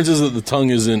only difference is that the tongue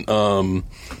isn't.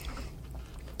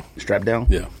 Strap down?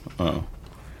 Yeah.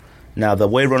 Now, the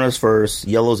Wave Runner's first.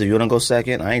 Yellows, if you want to go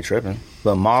second, I ain't tripping.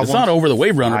 But mauve It's not over the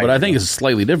Wave Runner, but I think it's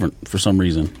slightly different for some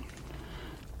reason.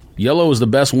 Yellow is the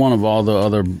best one of all the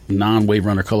other non-Wave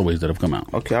Runner colorways that have come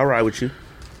out. Okay, I'll ride with you.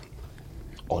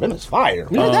 Oh, them is fire.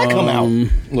 When did that come out?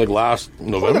 Like last Was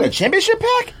November. that a championship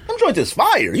pack? Them joints is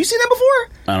fire. You seen that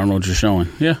before? I don't know what you're showing.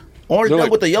 Yeah, Orange They're dub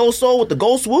like- with the yellow sole with the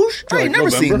gold swoosh? I They're ain't like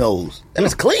never seen November. those. Them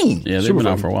is clean. yeah, they've Super been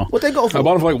out fun. for a while. What they go for? I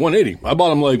bought them for like 180. I bought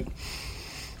them like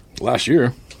last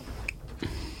year.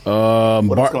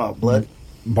 What else come out? Blood?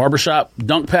 Barbershop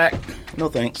Dunk Pack, No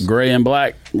thanks. gray and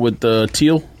black with the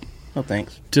teal No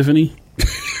thanks. Tiffany.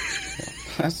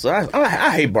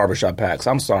 I hate barbershop packs.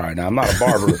 I'm sorry. Now I'm not a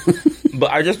barber,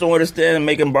 but I just don't understand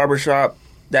making barbershop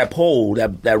that pole,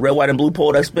 that red, white, and blue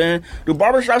pole that spin. Do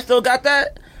barbershops still got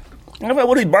that? What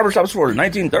are these barbershops for?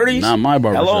 1930s? Not my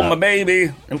barbershop. Hello, my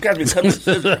baby. Them cats be cutting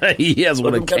scissors. He has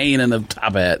with a cane and a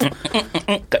top hat.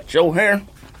 Cut your hair.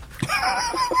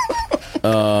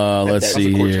 Let's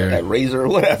see here. That razor or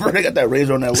whatever. They got that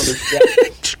razor on that leather strap.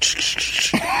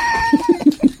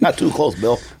 Not too close,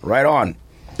 Bill. Right on.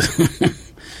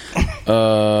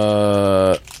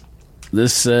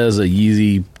 This says a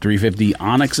Yeezy 350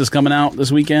 Onyx is coming out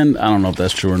this weekend. I don't know if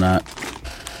that's true or not.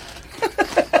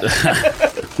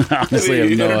 Honestly, I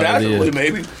have no Internationally, idea.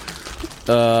 maybe.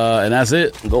 And that's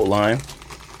it. Goat line.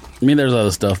 I mean, there's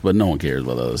other stuff, but no one cares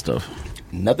about the other stuff.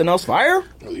 Nothing else fire?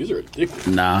 Oh, these are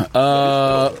addictive.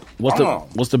 Nah.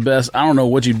 What's the best? I don't know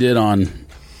what you did on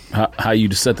how you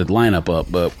set the lineup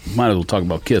up, but might as well talk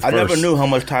about Kith I first. never knew how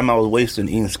much time I was wasting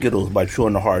eating Skittles by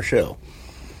chewing the hard shell.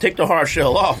 Take the hard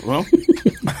shell off, huh?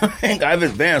 I think I've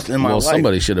advanced in my Well, life.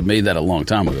 somebody should have made that a long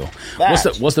time ago.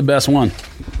 Facts. What's the best one?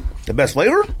 The best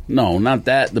flavor? No, not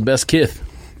that. The best Kith.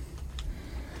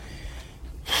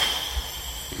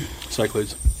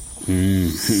 Cyclades.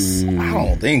 I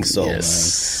don't think so,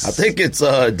 Yes. man. I think it's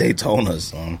Daytona's.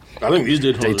 Son. I think these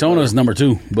Daytonas. Daytona is number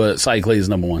 2, but Cyclade is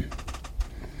number 1.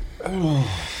 I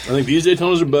think these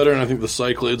Daytonas are better, and I think the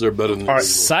Cyclades are better than the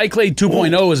Cyclade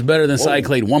 2.0 is better than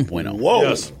Cyclade 1.0. Whoa.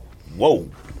 Yes. Whoa.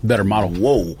 Better model.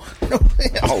 Whoa.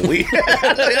 Oh, we.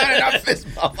 I fist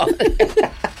bump.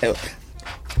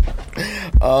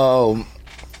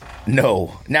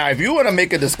 No. Now, if you want to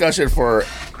make a discussion for.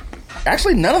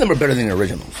 Actually, none of them are better than the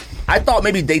originals. I thought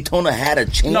maybe Daytona had a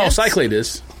chance. No, Cyclade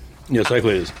is. Yeah,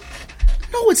 Cyclade is.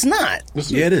 No, it's not.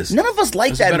 Yeah, it is. None of us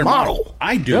like It's a that better model.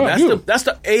 I do. Yeah, I do. That's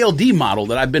the ALD model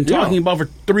that I've been talking about for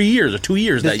 3 years or 2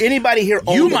 years. Does that anybody here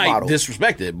own you the might model?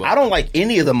 disrespect it, but I don't like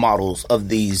any of the models of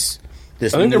these.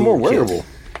 This I think they're new more kit. wearable.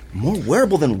 More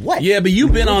wearable than what? yeah, but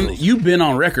you've been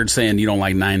on record saying you don't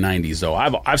like 990s though.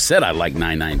 I've said I like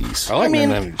 990s. I like I mean,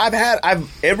 990s.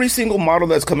 I've every single model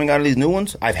that's coming out of these new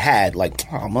ones, I've had like,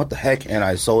 oh, what the heck, and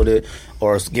I sold it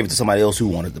or gave it to somebody else who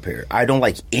wanted the pair. I don't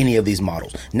like any of these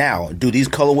models. Now, do these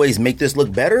colorways make this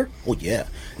look better? Oh yeah,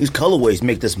 these colorways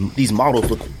make these models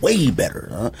look way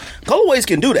better. Colorways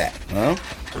can do that.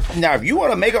 Now, if you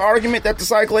want to make an argument that the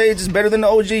Cyclades is better than the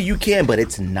OG, you can, but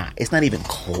it's not. It's not even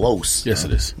close. Yes,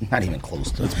 it is. Not even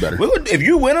close. It's better. If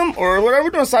you win them or whatever, we're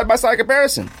doing side-by-side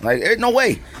comparison. Like, there's no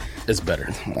way. It's better.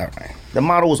 All right. The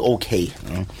model was okay.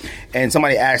 And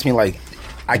somebody asked me, like,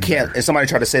 I can't, and somebody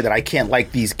tried to say that I can't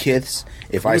like these Kiths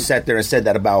if I sat there and said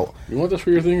that about. You want this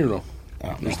for your thing or no?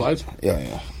 Your slides?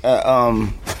 Yeah.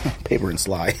 Paper and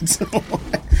slides.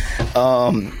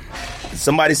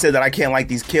 Somebody said that I can't like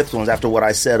these Kith ones after what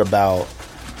I said about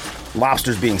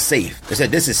lobsters being safe. They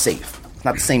said this is safe. It's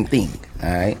not the same thing.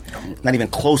 All right, not even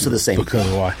close to the same. Because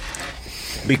thing. why?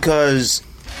 Because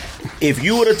if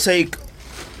you were to take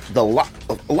the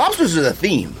lobsters is a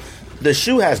theme. The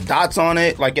shoe has dots on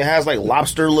it, like it has like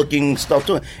lobster looking stuff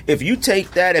to it. If you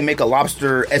take that and make a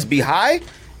lobster SB high,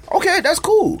 okay, that's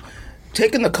cool.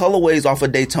 Taking the colorways off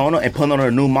of Daytona and putting on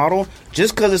a new model,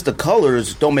 just because it's the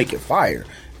colors, don't make it fire.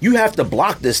 You have to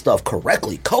block this stuff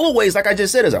correctly. Colorways, like I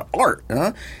just said, is an art.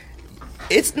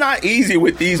 It's not easy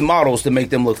with these models to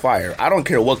make them look fire. I don't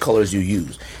care what colors you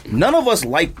use. None of us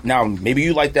like, now maybe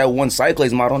you like that one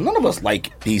Cyclades model. None of us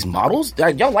like these models.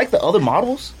 Y'all like the other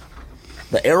models?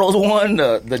 The Arrows one,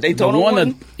 the Daytona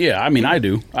one? Yeah, I mean, I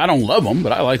do. I don't love them,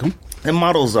 but I like them. The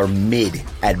models are mid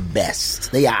at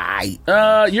best. They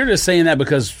are. You're just saying that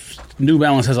because New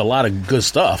Balance has a lot of good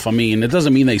stuff. I mean, it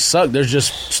doesn't mean they suck. There's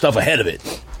just stuff ahead of it.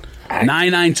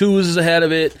 992s is ahead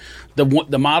of it.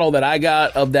 The model that I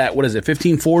got of that, what is it,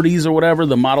 1540s or whatever,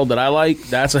 the model that I like,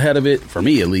 that's ahead of it, for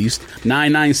me at least.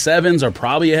 997s are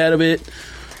probably ahead of it.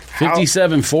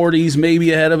 5740s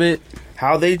maybe ahead of it.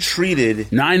 How they treated...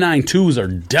 992s are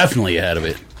definitely ahead of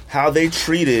it. How they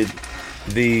treated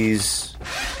these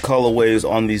colorways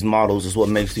on these models is what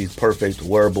makes these perfect,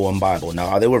 wearable, and buyable. Now,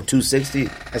 are they worth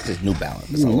 $260? That's just New Balance.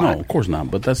 That's a lot. No, of course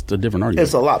not, but that's the different argument.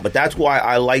 It's a lot, but that's why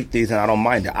I like these and I don't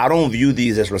mind it. I don't view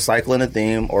these as recycling a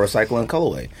theme or recycling a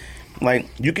colorway. Like,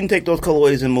 you can take those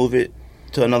colorways and move it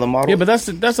to another model. Yeah, but that's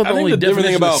not the only different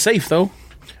thing about safe, though.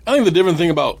 I think the different thing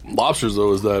about lobsters,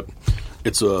 though, is that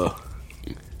it's a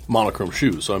monochrome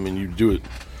shoe. So, I mean, you do it.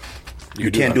 You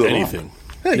can't do it anything.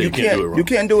 Yeah, you can't do it wrong. You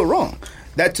can't do it wrong.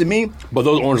 That to me, but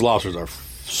those orange lobsters are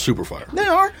super fire. They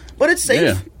are, but it's safe.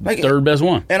 Yeah, like, third best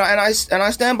one, and I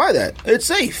stand by that. It's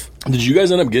safe. Did you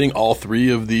guys end up getting all three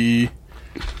of the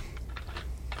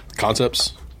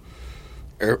Concepts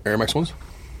Air Max ones?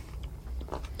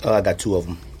 I got two of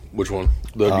them. Which one?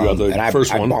 You got the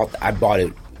first one. I bought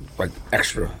it like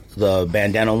extra. The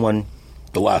bandana one,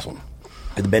 the last one.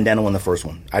 The bandana one, the first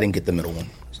one. I didn't get the middle one.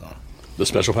 So the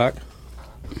special pack.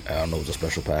 I don't know. It was a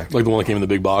special pack. Like the one that came in the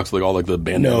big box, like all like the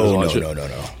bandanas.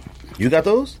 No. You got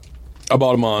those? I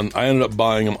bought them on. I ended up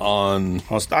buying them on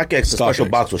StockX. The special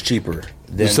box was cheaper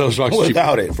than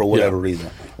without it for whatever reason.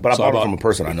 But I bought it from a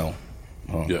person I know.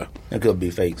 Yeah, it could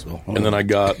be fake. So. And then I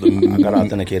got I got to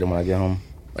authenticate them when I get home.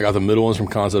 I got the middle ones from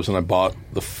Concepts, and I bought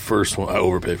the first one. I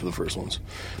overpaid for the first ones.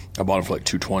 I bought them for like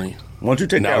 $220. Once you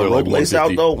take that rope lace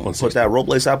out, though, put that rope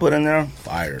lace I put in there,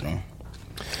 fire, no.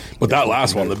 But that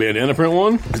last one, the bandana print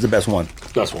one, is the best one.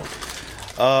 Best one.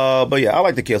 But yeah, I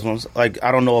like the Kith ones. Like,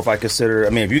 I don't know if I consider. I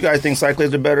mean, if you guys think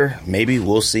Cyclades are better, maybe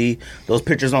we'll see. Those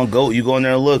pictures on GOAT, you go in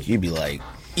there and look, you'd be like,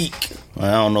 eek. I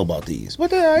don't know about these,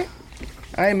 but they're all right.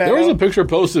 I ain't mad. There was a picture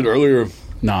posted earlier.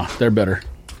 Nah, they're better.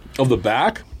 Of the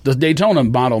back? The Daytona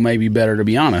model may be better, to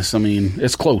be honest. I mean,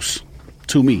 it's close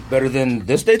to me. Better than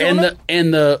this Daytona?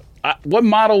 What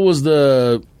model was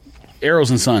the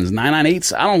Arrows and Sons?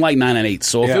 998s? I don't like 998s.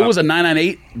 So if it was a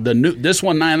 998, this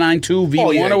one 992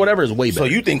 V1 or whatever is way better. So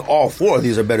you think all four of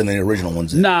these are better than the original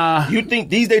ones? Then? Nah. You think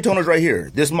these Daytonas right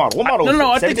here, this model? What model?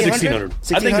 No, I think it's 1600.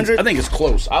 1600? I think it's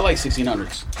close. I like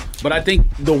 1600s, but I think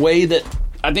the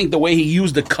way he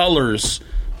used the colors.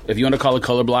 If you want to call it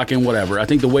color blocking, whatever. I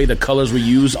think the way the colors were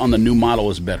used on the new model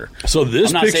is better. So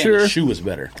this I'm not picture, saying the shoe is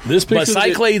better. This picture, but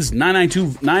Cyclades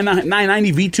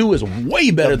 990 V2 is way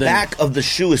better. The back of the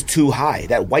shoe is too high.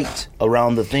 That white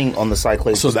around the thing on the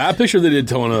Cyclades. So that picture they did,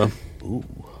 Tona,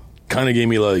 kind of gave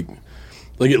me like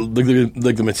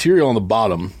the material on the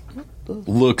bottom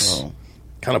looks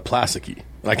kind of plasticky.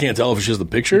 I can't tell if it's just the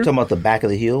picture. You're talking about the back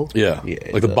of the heel? Yeah,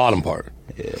 like the bottom part.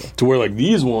 Yeah. To where like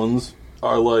these ones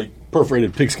are like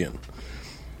perforated pigskin,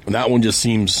 and that one just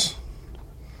seems,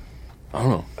 I don't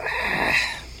know.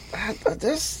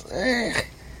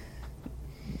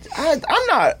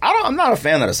 I'm not a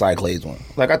fan of the Cyclades one.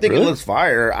 Like, I think it looks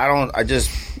fire.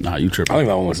 Nah, you tripping. I think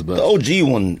that one looks the best. The OG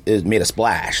one is made a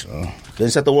splash.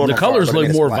 Didn't set the world. The colors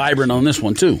look more vibrant on this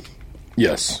one too.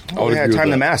 Yes, I would have had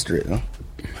time to master it. Huh?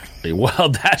 Well,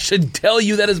 that should tell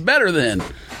you that it's better then.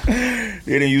 They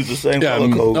didn't use the same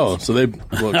color codes. Oh, so they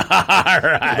look. All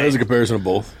right. There's a comparison of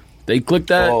both. They click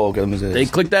that. Oh, okay. Let me see this. They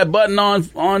click that button on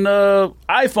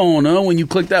iPhone. When you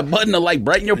click that button to like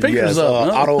brighten your pictures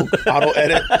up. Auto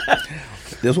edit.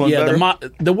 This one's better.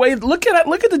 The way look at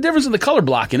the difference in the color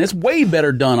blocking. It's way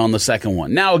better done on the second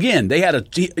one. Now again, he had a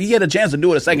chance to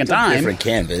do it a second time. Different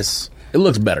canvas. It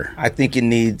looks better. I think it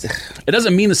needs. It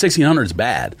doesn't mean the 1600 is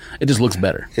bad. It just looks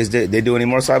better. They do any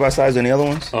more side by sides than the other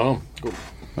ones? Oh, cool.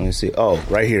 Let me see. Oh,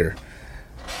 right here.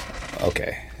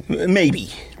 Okay,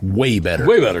 maybe. Way better.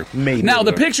 Way better. Maybe. Now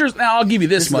the pictures. Now I'll give you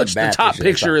this much. The top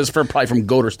picture is probably from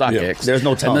Goat or StockX. Yeah, there's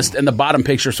no tongue. And the bottom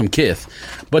picture is from Kith,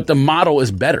 but the model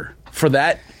is better for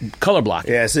that color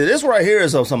blocking. Yeah. See, this right here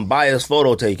is of some biased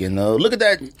photo taking. Look at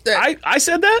that. I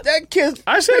said that. That Kith.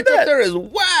 I said picture that. there is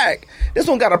whack. This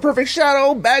one got a perfect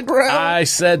shadow background. I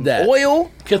said that.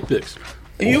 Oil. Kith pics.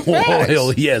 You facts.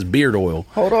 Oil. Yes, beard oil.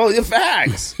 Hold on, your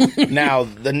facts. Now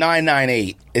the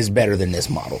 998 is better than this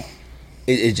model.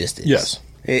 It just is. Yes.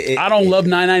 I don't love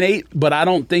 998, but I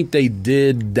don't think they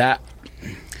did that.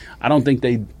 I don't think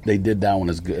they did that one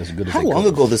as good as How long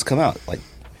ago did this come out? Like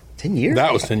 10 years?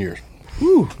 That was 10 years.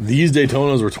 Whew. These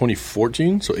Daytonas were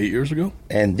 2014, so 8 years ago.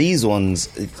 And these ones,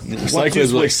 once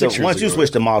you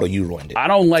switch the model, you ruined it. I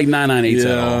don't like 998s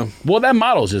at all. Well, that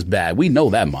model's just bad. We know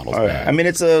that model's bad. I mean,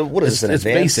 it's a, what is this? It's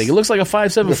basic. It looks like a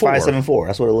 574. 574.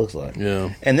 That's what it looks like.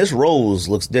 Yeah. And this rose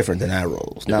looks different than that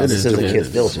rose. Now, this is a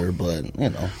Kith filter, but, you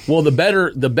know. Well, the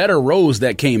better rose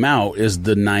that came out is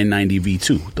the 990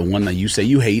 V2, the one that you say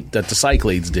you hate that the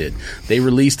Cyclades did. They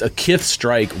released a Kith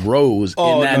Strike rose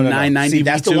in that 990 See, V2.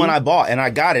 that's the one I bought, and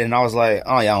I got it, and I was like,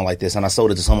 oh, yeah, I don't like this, and I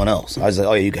sold it to someone else. I was like,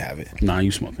 oh, yeah, you can have it. Nah,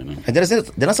 you smoking it. And did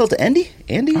I sell it to Andy?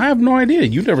 I have no idea.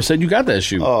 You never said you got that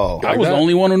shoe. Oh. I was the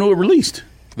only one who knew it released.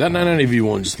 That 990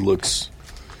 V1 just looks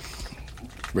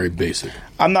very basic.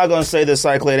 I'm not going to say the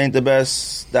Cyclade ain't the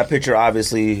best. That picture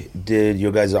obviously did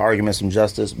your guys' argument some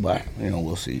justice, but, you know,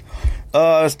 we'll see.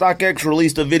 StockX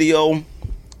released a video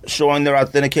showing their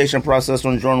authentication process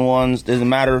on Jordan 1s. Doesn't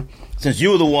matter. Since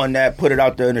you were the one that put it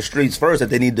out there in the streets first, that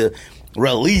they need to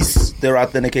release their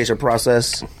authentication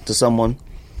process to someone.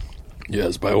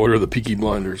 Yes, by order of the Peaky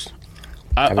Blinders.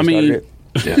 I mean,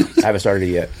 Yeah. I haven't started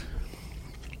it yet.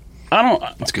 I don't.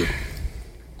 That's good.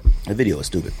 The video is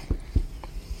stupid.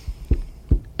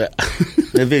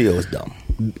 The video is dumb.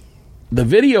 The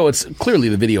video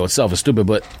itself is stupid,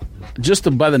 but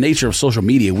just by the nature of social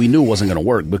media, we knew it wasn't going to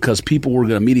work because people were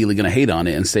immediately going to hate on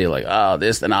it and say like, "Oh,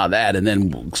 this and all that," and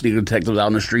then sneaker detectives out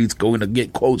in the streets going to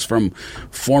get quotes from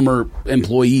former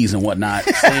employees and whatnot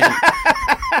saying,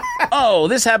 "Oh,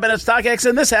 this happened at StockX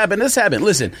and this happened."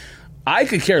 Listen, I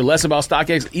could care less about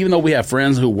StockX, even though we have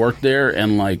friends who work there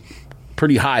and like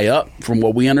pretty high up, from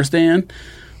what we understand.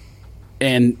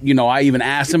 And, you know, I even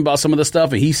asked him about some of the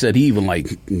stuff, and he said he even,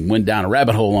 like, went down a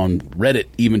rabbit hole on Reddit,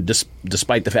 even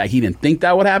despite the fact he didn't think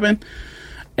that would happen,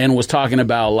 and was talking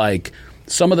about, like,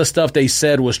 some of the stuff they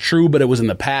said was true, but it was in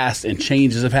the past, and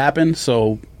changes have happened.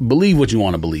 So believe what you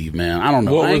want to believe, man. I don't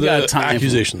know. What I ain't were got the time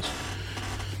accusations?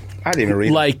 I didn't even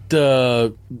read like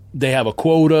they have a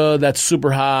quota that's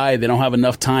super high. They don't have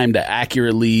enough time to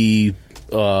accurately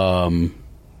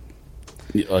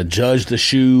judge the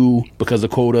shoe because the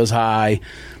quota is high.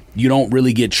 You don't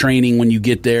really get training when you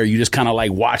get there. You just kind of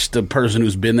like watch the person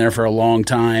who's been there for a long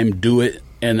time do it,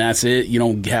 and that's it. You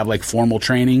don't have like formal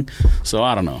training. So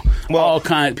I don't know. Well, all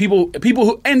kind people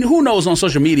who knows on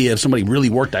social media if somebody really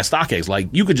worked at StockX. Like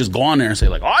you could just go on there and say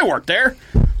like, "Oh, I worked there."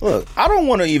 Look, I don't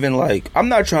want to even like. I'm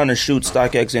not trying to shoot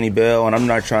StockX any bail, and I'm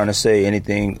not trying to say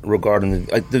anything regarding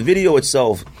the video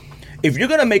itself. If you're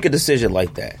going to make a decision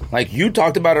like that, like you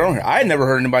talked about it on here, I had never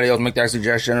heard anybody else make that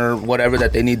suggestion or whatever,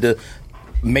 that they need to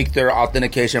make their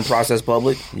authentication process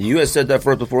public. You had said that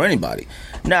first before anybody.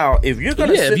 Now, if you're going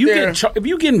to sit there... if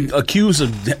you're getting accused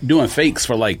of doing fakes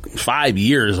for like 5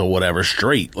 years or whatever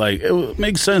straight, like it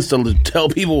makes sense to tell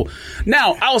people.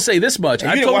 Now, I'll say this much.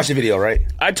 You didn't watch the video, right?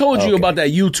 I told you about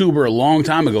that YouTuber a long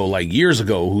time ago, like years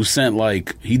ago, who sent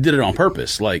like, he did it on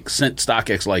purpose, like sent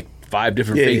StockX like 5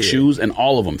 different fake shoes, and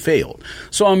all of them failed.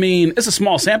 So, I mean, it's a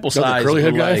small sample size. The curly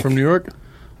head guy from New York?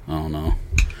 I don't know.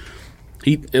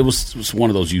 It was one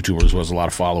of those YouTubers who has a lot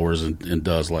of followers and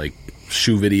does, like,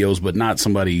 shoe videos, but not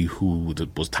somebody who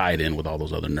was tied in with all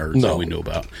those other nerds that we knew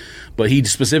about. But he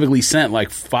specifically sent, like,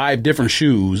 5 different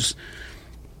shoes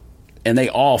and they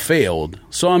all failed.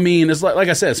 So, I mean, it's like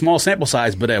I said, small sample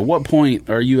size, but at what point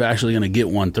are you actually going to get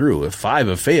one through? If 5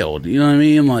 have failed, you know what I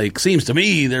mean? Like, seems to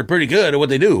me they're pretty good at what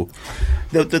they do.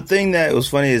 The thing that was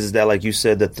funny is that, like you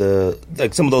said,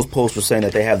 that some of those posts were saying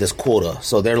that they have this quota.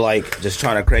 So they're, like, just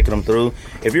trying to crank them through.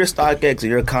 If you're StockX,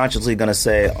 you're consciously going to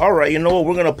say, all right, you know what,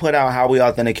 we're going to put out how we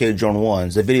authenticate Jordan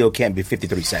 1s. The video can't be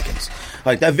 53 seconds.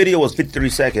 Like, that video was 53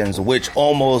 seconds, which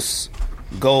almost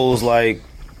goes, like,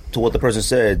 to what the person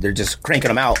said. They're just cranking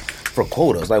them out for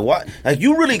quotas. Like, what? Like,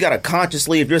 you really got to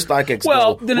consciously, if you're StockX,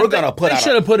 well, we're going to put they out. They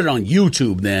should have put it on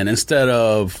YouTube then instead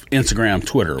of Instagram,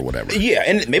 Twitter, or whatever. Yeah,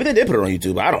 and maybe they did put it on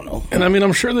YouTube. I don't know. And I mean,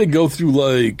 I'm sure they go through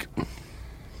like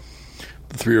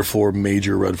 3 or 4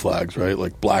 major red flags, right?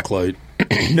 Like blacklight.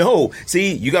 No.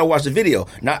 See, you got to watch the video.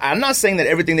 Now, I'm not saying that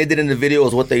everything they did in the video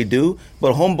is what they do,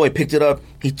 but homeboy picked it up.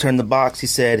 He turned the box. He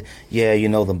said, yeah, you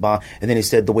know, the box. And then he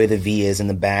said the way the V is in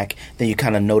the back. Then you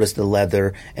kind of notice the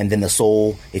leather and then the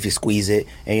sole if you squeeze it.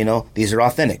 And, you know, these are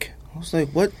authentic. I was like,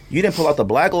 what? You didn't pull out the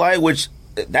black light, which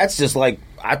that's just like,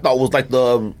 I thought was like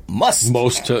the must. The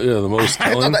most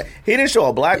telling. He didn't show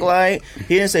a black light.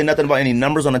 He didn't say nothing about any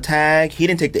numbers on the tag. He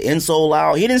didn't take the insole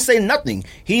out. He didn't say nothing.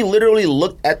 He literally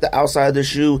looked at the outside of the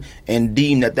shoe and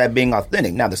deemed that being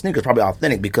authentic. Now, the sneaker's probably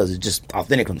authentic because it's just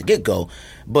authentic from the get-go.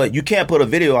 But you can't put a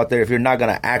video out there if you're not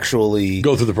going to actually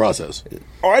go through the process.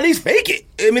 Or at least fake it.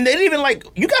 I mean, they didn't even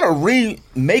you got to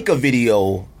remake a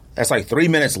video that's like 3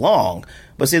 minutes long.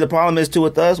 But see, the problem is, too,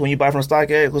 with us, when you buy from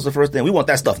StockX, what's the first thing? We want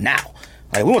that stuff now.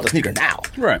 Like, we want the sneaker now.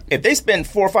 Right. If they spend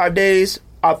 4 or 5 days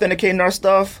authenticating our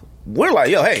stuff, we're like,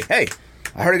 yo, hey,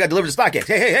 I heard it got delivered to StockX.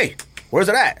 Hey, where's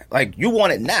it at? Like, you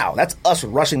want it now. That's us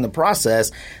rushing the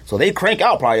process. So they crank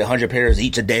out probably 100 pairs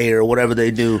each a day or whatever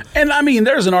they do. And, I mean,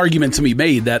 there's an argument to be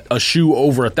made that a shoe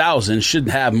over 1,000 should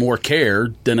have more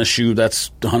care than a shoe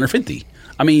that's 150.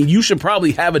 I mean, you should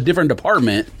probably have a different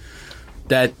department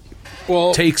that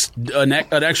takes an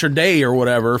extra day or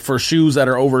whatever for shoes that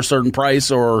are over a certain price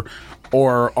or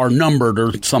are numbered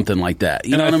or something like that.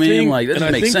 You know what I mean? Like, that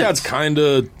doesn't make sense. I think that's kind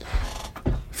of,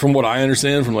 from what I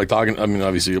understand, from like talking, I mean,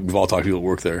 obviously we've all talked to people that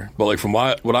work there, but like from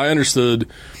what I understood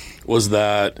was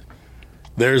that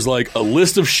there's like a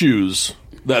list of shoes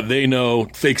that they know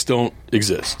fakes don't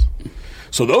exist.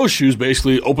 So those shoes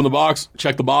basically open the box,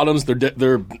 check the bottoms, they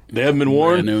haven't been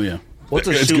worn. Brand new, yeah. What's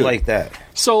a shoe like that?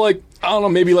 So like, I don't know,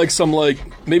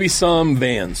 maybe some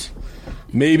Vans.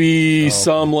 Maybe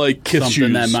some like Kith something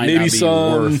shoes. That might maybe not be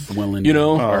some worth willing,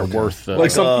 or worth like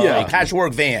some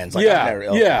patchwork Vans. Like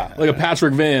like a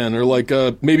patchwork van or like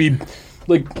maybe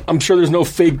like I'm sure there's no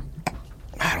fake.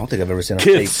 I don't think I've ever seen a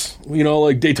Kiths,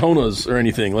 like Daytonas or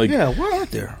anything. Like where are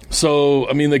there? So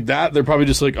I mean, like that, they're probably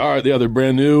just like, all right, they're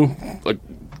brand new. Like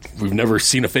we've never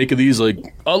seen a fake of these. Like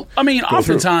I mean,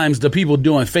 oftentimes the people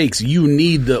doing fakes, you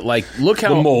need the look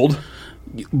how the mold.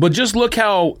 But just look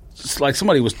how, like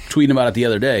somebody was tweeting about it the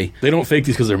other day. They don't fake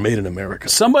these because they're made in America.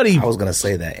 I was gonna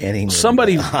say that.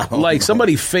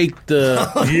 Somebody faked the.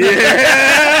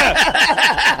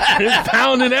 It's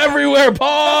pounding everywhere.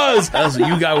 Pause.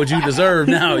 You got what you deserve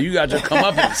now. You got your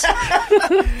comeuppance.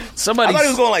 I thought he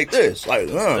was going like this.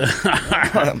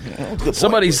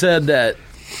 Somebody said that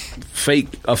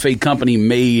a fake company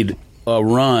made a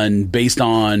run based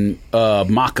on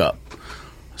mock-up.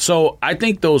 So I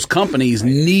think those companies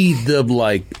need the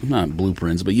not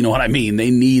blueprints, but you know what I mean.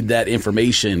 They need that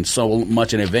information so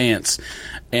much in advance.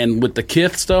 And with the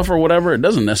Kith stuff or whatever, it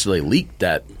doesn't necessarily leak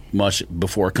that much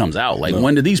before it comes out. Like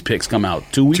when did these picks come out?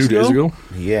 2 weeks ago? 2 days ago.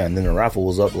 Yeah, and then the raffle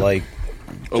was up like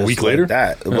a week later.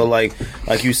 That, but like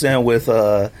you saying with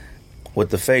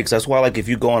the fakes, that's why like if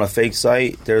you go on a fake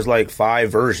site, there's like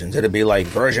 5 versions. It'd be like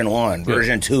version 1,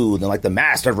 version 2, then like the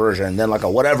master version, then like a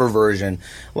whatever version.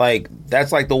 Like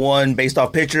that's like the one based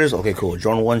off pictures. Okay, cool.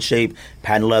 Jordan 1 shape,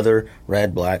 patent leather,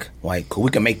 red, black, white. Cool.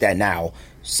 We can make that now.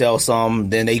 Sell some,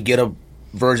 then they get a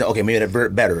version. Okay, maybe they're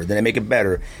better. Then they make it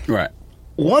better. Right.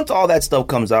 Once all that stuff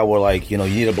comes out, where you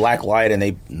need a black light,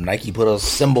 and Nike put a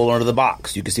symbol under the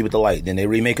box, you can see with the light. Then they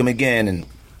remake them again, and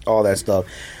all that stuff.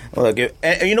 Look,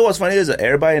 and you know what's funny is that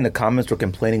everybody in the comments were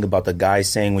complaining about the guy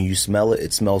saying when you smell it,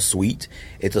 it smells sweet.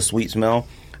 It's a sweet smell.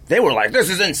 They were like, "This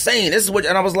is insane. This is what,"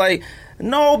 and I was like,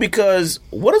 "No, because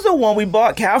what is the one we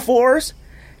bought, Calf Force?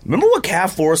 Remember what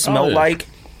Calf Force smelled like?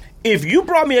 If you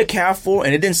brought me a Calf 4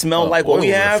 and it didn't smell like what we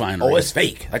have, it's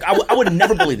fake. Like I would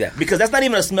never believe that because that's not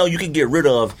even a smell you could get rid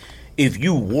of if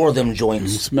you wore them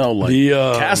joints. It smelled like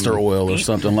castor oil or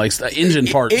something, like engine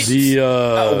parts.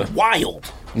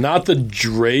 Wild. Not the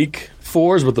Drake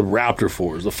 4s, but the Raptor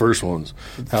 4s, the first ones,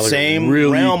 have like Same a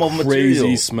really realm of crazy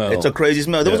material. smell. It's a crazy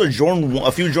smell. There was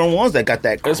a few Jordan 1s that got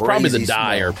that It's crazy probably the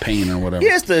dye smell. or paint or whatever.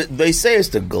 Yeah, they say it's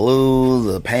the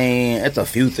glue, the paint. It's a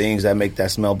few things that make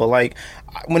that smell. But like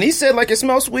when he said like it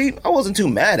smells sweet, I wasn't too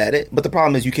mad at it. But the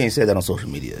problem is you can't say that on social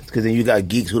media because then you got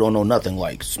geeks who don't know nothing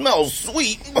like smells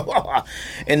sweet.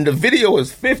 And the video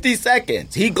is 50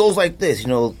 seconds. He goes like this. You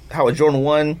know how a Jordan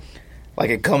 1. Like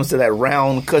it comes to that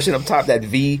round cushion up top, that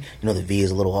V. You know, the V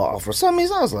is a little off. For some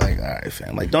reason, I was like, all right,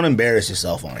 fam. Like, don't embarrass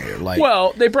yourself on here. Like,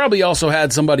 well, they probably also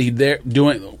had somebody there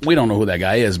doing. We don't know who that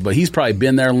guy is, but he's probably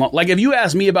been there. Like, if you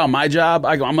ask me about my job,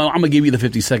 I'm gonna give you the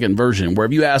 50-second version. Where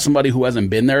if you ask somebody who hasn't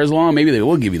been there as long, maybe they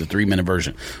will give you the 3-minute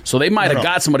version. So they might have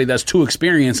got somebody that's too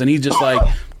experienced, and he's just like,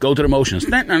 go through the motions,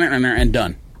 and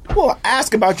done. well,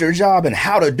 ask about your job and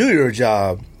how to do your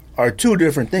job are two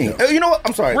different things. You know what?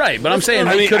 I'm sorry. Right, but I'm saying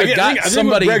I they mean, could have got I think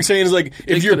somebody. what Greg's saying is like,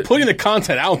 if you're could've- putting the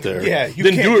content out there, Yeah, you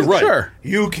then can't do it right. Sure.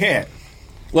 You can't.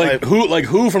 Like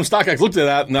who from StockX looked at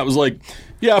that and that was like,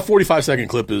 yeah, a 45-second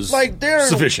clip is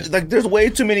sufficient. Like there's way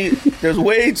too many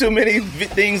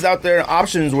things out there,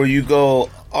 options where you go,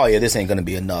 oh yeah, this ain't gonna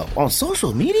be enough on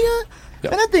social media.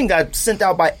 Yeah. And that thing got sent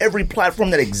out by every platform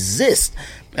that exists.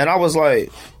 And I was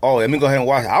like, oh, let me go ahead and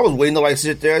watch it. I was waiting to like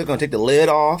sit there. He's gonna take the lid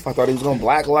off. I thought he was gonna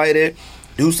blacklight it,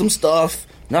 do some stuff.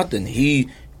 Nothing. He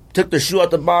took the shoe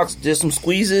out the box, did some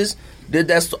squeezes, did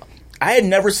that. I had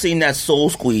never seen that sole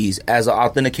squeeze as an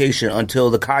authentication until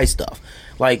the Kai stuff.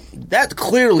 Like, that's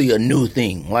clearly a new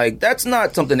thing. Like, that's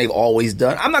not something they've always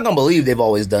done. I'm not going to believe they've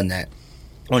always done that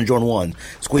on Jordan 1.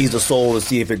 Squeeze the sole to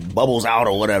see if it bubbles out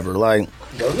or whatever. Like,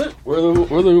 Does it? Where the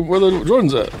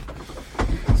Jordans at?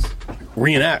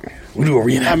 Reenact. We do a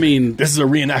reenact. I mean, this is a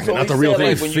reenactment, So not the he real said, thing.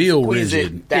 They like, when you feel squeeze it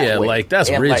rigid. that Yeah, way. like that's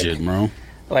And, rigid, bro.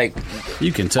 like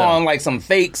You can tell. on like some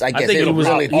fakes, I guess. I think it'll he was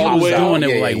probably doing out. it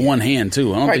with Yeah, like yeah. one hand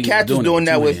too. I don't Right, think Cat he was doing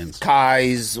that two with hands.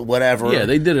 Kai's, whatever. Yeah,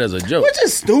 they did it as a joke. Which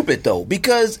is stupid though,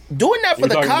 because doing that for We're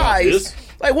the talking about Kai's, this?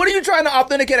 like, what are you trying to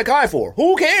authenticate a Kai for?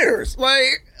 Who cares?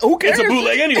 Like, who cares? It's a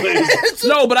bootleg anyways.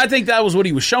 No, but I think that was what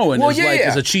he was showing. Well, Is yeah, like yeah.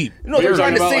 as a cheat. You know, they're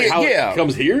trying to see it. how Yeah, it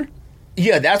comes here.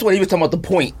 yeah, that's what he was talking about. The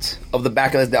point of the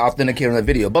back of the authenticator in the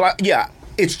video, but like, yeah,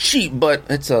 it's cheap, but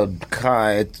it's a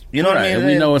Kai. It's, you know what Right, I mean? and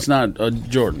we know it's not a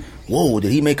Jordan. Whoa,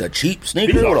 did he make a cheap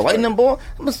sneaker with a lightning ball?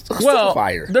 It's Well,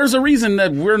 fire. there's a reason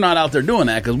that we're not out there doing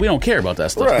that because we don't care about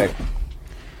that stuff. Right.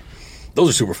 Those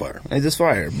are super fire. It's just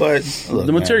fire. But look,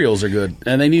 The man, materials are good,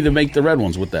 and they need to make the red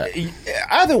ones with that.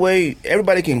 either way,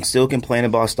 everybody can still complain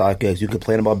about StockX. You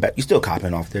complain about you still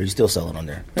copying off there. You still selling on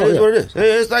there. It is what it is.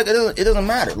 It's like it doesn't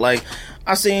matter. Like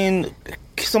I seen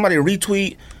somebody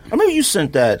retweet. I remember you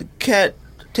sent that cat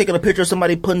taking a picture of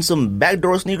somebody putting some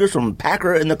backdoor sneakers from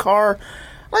Packer in the car.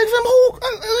 Like,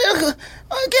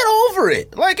 get over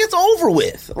it. Like, it's over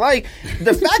with. Like,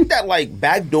 the fact that, like,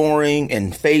 backdooring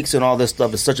and fakes and all this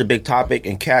stuff is such a big topic,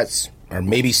 and cats are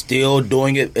maybe still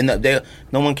doing it,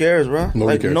 no one cares, bro.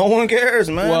 No one cares,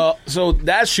 man. Well, so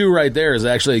that shoe right there is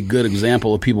actually a good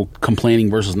example of people complaining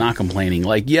versus not complaining.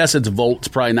 Like, yes, it's Volt's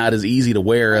probably not as easy to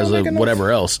wear as a whatever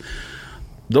else.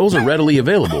 Those are readily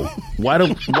available.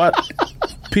 What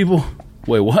people...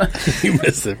 Wait, what? You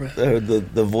missed it, bro.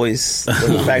 The voice of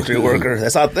the factory worker.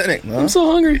 That's authentic, man. I'm so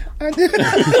hungry. I did.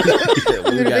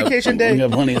 We need a vacation day. We got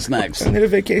plenty of snacks. I need a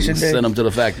vacation day. Send them to the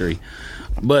factory.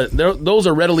 But those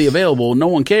are readily available. No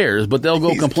one cares, but they'll go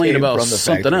These complain came about from the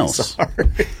something factory, else.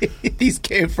 Sorry. These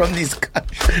came from these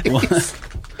countries. What?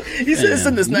 He said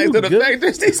send the snacks to the good.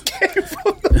 factories. These came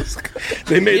from those countries.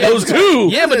 They made those too.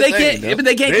 Yeah, but they Saying, can't. But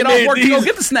they can't They get off made work to these- go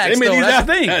get the snacks. They made Though. these That's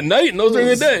the at thing. night, and those are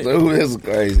the day. Dude, this is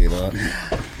crazy, man.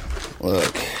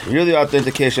 Look, you're the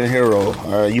authentication hero.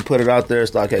 All right, you put it out there,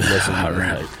 StockX listen. All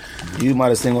right. You might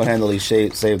have single-handedly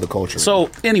saved the culture. So,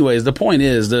 anyways, the point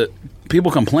is that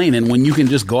people complaining when you can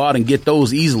just go out and get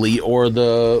those easily, or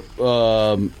the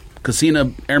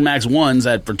Casino Air Max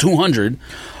 1s for $200.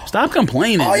 Stop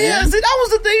complaining. oh yeah, man. see, that was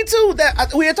the thing too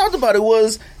that we had talked about. It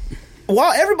was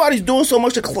while everybody's doing so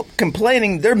much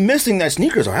complaining, they're missing that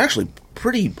sneakers are actually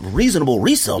pretty reasonable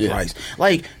resale price.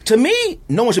 Like, to me,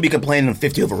 no one should be complaining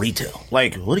 $50 over retail.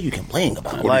 Like, what are you complaining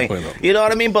about? Like, you know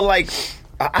what I mean? But like,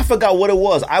 I forgot what it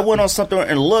was. I went on something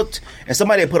and looked, and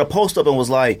somebody had put a post up and was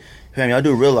like, "Hey, I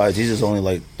do realize these is only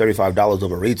like $35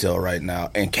 over retail right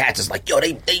now." And Cats is like, "Yo,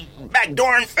 they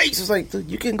backdooring face." It's like, dude,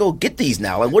 you can go get these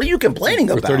now. Like, what are you complaining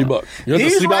For about? $30. You have to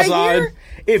These sleep right outside. here,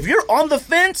 if you're on the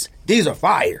fence, these are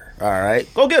fire. All right,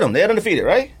 go get them. They're undefeated,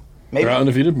 right? Maybe. They're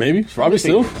undefeated, maybe. Probably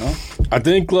still. I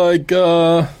think, like,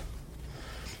 but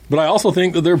I also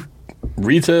think that they're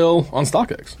retail on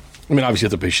StockX. I mean, obviously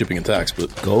you have to pay shipping and tax,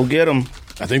 but Go get them.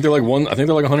 I think they're like $180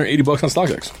 on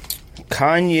StockX.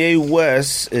 Kanye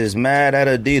West is mad at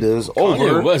Adidas over.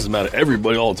 Kanye West is mad at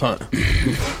everybody all the time.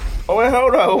 Oh, wait,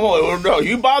 hold on. No,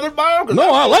 you bothered by him?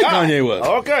 No, I like Kanye West.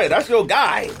 Okay, that's your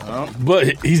guy.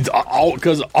 But he's all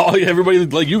because everybody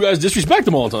like you guys disrespect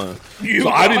him all the time. So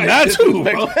I did that too,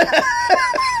 bro.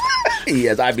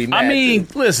 Yes, I'd be mad. I mean,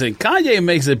 listen, Kanye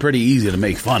makes it pretty easy to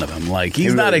make fun of him. Like,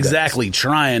 he's not exactly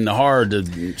trying hard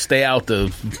to stay out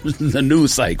the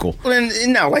news cycle.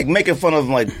 And now, like, making fun of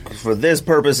him, like, for this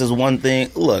purpose is one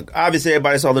thing. Look, obviously,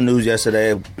 everybody saw the news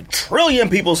yesterday. A trillion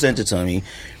people sent it to me.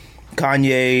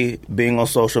 Kanye being on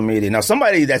social media. Now,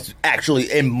 somebody that's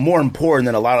actually more important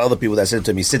than a lot of other people that sent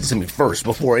it to me first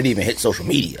before it even hit social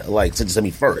media. Like, sent it to me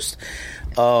first.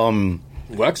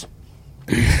 Wex?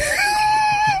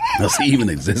 Does he even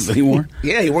exist anymore?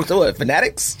 Yeah, he worked at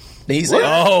Fanatics.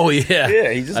 Oh, yeah.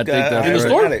 Yeah, he just got in the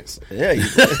store? Fanatics. Yeah.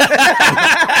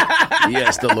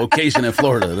 Yes, the location in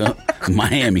Florida,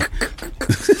 Miami.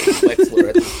 Wexler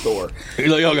at the store. He's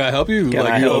like, yo, can I help you? Can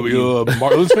like, I help you a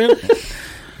Marlins fan?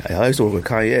 I used to work with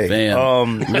Kanye.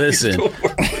 Fam, listen.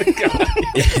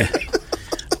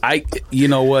 You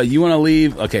know what? You want to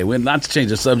leave? Okay, not to change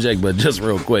the subject, but just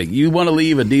real quick. You want to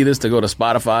leave Adidas to go to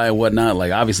Spotify and whatnot?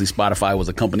 Like, obviously, Spotify was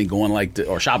a company going like this,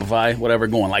 or Shopify, whatever,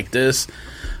 going like this.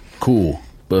 Cool.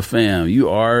 But, fam, you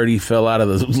already fell out of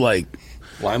the, like...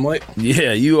 Limelight?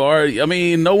 Yeah, you already... I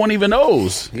mean, no one even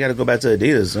knows. You got to go back to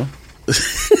Adidas, huh?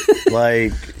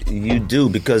 Like, you do,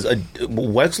 because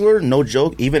Wexler, no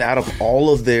joke, even out of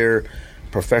all of their...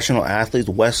 professional athletes,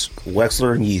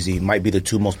 Wexler and Yeezy might be the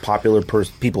two most popular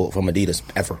people from Adidas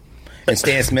ever. And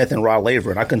Stan Smith and Rod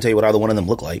Laver. And I couldn't tell you what either one of them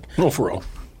look like. No, for real.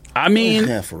 I mean,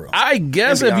 yeah, for real. I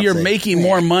guess if you're making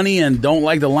more money and don't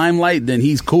like the limelight, then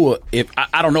he's cool. If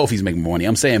I don't know if he's making more money,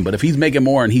 I'm saying, but if he's making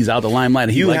more and he's out the limelight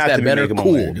and he likes that better,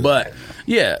 cool. But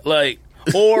yeah, like...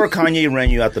 Or Kanye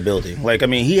ran you out the building. Like, I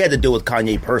mean, he had to deal with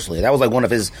Kanye personally. That was like one of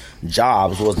his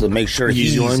jobs was to make sure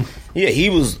he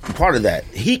was part of that.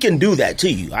 He can do that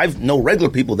to you. I know regular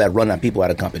people that run people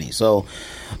out of companies. So,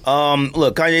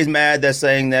 look, Kanye's mad. That's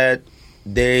saying that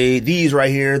these right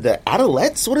here, the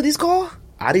Adilets, what are these called?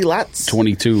 Adilets?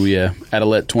 22, yeah.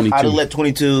 Adelet 22. Adelet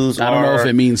 22s. I don't know if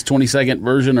it means 22nd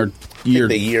version or year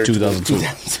 2002.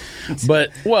 But,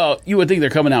 well, you would think they're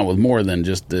coming out with more than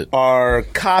just the... Are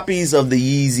copies of the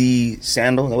Yeezy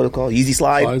sandal, is that what it's called? Yeezy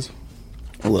slide? Slides.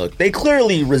 Look, they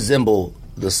clearly resemble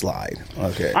the slide.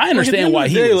 Okay. I understand why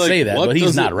he would say that, but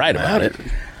he's not right about it.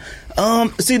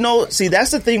 See,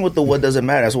 that's the thing with the what doesn't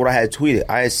matter. That's what I had tweeted.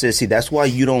 I had said, that's why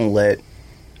you don't let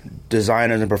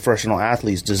designers and professional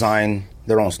athletes design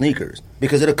their own sneakers.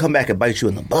 Because it'll come back and bite you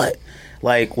in the butt.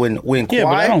 Like when Kawhi, yeah,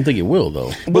 but I don't think it will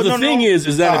though. But the thing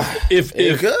is that if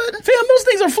it could, fam, those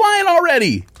things are flying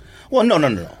already. Well,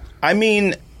 no. I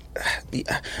mean,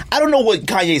 I don't know what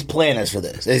Kanye's plan is for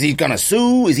this. Is he gonna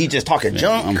sue? Is he just talking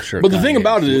junk? I'm sure. But the thing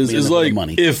about it is like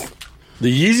if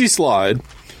the Yeezy slide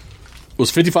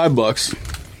was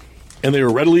 $55 and they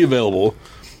were readily available,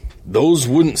 those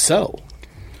wouldn't sell.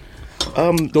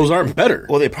 Those aren't better.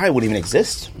 Well, they probably wouldn't even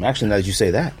exist. Actually, now that you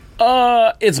say that.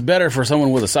 It's better for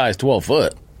someone with a size 12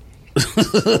 foot.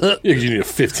 Yeah, because you need a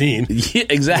 15. Yeah,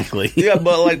 exactly. Yeah,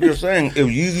 but like you're saying, if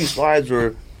Yeezy slides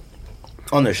were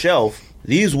on the shelf,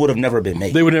 these would have never been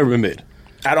made. They would never been made.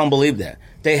 I don't believe that.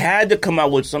 They had to come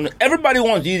out with something. Everybody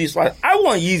wants Yeezy slides. I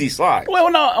want Yeezy slides.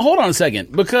 Well, no, hold on a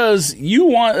second. Because you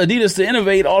want Adidas to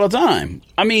innovate all the time.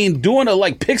 I mean, doing a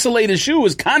like pixelated shoe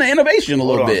is kind of innovation a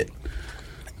little bit.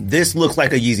 This looks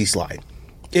like a Yeezy slide.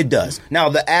 It does. Now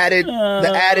the added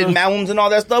mountains and all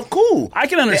that stuff, cool. I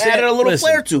can understand. They added a little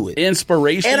flair to it.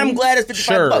 Inspiration. And I'm glad it's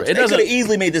 $55. They could have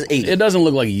easily made this $80. It doesn't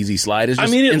look like a Yeezy slide. It's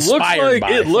just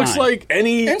it looks like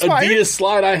any Adidas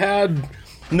slide I had.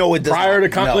 No, it doesn't. Prior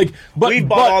to but we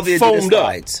bought all the Adidas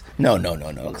slides.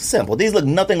 No. Simple. These look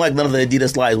nothing like none of the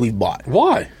Adidas slides we've bought.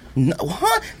 Why? No, look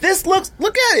at it. This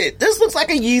looks like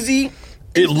a Yeezy.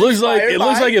 It looks like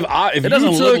if it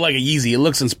doesn't look like a Yeezy. It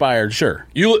looks inspired. Sure.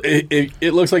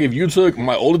 It looks like if you took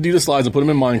my old Adidas slides and put them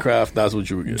in Minecraft, that's what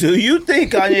you would get. Do you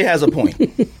think Kanye has a point?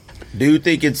 Do you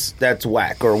think that's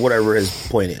whack or whatever his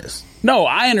point is? No,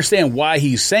 I understand why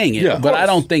he's saying it, but I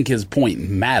don't think his point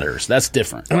matters. That's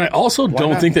different. And I also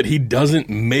don't think that he doesn't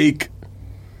make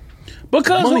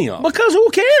money off. Because who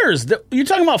cares? You're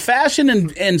talking about fashion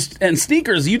and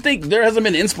sneakers. You think there hasn't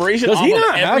been inspiration off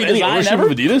of every design ever?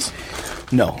 Of Adidas?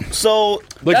 No. So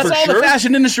that's all the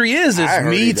fashion industry is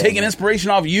me taking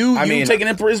inspiration off you, taking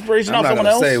inspiration off someone else. I'm not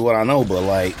going to say what I know, but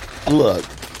like, look.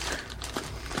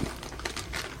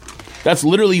 That's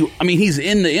literally, I mean, he's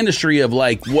in the industry of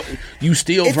like what you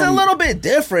steal It's from. a little bit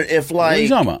different if What are you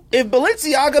like talking about? if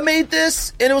Balenciaga made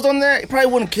this and it was on there, he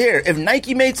probably wouldn't care. If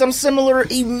Nike made something similar,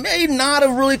 he may not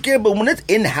have really cared. But when it's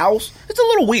in house, it's a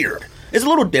little weird. It's a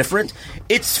little different.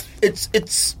 It's.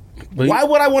 But Why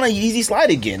would I want a Yeezy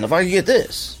slide again if I could get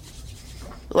this?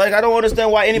 Like, I don't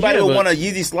understand why anybody Yeah, would but- want a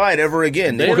Yeezy slide ever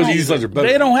again. Well, because Yeezy slides are better.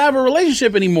 They don't have a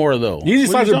relationship anymore, though. Yeezy What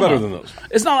slides you are talking better about? than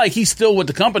those. It's not like he's still with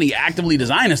the company actively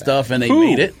designing stuff and they Who?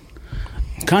 made it.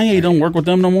 Kanye don't work with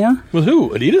them no more. With who?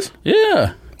 Adidas?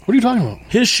 Yeah. What are you talking about?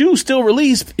 His shoes still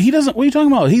released. He doesn't. What are you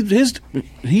talking about?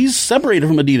 He's separated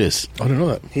from Adidas. I didn't know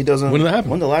that. He doesn't. When did that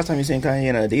happen? When the last time you seen Kanye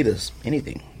in Adidas?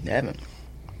 Anything? They haven't.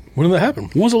 When did that happen?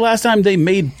 When was the last time they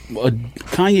made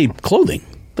Kanye clothing?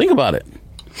 Think about it.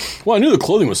 Well, I knew the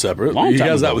clothing was separate. Long He time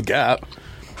has ago. that with Gap.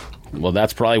 Well,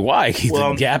 that's probably why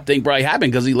Well, the Gap thing probably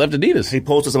happened because he left Adidas. He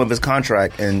posted some of his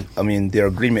contract, and I mean their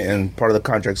agreement, and part of the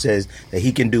contract says that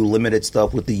he can do limited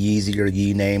stuff with the Yeezy or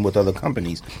Yee name with other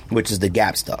companies, which is the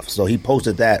Gap stuff. So he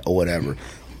posted that or whatever.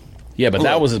 Yeah, but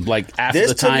that Look, was like after this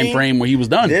the to time me- frame where he was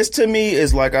done. This to me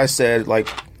is like I said, like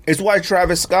it's why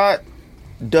Travis Scott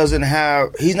doesn't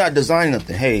have. He's not designing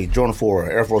nothing. Hey, Jordan 4,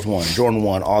 Air Force 1, Jordan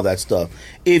 1, all that stuff.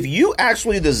 If you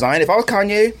actually design, if I was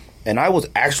Kanye and I was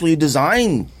actually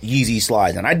designing Yeezy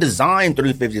slides and I designed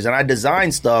 350s and I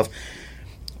designed stuff,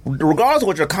 regardless of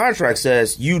what your contract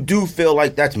says, you do feel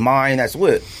like that's mine. That's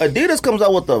what Adidas comes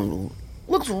out with the.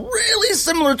 Looks really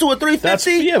similar to a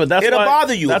 350. but that's it'll why,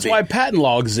 bother you. That's a bit. why patent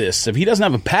law exists. If he doesn't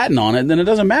have a patent on it, then it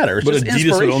doesn't matter. It's But just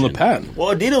Adidas would own the inspiration. patent.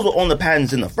 Well, Adidas will own the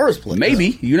patents in the first place.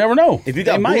 Maybe, you never know. If you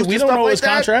got They might. boosts We and don't stuff know like his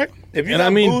that, contract. If you And got I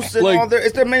mean, boosts and like- all their,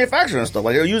 it's their manufacturing stuff.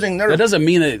 Like they're using their. That doesn't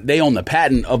mean that they own the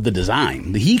patent of the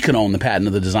design. He could own the patent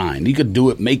of the design. He could do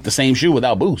it, make the same shoe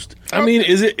without Boost. I mean,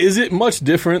 is it much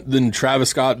different than Travis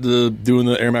Scott doing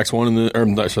the Air Max 1 and the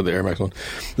Air Max 1,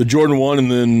 the Jordan 1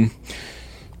 and then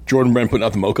Jordan Brand putting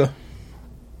out the Mocha?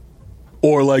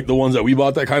 Or like the ones that we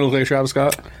bought that kind of look like Travis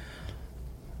Scott?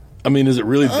 I mean, is it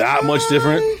really that much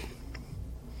different?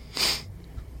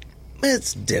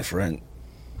 It's different.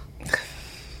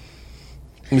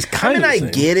 It's kind of I the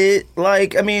same. get it.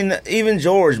 Like, I mean, even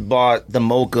George bought the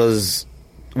mochas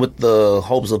with the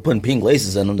hopes of putting pink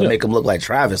laces in them to make them look like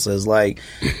Travis's. Like,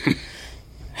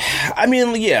 I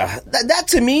mean, yeah, that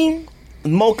to me,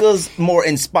 mocha's more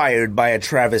inspired by a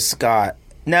Travis Scott.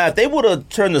 Now, if they would have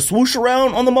turned the swoosh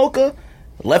around on the mocha,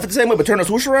 left it the same way, but turned the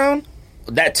swoosh around,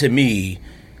 that to me,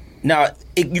 now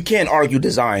you can't argue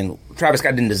design. Travis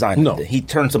Scott didn't design No. it. He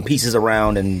turned some pieces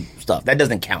around and stuff. That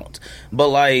doesn't count. But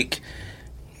like.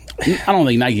 I don't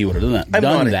think Nike would have done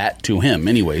not- that to him,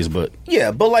 anyways. But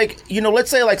Yeah, but like, let's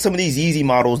say like some of these Yeezy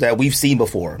models that we've seen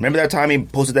before. Remember that time he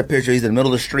posted that picture? He's in the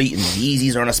middle of the street and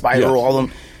Yeezys are on a spiral.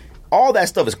 Yeah. All that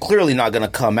stuff is clearly not going to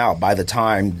come out by the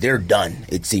time they're done.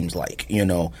 It seems like,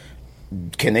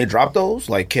 can they drop those?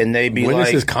 Like, can they be When like?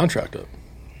 is his contract up?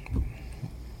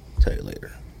 Tell you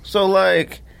later. So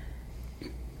like,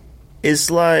 it's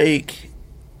like,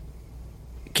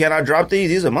 can I drop these?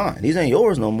 These are mine. These ain't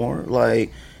yours no more.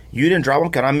 Like. You didn't drop them.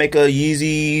 Can I make a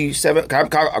Yeezy 7? Can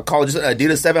I call it just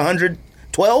Adidas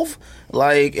 712?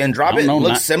 Like, and drop it?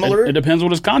 Looks similar? It depends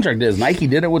what his contract is. Nike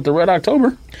did it with the Red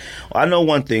October. I know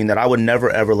one thing, that I would never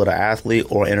ever let an athlete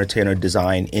or entertainer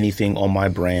design anything on my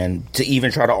brand to even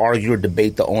try to argue or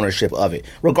debate the ownership of it.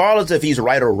 Regardless if he's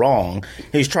right or wrong,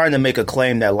 he's trying to make a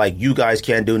claim that, like, you guys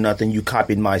can't do nothing, you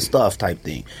copied my stuff type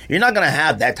thing. You're not going to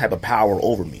have that type of power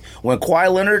over me. When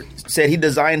Kawhi Leonard said he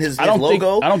designed his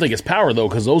logo... I don't think it's power, though,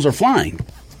 because those are flying.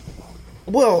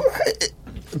 Well...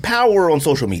 power on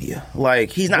social media. Like,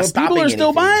 he's not stopping people are anything.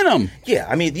 still buying them. Yeah,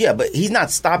 I mean, yeah, but he's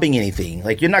not stopping anything.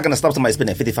 Like, you're not going to stop somebody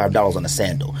spending $55 on a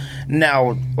sandal.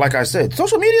 Now, like I said,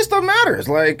 social media stuff matters.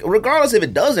 Like, regardless if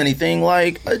it does anything,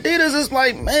 like, Adidas is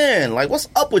like, man, like, what's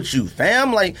up with you,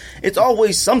 fam? Like, it's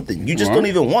always something. You just don't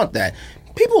even want that.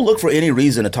 People look for any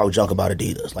reason to talk junk about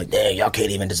Adidas. Like, dang, y'all can't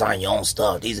even design your own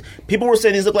stuff. These people were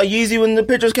saying these look like Yeezy when the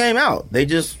pictures came out. They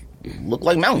just look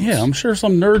like mountains. Yeah, I'm sure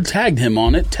some nerd tagged him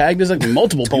on it.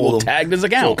 Multiple people tagged his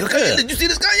account. Did you see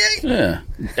this Kanye?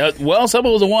 Yeah. Well,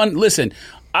 someone was the one. Listen,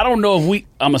 I don't know if we.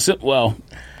 Well,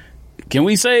 can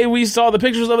we say we saw the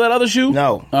pictures of that other shoe?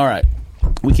 No. All right.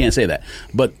 We can't say that.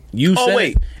 But you said. Oh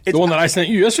wait, The one that I sent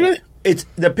you yesterday? It's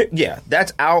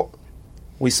that's out.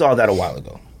 We saw that a while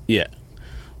ago. Yeah.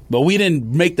 But we didn't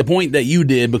make the point that you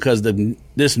did because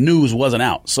this news wasn't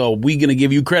out. So we're going to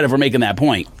give you credit for making that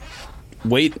point.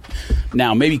 Wait.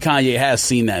 Now, maybe Kanye has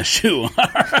seen that shoe. All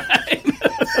right.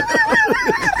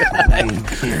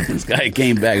 This guy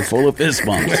came back full of fist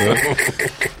bumps.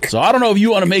 So I don't know if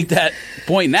you want to make that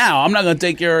point now. I'm not going to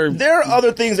take your... There are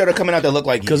other things that are coming out that look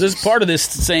like because it's part of this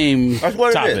same That's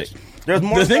what topic. It is. There's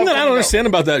more The thing that I don't understand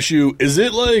about that shoe is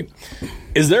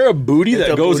is there a booty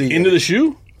that goes into the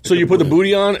shoe? So you put the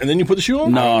booty on and then you put the shoe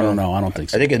on? No, I don't think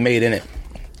so. I think it's made in it.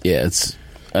 Yeah, it's...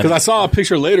 Because I saw a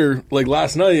picture later, like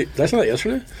last night. Did I say that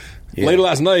yesterday? Yeah. Later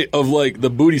last night of like the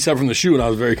booty separate from the shoe, and I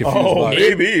was very confused by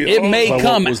it. It may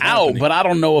come out, happening. but I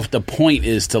don't know if the point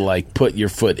is to like put your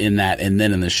foot in that and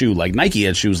then in the shoe. Like Nike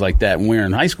had shoes like that when we were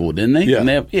in high school, didn't they?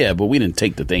 Yeah. Yeah, but we didn't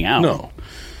take the thing out. No.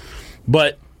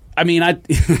 But I mean,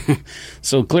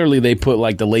 so clearly they put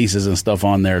like the laces and stuff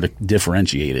on there to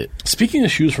differentiate it. Speaking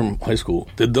of shoes from high school,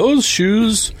 did those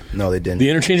shoes? No, they didn't. The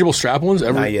interchangeable strap ones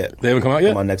ever? Not yet. They haven't come out yet.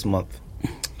 Come out next month.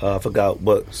 I forgot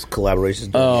what collaborations.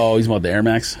 Oh, he's about the Air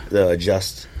Max. The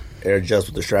Air Adjust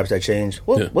with the straps that change.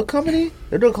 What company?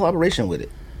 They're doing a collaboration with it.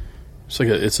 It's like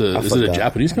is it a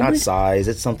Japanese company? Not size.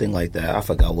 It's something like that. I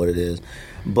forgot what it is.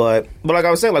 But like I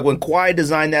was saying, like when Kawhi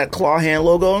designed that claw hand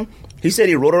logo, he said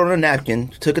he wrote it on a napkin,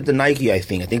 took it to Nike. I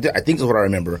think that's what I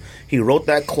remember. He wrote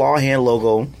that claw hand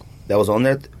logo that was on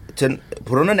there, to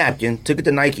put it on a napkin, took it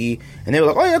to Nike, and they were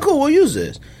like, "Oh yeah, cool, we'll use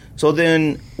this." So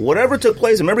then, whatever took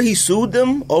place, remember he sued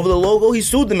them over the logo. He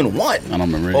sued them and won. I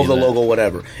don't remember over the logo,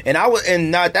 whatever.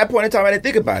 And at that point in time, I didn't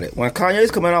think about it. When Kanye's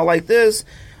coming out like this,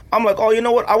 I'm like, oh, you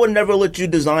know what? I would never let you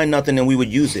design nothing and we would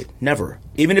use it. Never.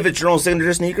 Even if it's your own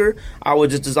signature sneaker, I would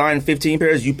just design 15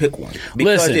 pairs. You pick one.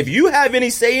 Because if you have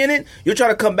any say in it, you'll try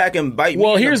to come back and bite me.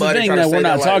 Well, here's the thing that we're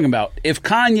not talking about. If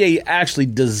Kanye actually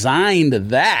designed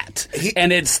that,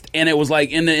 and it was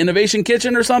like in the Innovation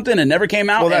Kitchen or something, and never came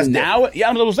out, and now, yeah,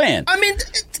 I'm what I'm saying. I mean,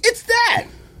 it's that.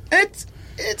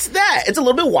 It's that. It's a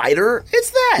little bit wider.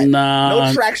 It's that. Nah,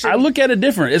 no traction. I look at it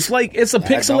different. It's like it's a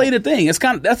pixelated thing.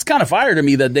 That's kind of fire to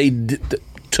me that they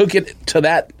took it to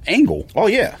that angle. Oh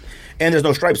yeah, and there's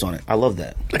no stripes on it. I love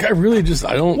that. Like I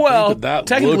don't. Well, think that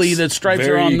technically the stripes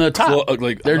are on the top.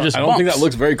 They're just. I don't think that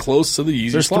looks very close to the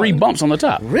Yeezy. There's slide. 3 bumps on the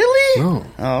top. Really? No.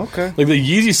 Oh, okay. Like the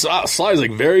Yeezy slide is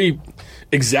like very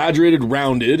exaggerated,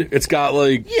 rounded. It's got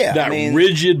like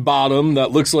rigid bottom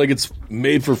that looks like it's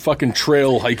made for fucking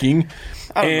trail hiking.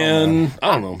 I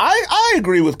don't know. I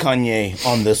agree with Kanye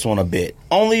on this one a bit.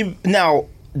 Only now,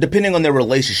 depending on their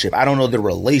relationship. I don't know the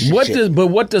relationship.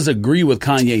 What does agree with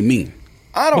Kanye mean?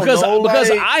 I don't know.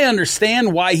 Because I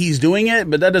understand why he's doing it,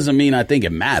 but that doesn't mean I think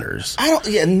it matters.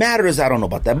 It matters. I don't know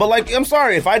about that. But like, I'm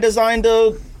sorry if I designed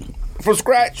from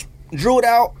scratch, drew it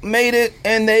out, made it,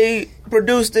 and they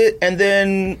produced it, and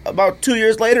then about 2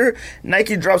 years later,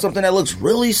 Nike dropped something that looks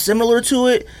really similar to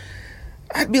it.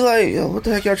 I'd be like, yo, what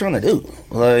the heck y'all trying to do?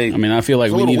 Like, I mean, I feel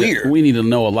like we need to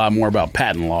know a lot more about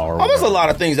patent law. Or there's a lot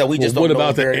of things that we just don't know. What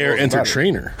about the Air Enter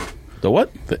Trainer? The what?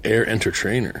 The Air Enter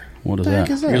Trainer. What is that?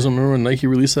 You guys remember when Nike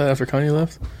released that after Kanye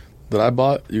left? That I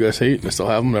bought? You guys hate? I still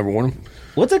have them. Never worn them.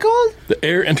 What's it called? The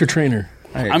Air Enter Trainer.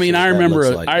 I mean, I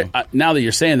remember. Now that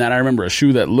you're saying that, I remember a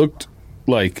shoe that looked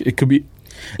like it could be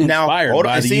inspired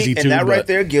by the Yeezy 2. And that right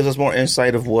there gives us more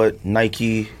insight of what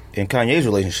Nike and Kanye's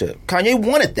relationship. Kanye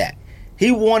wanted that. He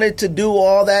wanted to do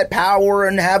all that power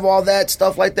and have all that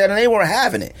stuff like that, and they weren't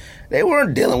having it. They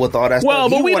weren't dealing with all that stuff.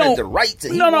 But we wanted don't. The rights.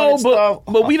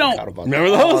 But we don't.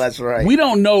 Remember those? Oh, that's right. We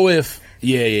don't know if.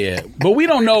 Yeah. But we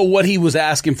don't know what he was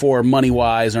asking for money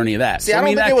wise or any of that. See, I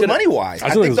don't think it was money wise. I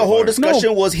think the whole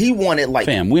discussion was he wanted like.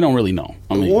 Fam, we don't really know.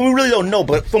 We really don't know.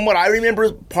 But from what I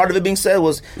remember, part of it being said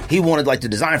was he wanted like to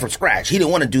design from scratch. He didn't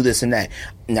want to do this and that.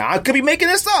 Now I could be making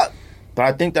this up. But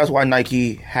I think that's why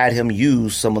Nike had him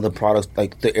use some of the products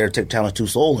like the AirTech Challenge 2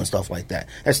 Sole and stuff like that.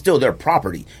 That's still their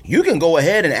property. You can go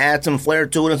ahead and add some flair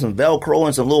to it and some Velcro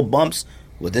and some little bumps.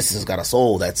 Well, this has got a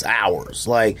sole that's ours.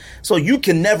 Like, so you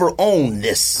can never own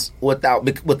this without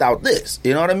this.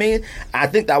 You know what I mean? I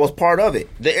think that was part of it.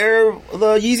 The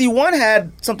Yeezy 1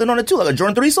 had something on it too, like a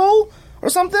Jordan 3 sole or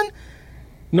something.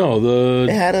 No,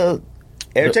 it had a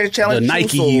AirTech Challenge 2 the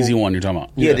Nike Yeezy 1 you're talking about.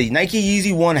 Yeah, the Nike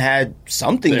Yeezy 1 had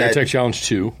something. The AirTech Challenge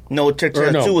 2. No, AirTech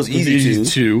Challenge 2 was Yeezy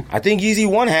 2. I think Yeezy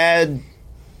 1 had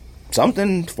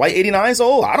something, Flight 89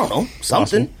 sole. I don't know.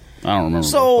 Something. Possible. I don't remember.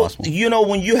 So,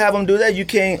 when you have them do that, you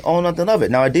can't own nothing of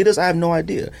it. Now, Adidas, I have no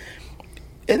idea.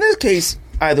 In this case,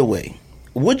 either way,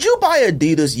 would you buy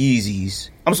Adidas Yeezys?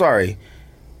 I'm sorry.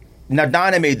 Now,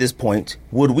 Donna made this point.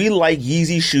 Would we like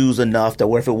Yeezy shoes enough that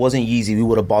if it wasn't Yeezy, we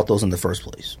would have bought those in the first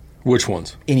place? Which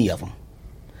ones? Any of them.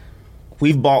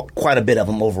 We've bought quite a bit of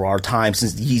them over our time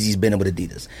since Yeezy's been in with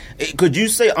Adidas. Could you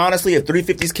say, honestly, if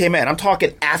 350s came out, I'm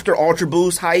talking after Ultra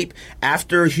Boost hype,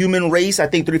 after Human Race, I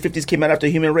think 350s came out after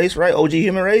Human Race, right? OG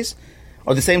Human Race?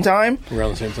 Or the same time?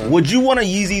 Around the same time. Would you want an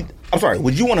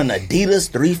Adidas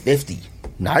 350?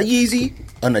 Not a Yeezy,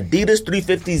 an Adidas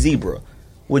 350 Zebra.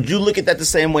 would you look at that the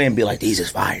same way and be like, these is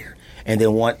fire? And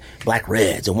then want black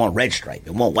reds, and want red stripe,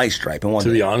 and want white stripe, and want...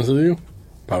 To be honest with you,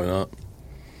 probably not.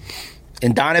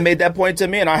 And Donna made that point to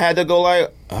me, and I had to go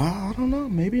like, I don't know,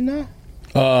 maybe not.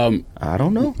 I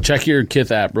don't know. Check your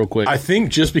Kith app real quick. I think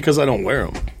just because I don't wear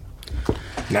them.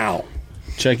 Now.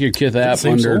 Check your Kith app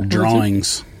under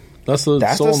drawings. That's the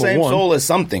same soul as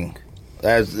something.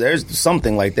 There's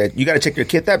something like that. You got to check your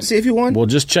Kith app to see if you won. Well,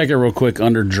 just check it real quick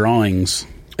under drawings.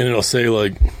 And it'll say,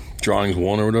 like, drawings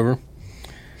 1 or whatever.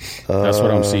 That's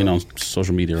what I'm seeing on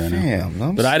social media right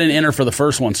now. But I didn't enter for the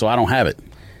first one, so I don't have it.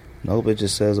 Nope, it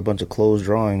just says a bunch of closed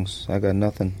drawings. I got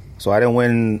nothing. So I didn't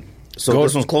win. So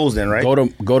this one's closed then, right? Go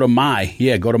to my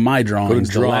drawings. Go to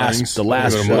drawings. The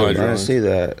last show. I didn't see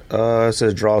that. It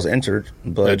says draws entered,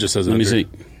 but it just says let entered. me see.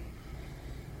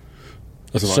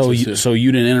 That's So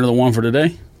you didn't enter the one for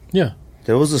today? Yeah.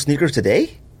 There was a sneaker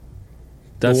today?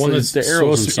 That's the one that's the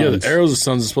Arrows and Sons. Yeah, the Arrows and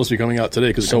Sons is supposed to be coming out today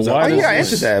because So why? I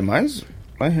entered that. Mine's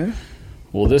right here.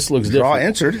 Well, this looks Draw different.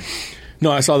 entered.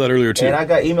 No, I saw that earlier too. And I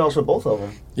got emails for both of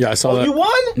them. Yeah, I saw that. You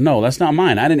won? No, that's not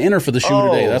mine. I didn't enter for the shoe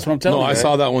today. That's what I'm telling No, you. I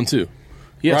saw that one too.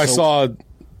 Yeah, I saw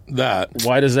that.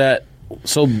 Why does that?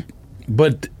 So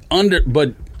what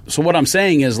I'm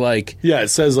saying is like, Yeah, it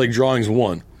says like drawings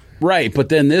 1. right, but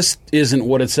then this isn't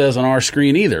what it says on our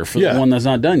screen either for the one that's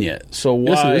not done yet. So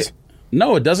why? Yes, it is.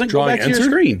 No, it doesn't. Drawing Go back to entered? your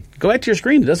screen. Go back to your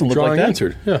screen. It doesn't look Drawing like that.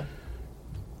 entered. Yeah.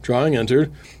 Drawing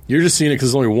entered. You're just seeing it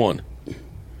because there's only 1.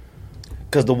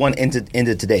 Because the one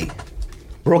ended today.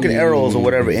 Broken Arrows or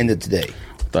whatever ended today.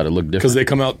 Thought it looked different. Because they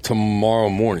come out tomorrow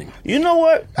morning. You know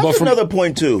what? That's another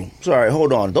point too. Sorry,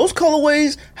 hold on. Those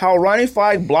colorways, how Ronnie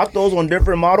Fieg blocked those on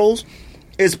different models,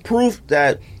 is proof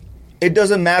that it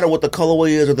doesn't matter what the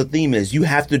colorway is or the theme is. You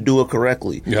have to do it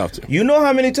correctly. You have to. You know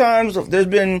how many times there's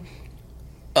been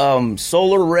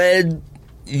solar red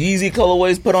Yeezy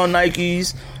colorways put on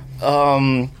Nikes?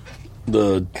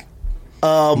 The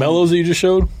mellows that you just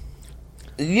showed?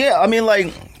 Yeah, I mean, like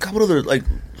a couple other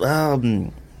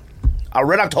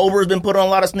Red October has been put on a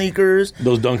lot of sneakers.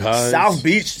 Those Dunk Highs. South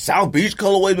Beach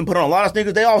colorway has been put on a lot of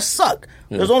sneakers. They all suck.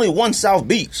 Yeah. There's only one South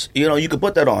Beach. You could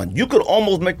put that on. You could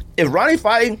almost make if Ronnie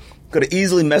Fieg could have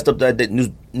easily messed up that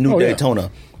new Daytona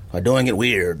by doing it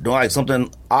weird, doing like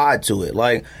something odd to it.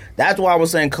 Like that's why I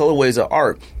was saying colorways are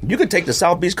art. You could take the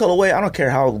South Beach colorway. I don't care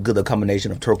how good the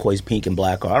combination of turquoise, pink, and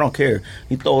black are. I don't care.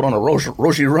 You throw it on a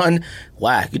Roshi Run,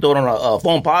 whack. You throw it on a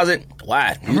Foam Posit,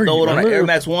 whack. You throw it on an Air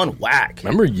Max 1, whack.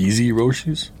 Remember Yeezy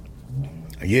Roshis?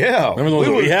 Yeah. Remember the ones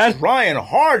that we had? Trying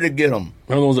hard to get them.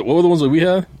 Remember the ones what were the ones that we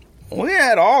had? We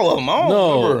had all of them. I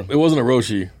don't remember. It wasn't a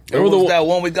Roshi. It was that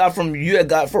one we got from you had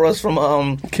got for us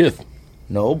from Kith.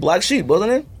 No, Black Sheep,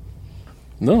 wasn't it?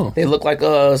 No, they look like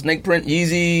snake print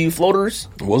Yeezy floaters.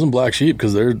 It wasn't Black Sheep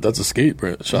because that's a skate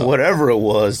print shop. Whatever it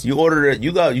was, you ordered it.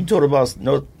 You told about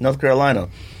North Carolina.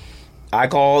 I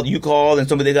called, you called, and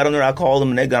somebody got them there. I called them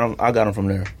and they got them. I got them from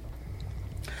there.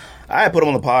 I had put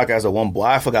them on the podcast at one point.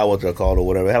 I forgot what they're called or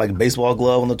whatever. It had like a baseball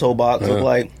glove on the toe box. Looked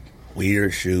like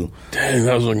weird shoe. Dang,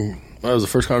 that was the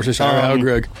first conversation I ever had with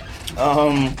Greg.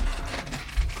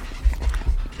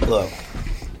 Look,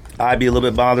 I'd be a little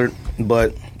bit bothered,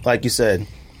 but like you said,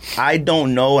 I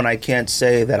don't know and I can't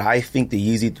say that I think the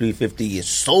Yeezy 350 is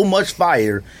so much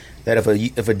fire that if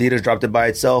Adidas dropped it by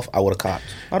itself, I would have copped.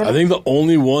 I think the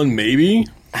only one maybe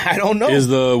I don't know is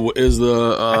the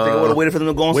I think I would have waited for them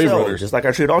to go on Wave sale, Runners. just like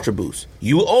I treated Ultra Boost.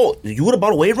 You would have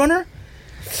bought a Wave Runner?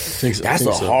 That's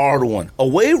a hard one. A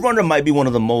Wave Runner might be one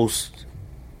of the most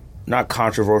not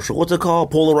controversial. What's it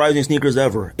called? Polarizing sneakers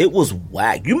ever. It was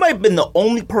whack. You might have been the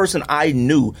only person I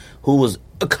knew who was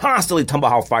constantly talking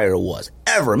about how fire it was.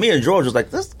 Ever. Me and George was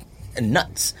like, this is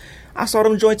nuts. I saw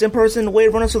them joints in person, the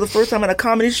Wave Runners for the first time at a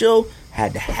comedy show.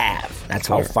 Had to have. That's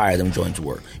how fire them joints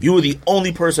were. You were the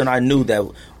only person I knew that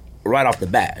right off the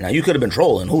bat. Now, you could have been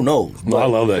trolling. Who knows? No, I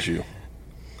love that shoe.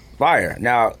 Fire.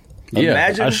 Now,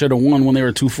 imagine. I should have won when they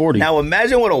were 240. Now,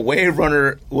 imagine what a Wave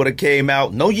Runner would have came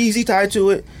out. No Yeezy tied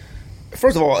to it.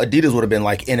 First of all, Adidas would have been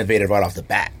like innovative right off the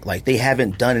bat. Like they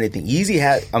haven't done anything.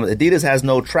 Adidas has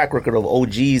no track record of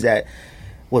OGs that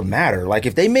would matter. Like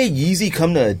if they made Yeezy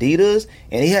come to Adidas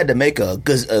and he had to make a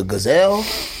Gazelle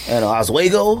and an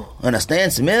Oswego and a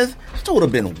Stan Smith, it would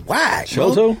have been whack.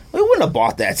 Shelto? We wouldn't have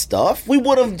bought that stuff. We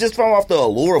would have just fallen off the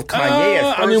allure of Kanye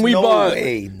at first. I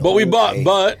mean,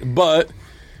 but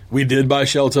we did buy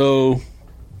Shelto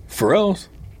Pharrell's.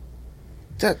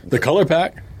 The color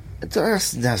pack.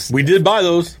 That's we did buy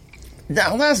those.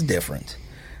 No, that's different.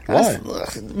 Why?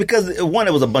 Because one,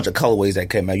 it was a bunch of colorways that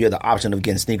came out. You had the option of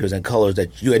getting sneakers in colors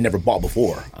that you had never bought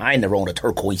before. I ain't never owned a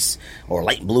turquoise or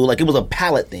light blue. Like, it was a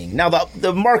palette thing. Now,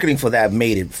 the marketing for that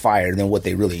made it fire than what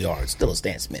they really are. It's still a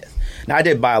Stan Smith. Now, I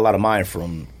did buy a lot of mine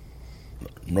from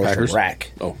Nordstrom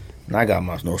Rack. Oh. And I got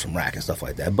my Nordstrom Rack and stuff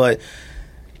like that. But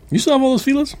you still have all those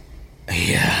Filas?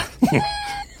 yeah.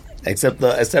 except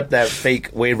that fake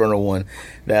Wave Runner one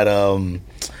that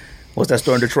what's that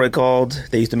store in Detroit called?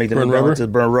 They used to make the Burn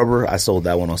Rubber. I sold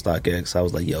that one on StockX. I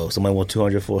was like, yo, somebody want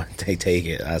 200 for it? Take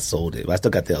it. I sold it. But I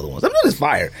still got the other ones. I'm just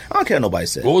fire. I don't care what nobody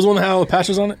said. What was the one that had all the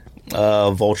patches on it?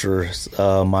 Vulture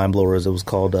Mind Blowers. It was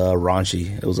called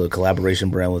Raunchy. It was a collaboration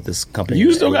brand with this company.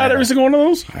 You still got every single one of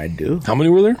those? I do. How many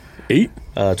were there? 8?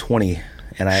 20.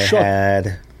 And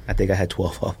I think I had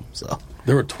 12 of them. So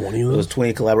there were 20 of those? It was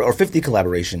 20 or 50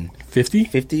 collaboration. 50?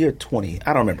 50 or 20.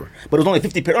 I don't remember. But it was only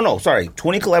 50 pairs. Oh, no, sorry.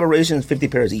 20 collaborations, 50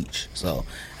 pairs each. So,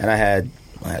 and I had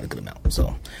a good amount.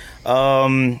 So,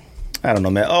 I don't know,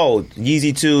 man. Oh,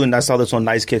 Yeezy 2, and I saw this on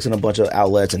Nice Kicks and a bunch of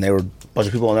outlets, and there were a bunch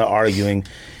of people on there arguing.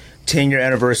 10-year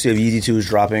anniversary of Yeezy 2 is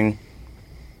dropping.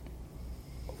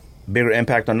 Bigger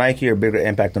impact on Nike or bigger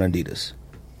impact on Adidas?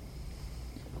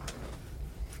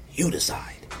 You decide.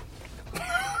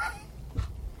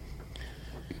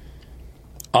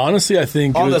 Honestly, I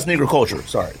think... On the sneaker culture,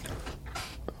 sorry.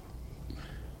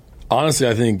 Honestly,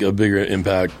 I think a bigger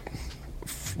impact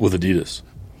with Adidas.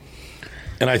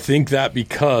 And I think that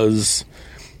because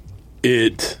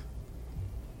it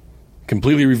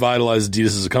completely revitalized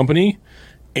Adidas as a company,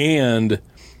 and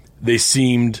they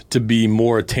seemed to be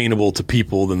more attainable to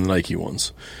people than the Nike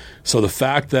ones. So the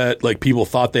fact that like people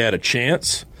thought they had a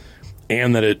chance,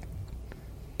 and that it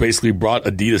basically brought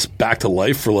Adidas back to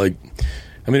life for like...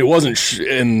 I mean, it wasn't...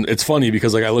 and it's funny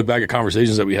because like I look back at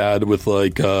conversations that we had with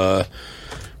like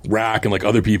Rack and like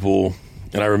other people,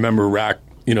 and I remember Rack,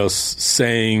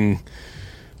 saying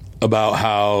about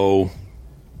how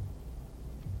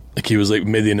like he was like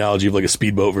made the analogy of like a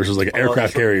speedboat versus like an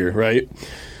aircraft carrier, right?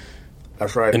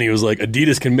 That's right. And he was like,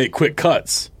 Adidas can make quick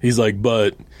cuts. He's like,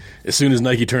 but as soon as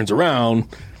Nike turns around,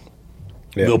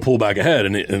 they'll pull back ahead,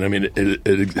 and I mean,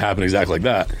 it happened exactly like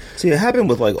that. See, it happened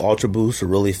with like Ultra Boost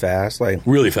really fast,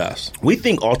 really fast. We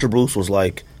think Ultra Boost was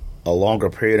like a longer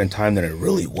period in time than it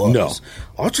really was. No,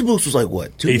 Ultra Boost was like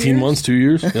what, 18 years? months, 2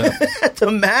 years, yeah. At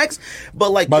the max.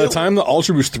 But like by the time the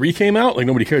Ultra Boost 3 came out, like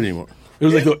nobody cared anymore. It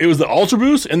was it was the Ultra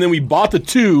Boost, and then we bought the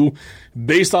 2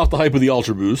 based off the hype of the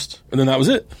Ultra Boost, and then that was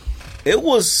it. It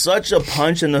was such a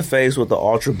punch in the face with the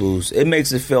Ultra Boost. It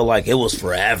makes it feel like it was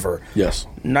forever. Yes.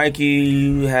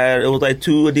 Nike it was like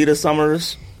 2 Adidas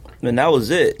summers, and that was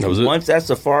it. That was it. Once that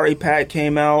Safari pack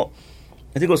came out,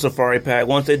 I think it was Safari pack.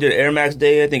 Once they did Air Max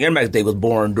Day, I think Air Max Day was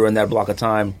born during that block of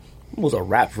time. It was a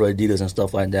wrap for Adidas and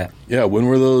stuff like that. Yeah, when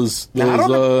were those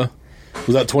was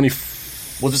that 20...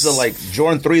 Was it the like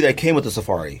Jordan 3 that came with the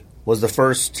Safari? Was the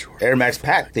first Air Max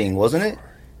pack thing, wasn't it?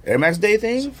 Air Max Day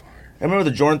thing? Safari. I remember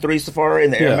the Jordan 3 Safari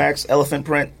and the Air Max elephant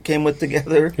print came with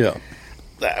together. Yeah.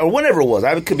 Or whatever it was.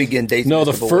 I could be getting dates. No,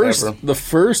 the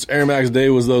first Air Max Day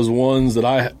was those ones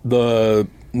that the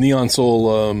Neon Soul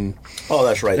oh,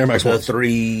 that's right. Air Max the ones.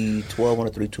 312 and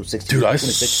a 316. Dude, I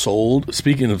 26. sold,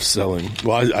 speaking of selling,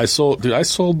 well, I sold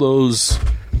those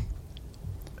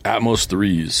Atmos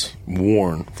 3s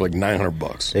worn for like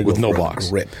 $900 with no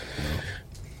box. Rip.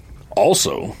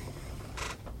 Also,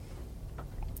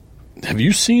 have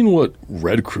you seen what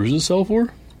Red Cruises sell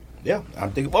for? Yeah,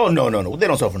 I'm thinking. Oh no, they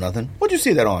don't sell for nothing. What'd you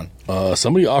see that on?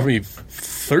 Somebody offered me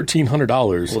 $1,300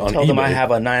 on tell eBay. them I have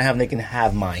a 9.5. They can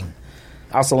have mine.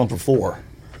 I'll sell them for 4.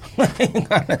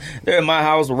 They're in my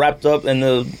house, wrapped up in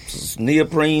the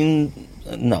neoprene.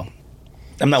 No,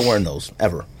 I'm not wearing those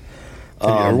ever. Have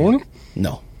you ever worn them?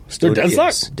 No. They're dead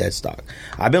stock? Dead stock.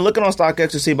 I've been looking on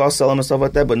StockX to see about selling and stuff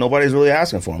like that, but nobody's really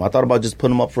asking for them. I thought about just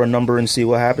putting them up for a number and see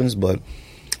what happens, but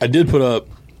I did put up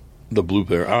the blue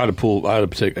pair. I had to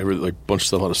take every bunch of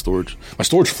stuff out of storage. My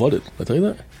storage flooded. Did I tell you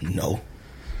that? No.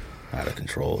 Out of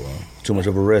control. Too much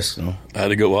of a risk. I had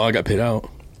to go. Well, I got paid out.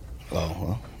 Oh,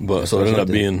 well. But so it ended up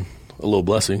being a little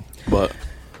blessing. But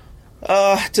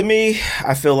to me,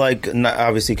 I feel like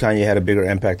obviously Kanye had a bigger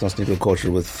impact on sneaker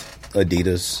culture with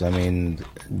Adidas. I mean,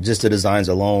 just the designs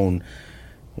alone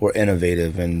were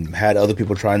innovative and had other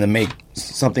people trying to make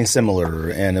something similar,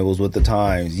 and it was with the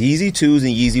times. Yeezy 2s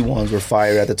and Yeezy 1s were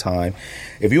fire at the time.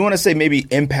 If you want to say maybe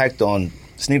impact on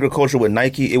sneaker culture with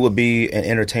Nike, it would be an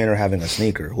entertainer having a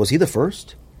sneaker. Was he the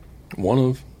first? One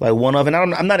of. And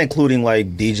I'm not including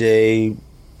like DJ,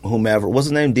 whomever. What's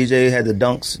his name? DJ had the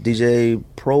dunks. DJ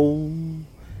Pro.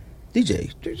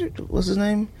 DJ. What's his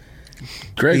name?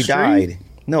 Greg He Street? died.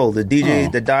 No, the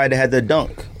DJ, the guy that had the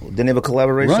dunk. Didn't have a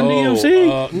collaboration. Run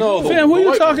DMC? No. Fam, what are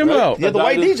you talking about? Yeah, the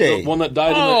white DJ. The one that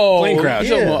died in the plane crash.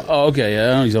 Yeah. Oh, okay.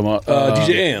 Yeah, I know you're talking about.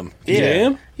 DJ AM. DJ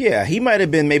AM? Yeah, he might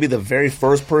have been maybe the very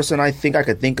first person I think I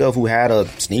could think of who had a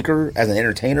sneaker as an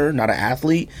entertainer, not an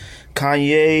athlete.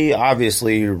 Kanye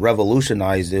obviously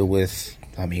revolutionized it with,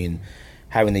 having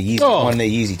the Yeezy 1 and the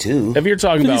Yeezy 2. If you're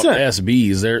talking about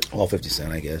SBs, they're... Well, 50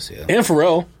 Cent, I guess, yeah. And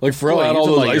Pharrell. Like, Pharrell had all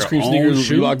those ice cream sneakers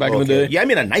Reebok back in the day. Yeah, I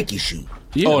mean a Nike shoe.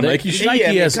 Yeah, Nike shoe? Nike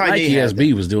Kanye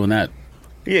SB was doing that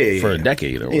for a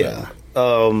decade or whatever.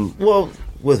 Yeah. Well,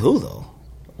 with who, though?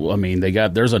 Well,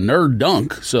 there's a nerd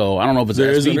dunk, so I don't know if it's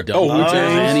SB dunk.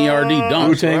 Wu-Tang. NERD dunk.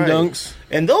 Wu-Tang dunks.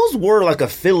 And those were,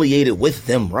 affiliated with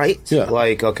them, right? Yeah.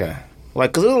 Okay.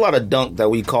 Because there's a lot of dunk that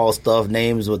we call stuff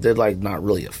names, but they're, not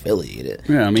really affiliated.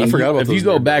 Yeah, I forgot about if you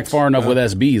go back far enough with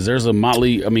SBs, there's a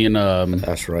Motley,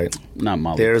 That's right. Not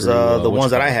Motley. There's the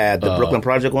ones that I had, the Brooklyn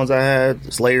Project ones I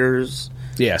had, Slayers.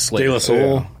 Yeah, Slayers. De La Soul.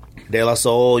 Yeah. De La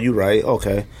Soul, you right,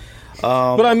 okay.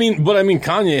 But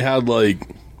Kanye had,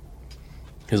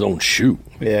 his own shoe.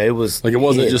 Yeah, it was... it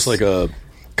wasn't just, a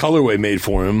colorway made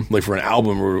for him, for an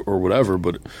album or whatever,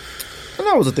 but... And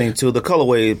that was the thing, too. The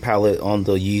colorway palette on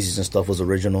the Yeezys and stuff was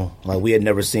original. We had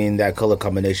never seen that color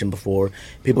combination before.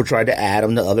 People tried to add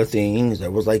them to other things. There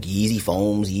was, Yeezy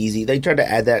foams, Yeezy. They tried to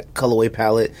add that colorway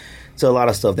palette to a lot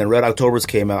of stuff. Then Red Octobers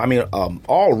came out.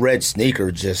 All red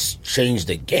sneaker just changed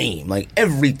the game.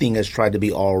 Everything has tried to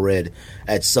be all red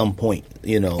at some point,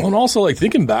 And also,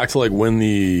 thinking back to, when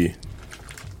the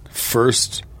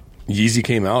first Yeezy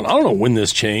came out, I don't know when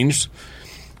this changed,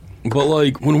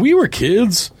 but, when we were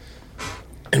kids...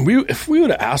 And if we would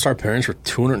have asked our parents for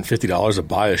 $250 to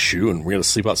buy a shoe and we had to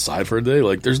sleep outside for a day,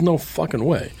 there's no fucking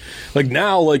way.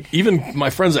 Now, even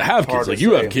my friends that have kids,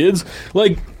 you have kids,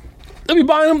 let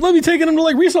me taking them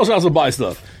to resale shops to buy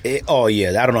stuff. I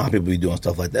don't know how people be doing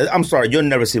stuff like that. I'm sorry, you'll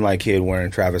never see my kid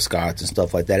wearing Travis Scotts and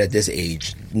stuff like that at this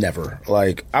age. Never.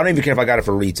 I don't even care if I got it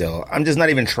for retail. I'm just not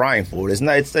even trying for it.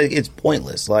 It's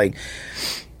pointless.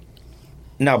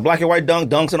 Now, black and white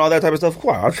dunks and all that type of stuff,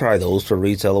 I'll try those for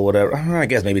retail or whatever. I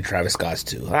guess maybe Travis Scott's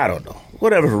too. I don't know.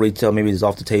 Whatever for retail, maybe it's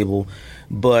off the table.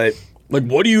 But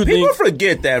what do you think? People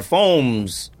forget that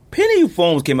Penny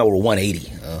foams came out with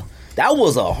 180. That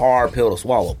was a hard pill to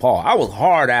swallow, Paul. I was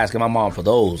hard asking my mom for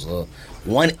those.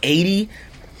 180,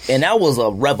 and that was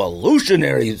a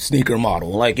revolutionary sneaker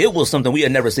model. It was something we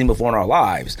had never seen before in our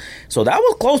lives. So that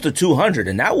was close to 200,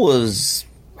 and I was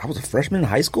a freshman in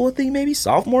high school, I think, maybe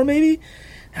sophomore, maybe.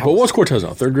 But what's Cortez now?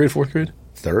 3rd grade, 4th grade?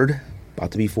 3rd,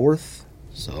 about to be 4th.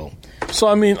 So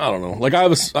I don't know. I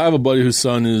have a buddy whose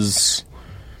son is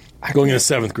going into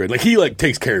 7th grade. He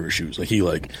takes care of his shoes. He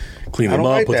cleans them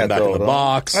up, puts them back in the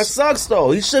box. That sucks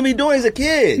though. He shouldn't be doing it as a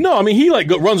kid. No, he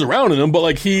runs around in them, but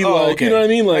okay. You know what I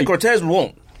mean? Cortez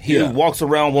won't. He walks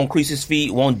around, won't crease his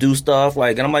feet, won't do stuff.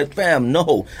 And I'm like, fam,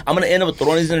 no. I'm going to end up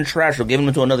throwing these in the trash or giving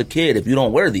them to another kid if you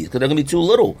don't wear these because they're going to be too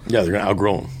little. Yeah, they're going to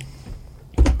outgrow them.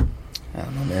 I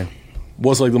don't know, man.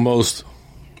 What's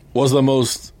the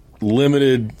most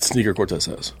limited sneaker Cortez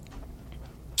has?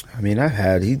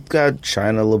 He's got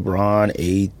China LeBron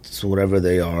 8s, whatever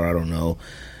they are, I don't know.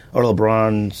 Or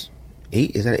LeBron's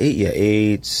 8, is that 8? Yeah,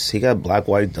 8s. He got black,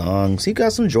 white dunks. He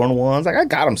got some Jordan 1s. I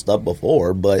got him stuff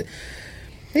before, but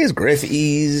he has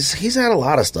Griffey's. He's had a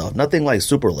lot of stuff. Nothing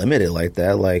super limited like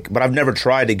that. But I've never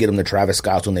tried to get him the Travis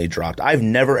Scotts when they dropped. I've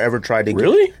never ever tried to.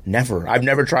 Really? Never. I've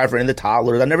never tried for any of the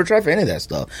toddlers. I've never tried for any of that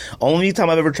stuff. Only time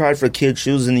I've ever tried for kids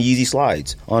shoes is in the Yeezy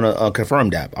slides on a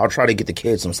Confirmed app. I'll try to get the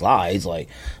kids some slides.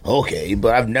 Okay,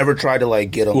 but I've never tried to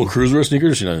get them. Well, Cruz wear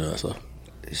sneakers. She doesn't know that stuff.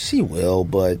 She will,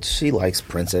 but she likes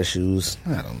princess shoes.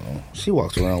 I don't know. She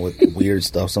walks around with weird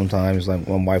stuff sometimes, my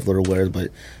wife little wears, but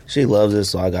she loves it,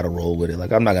 so I got to roll with it.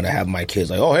 I'm not going to have my kids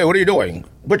oh, hey, what are you doing?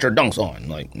 Put your dunks on.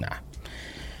 Nah.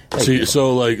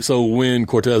 So when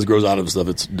Cortez grows out of stuff,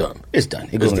 it's done. It's done.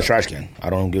 It goes in the trash can. I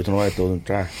don't give it to nobody. I throw it in the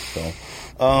trash. So,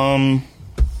 I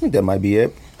think that might be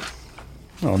it.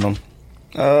 I don't know.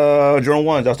 Jordan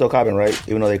 1s, y'all still copping, right?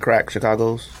 Even though they crack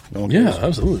Chicago's? No one cares? Yeah,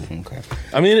 absolutely.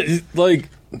 Okay.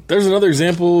 There's another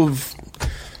example of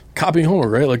copying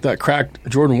homework, right? That cracked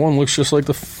Jordan 1 looks just like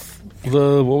the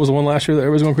what was the one last year that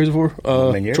everybody's going crazy for?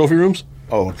 Trophy rooms.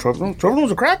 Oh, trophy rooms? Trophy rooms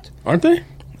are cracked? Aren't they?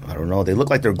 I don't know. They look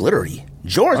like they're glittery.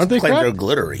 George claims they're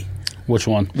glittery. Which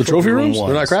one? The trophy rooms?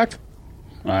 They're not cracked?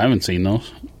 I haven't seen those.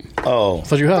 Oh. I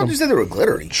thought you had them. You said they were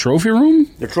glittery. Trophy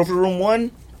room? The trophy room one?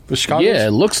 The Chicago's? Yeah,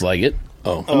 it looks like it.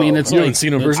 Oh. It's you haven't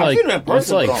seen them in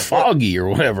person? It's foggy or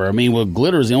whatever. With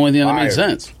glitter is the only thing that makes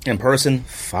sense. In person,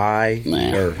 fire.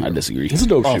 Nah, I disagree. It's a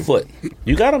dope shoe. On foot.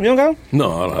 You got them? You don't got them?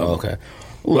 No, I don't have them. Okay.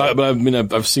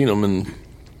 But I've seen them, and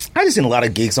I just seen a lot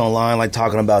of geeks online like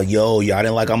talking about, y'all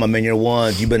didn't like I'm a Minier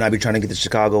ones. You better not be trying to get the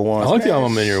Chicago ones. I like the I'm a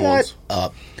Minier ones. Shut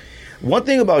up. One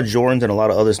thing about Jordans and a lot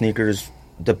of other sneakers,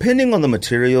 depending on the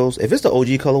materials, if it's the OG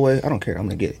colorway, I don't care. I'm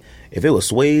going to get it. If it was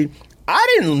suede,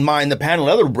 I didn't mind the patent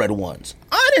leather bred ones.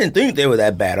 I didn't think they were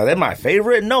that bad. Are they my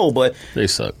favorite? No, but... They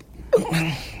suck.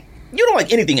 You don't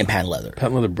like anything in patent leather.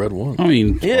 Patent leather bred ones. I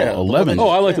mean, Yeah. 11. Oh,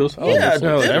 I like those.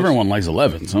 Everyone likes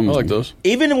 11. I like those.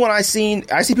 Even when I see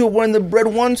people wearing the bred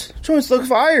ones, joints look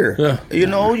fire. Yeah. You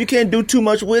know, you can't do too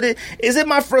much with it. Is it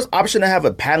my first option to have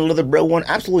a patent leather bred one?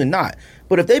 Absolutely not.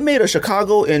 But if they made a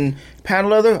Chicago in patent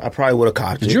leather, I probably would have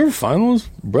copped it. Did you ever find those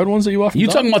bred ones that you offered? You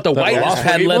talking about the white is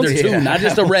patent leather too, not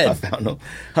just the I red. found them.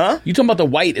 Huh? You talking about the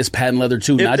white is patent leather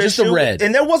too, not just the red.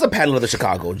 And there was a patent leather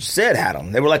Chicago. Said had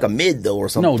them. They were like a mid though or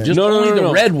something. No, just only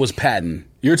the red was patent.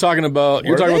 You're talking about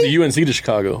the UNC to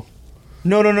Chicago.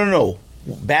 No.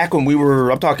 Back when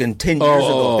I'm talking 10 years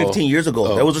ago, 15 years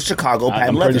ago, there was a Chicago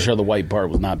patent leather. I'm pretty sure the white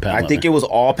part was not patent leather. I think it was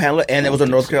all patent leather, and there was a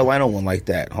North Carolina one like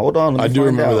that. Hold on, let me I do find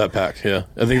remember out. that pack, yeah.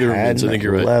 I think they were mints. I think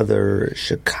you're right. Leather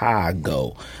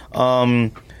Chicago.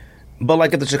 But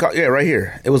like at the Chicago, yeah, right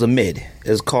here. It was a mid.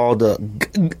 It's called,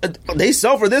 they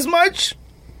sell for this much?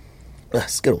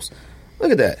 Skittles.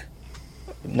 Look at that.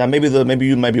 Now, maybe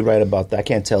you might be right about that. I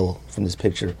can't tell from this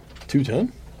picture.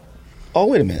 210? Oh,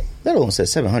 wait a minute. That one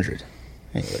says 700.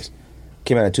 Anyways,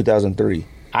 came out in 2003.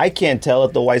 I can't tell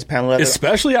if the white's patent leather.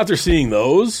 Especially after seeing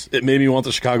those, it made me want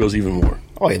the Chicago's even more.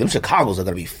 Oh, yeah, them Chicagos are going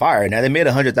to be fire. Now, they made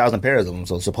 100,000 pairs of them,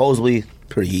 so supposobly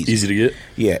pretty easy. Easy to get?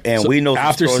 Yeah, and So we know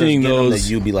after seeing those,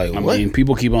 that you'd be like, what? I mean,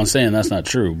 people keep on saying that's not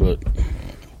true, but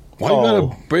why you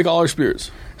gotta break all our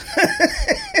spirits?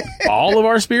 all of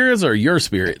our spirits or your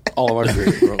spirit? All of our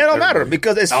spirits, bro. It don't matter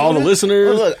because it's all the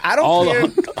listeners, look, I don't all care.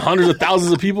 the hundreds of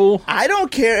thousands of people. I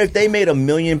don't care if they made 1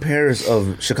 million pairs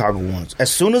of Chicago ones.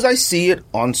 As soon as I see it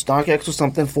on StockX or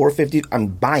something, $450, I'm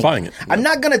buying it. I'm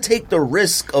not gonna take the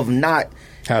risk of not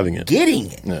having it,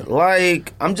 getting it. Yeah.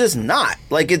 Like I'm just not.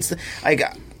 Like it's like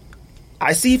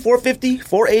I see 450,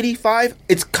 485.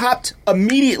 It's copped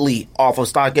immediately off of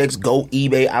StockX, Go,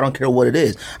 eBay. I don't care what it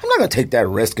is. I'm not gonna take that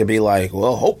risk and be like,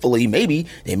 well, hopefully, maybe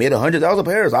they made 100,000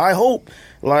 pairs. I hope.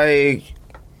 Like,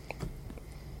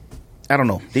 I don't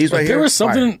know. These right here. There was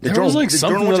something. Fire. There was like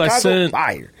something that I sent.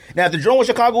 Fire. Now, if the drone with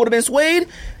Chicago would have been suede,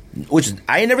 which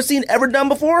I ain't never seen ever done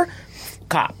before,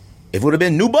 cop. If it would have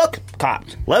been nubuck,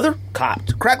 copped. Leather,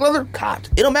 copped. Crack leather, copped.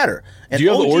 It don't matter. And Do you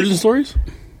have the origin stories?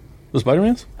 The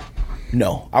Spider-Mans?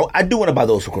 No, I do want to buy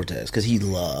those for Cortez because he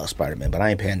loves Spider-Man, but I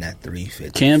ain't paying that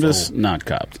 $350. Canvas, not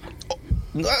copped.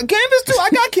 Canvas too. I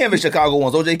got Canvas Chicago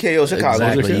ones. OJKO Chicago.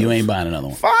 Exactly. You ain't buying another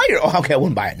one. Fire. Oh, okay, I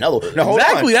wouldn't buy another one. No, hold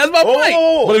Exactly. on. That's my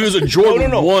point. But if it was a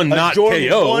Jordan 1, not Jordan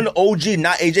KO. 1 OG,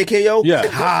 not AJKO. Yeah.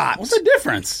 Hot. What's the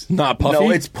difference? Not puffy.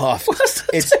 No, it's puff. What's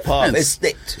the It's puff. difference? It's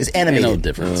thick. It's animated. Ain't no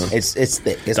difference. It's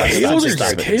thick. It's KOs are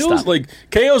Stop it. KOs. Stop it. Like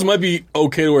KOs might be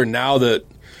okay to where now that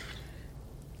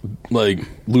like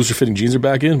looser fitting jeans are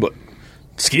back in, but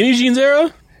skinny jeans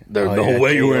era, there's no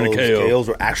way you're wearing a KO. KOs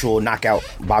were actual knockout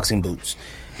boxing boots.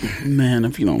 Man,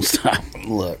 if you don't stop.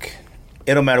 Look,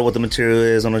 it don't matter what the material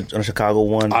is on a Chicago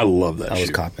one. I love that I was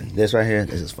shit. copping. This right here,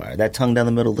 this is fire. That tongue down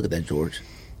the middle, look at that, George.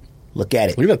 Look at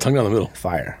it. Look at that tongue down the middle.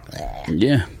 Fire.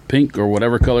 Yeah, pink or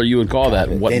whatever color you would call that.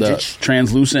 What Vintage. the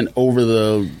translucent over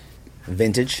the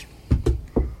Vintage.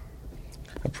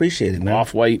 Appreciate it, man.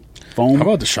 off-white foam. How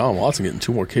about Deshaun Watson getting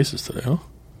 2 more cases today, huh?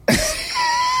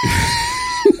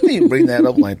 You bring that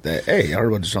up like that. Hey, I heard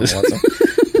about Deshaun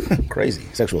Watson. Crazy.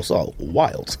 Sexual assault.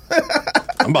 Wild.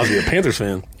 I'm about to be a Panthers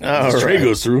fan. All This trade right.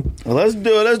 goes through. Well, let's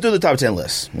do the top 10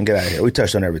 list and get out of here. We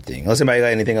touched on everything. Unless anybody got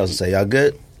anything else to say. Y'all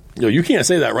good? Yo, you can't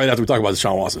say that right after we talk about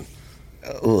Deshaun Watson.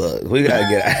 Look, we gotta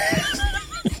get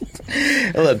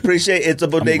out. Look, appreciate It's a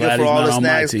Bodega glad for he's all not the on my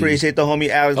snacks. team. Appreciate the homie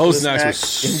Alex. Those for the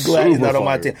snacks were I'm glad he's not on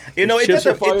my super team. You know, Chips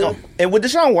are fire. and with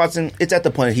Deshaun Watson, it's at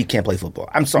the point he can't play football.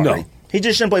 I'm sorry. No. He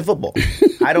just shouldn't play football.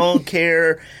 I don't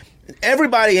care.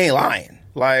 Everybody ain't lying.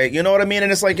 Like, you know what I mean?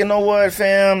 And it's like, you know what,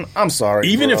 fam? I'm sorry.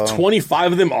 Even bro. if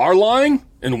 25 of them are lying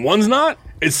and one's not,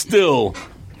 it's still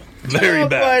very Yeah,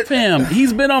 bad. but- Fam,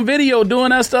 he's been on video doing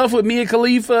that stuff with Mia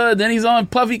Khalifa. Then he's on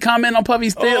Puffy, comment on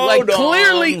Puffy's thing. Like, Hold on.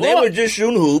 clearly, they look, were just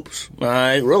shooting hoops. All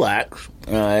right, relax.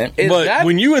 All right. But that-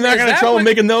 when you in that is kind of that trouble what-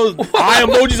 making those eye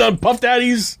emojis on Puff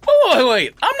Daddies,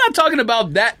 wait. I'm not talking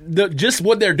about that, just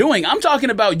what they're doing. I'm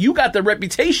talking about you got the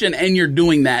reputation and you're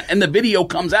doing that, and the video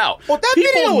comes out. Well, that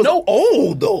People video was know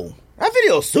old, though. That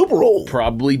video is super old.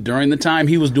 probably during the time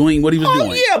he was doing what he was Oh,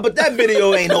 doing. yeah, but that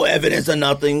video ain't no evidence of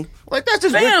nothing. Like, that's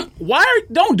just... Fam,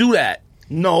 don't do that.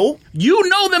 No. You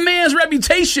know the man's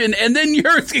reputation, and then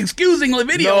you're excusing the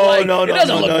video. No, like, no, it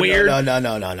doesn't look no, weird. No. All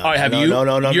right, have no, you? No.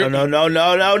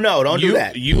 Don't do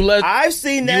that. I've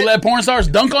seen that. You let porn stars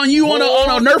dunk on you on a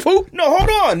Nerf hoop? No, hold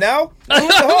on now. What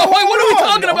are we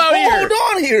talking about here? Hold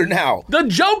on here now. The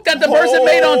joke that the person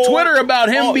made on Twitter about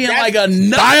him being like a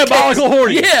diabolical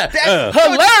horny. Yeah,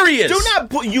 hilarious. Do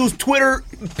not use Twitter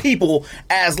people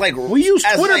as like we use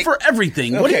Twitter for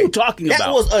everything. Okay. What are you talking about?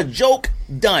 That was a joke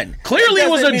done. Clearly, it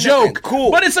was a joke.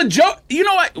 Cool, but it's a joke. You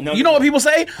know what? You know what people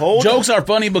say? Jokes are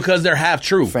funny because they're half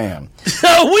true. Fam.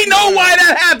 So we know why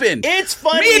that happened. It's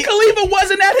funny. Mia Khalifa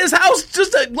wasn't at his house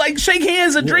just to like shake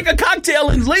hands and drink a cocktail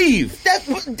and leave.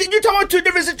 You're talking about two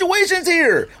different situations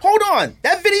here. Hold on.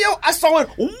 That video, I saw it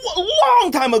a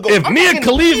long time ago. If Mia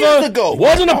Khalifa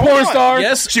wasn't a porn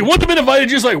star, she wouldn't have been invited.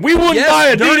 Just like we wouldn't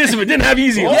buy Adidas if it didn't have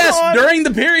Yeezy. Yes, during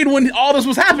the period when all this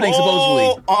was happening, supposedly.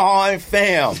 Hold on,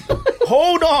 fam.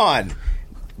 Hold on.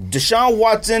 Deshaun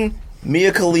Watson,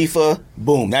 Mia Khalifa,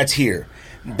 boom, that's here.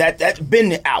 That's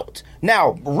been out.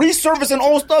 Now, resurfacing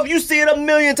old stuff, you see it a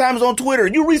million times on Twitter.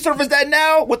 You resurface that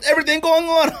now with everything going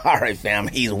on? All right, fam,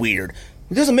 he's weird.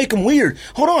 It doesn't make him weird.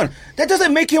 Hold on. That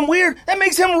doesn't make him weird. That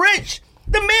makes him rich.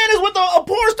 The man is with a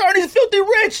porn star and he's filthy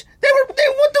rich. What are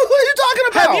you talking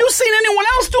about? Have you seen anyone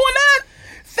else doing that?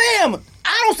 Fam,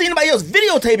 I don't see anybody else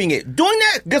videotaping it. Doing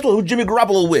that, guess what? Who Jimmy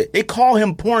Garoppolo with? They call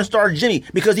him porn star Jimmy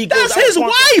because he goes. That's his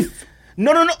wife.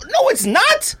 No, it's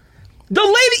not. The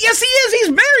lady, yes, he is. He's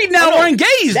married now or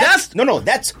engaged.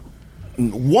 That's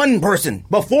one person.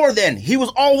 Before then, he was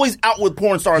always out with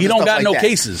porn stars. He don't got like no that.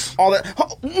 cases. All that.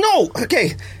 No,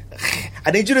 okay.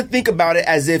 I need you to think about it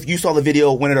as if you saw the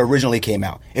video when it originally came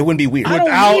out. It wouldn't be weird.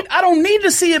 I don't need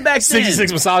to see it back then.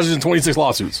 66 massages and 26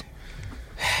 lawsuits.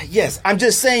 Yes, I'm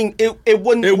just saying it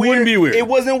wouldn't. It wouldn't be weird. It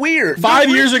wasn't weird. 5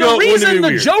 years ago, the reason the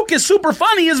weird. joke is super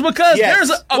funny is because there's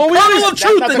a kernel of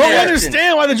truth in there. there. I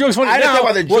understand why the joke's funny. I understand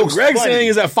why the joke's What Greg's funny. saying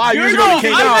is that 5 years ago it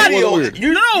came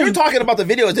out. You're talking about the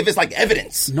video as if it's like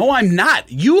evidence. No, I'm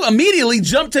not. You immediately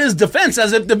jumped to his defense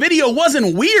as if the video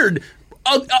wasn't weird.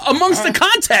 Amongst the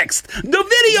context, the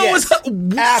video was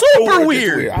super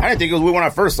weird. I didn't think it was weird when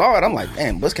I first saw it. I'm like,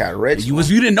 damn, this kind of rich. You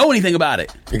didn't know anything about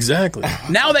it. Exactly.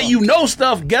 Now that you know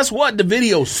stuff, guess what? The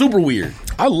video's super weird.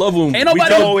 I love when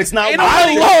it's not.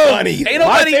 Funny.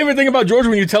 My favorite thing about George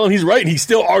when you tell him he's right and he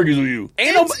still argues with you.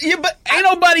 Ain't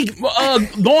nobody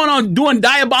going on doing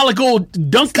diabolical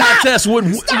dunk contests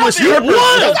with strippers.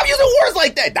 Stop using words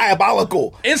like that.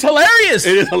 Diabolical. It's hilarious.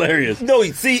 It is hilarious. No,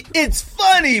 see, it's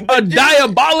funny. A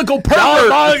diabolical pervert.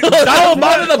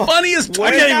 One of the funniest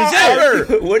tweets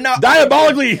ever. We're not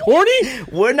diabolically horny.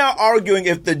 We're not arguing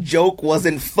if the joke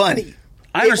wasn't funny.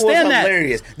 I understand that.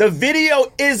 Hilarious. The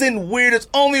video isn't weird. It's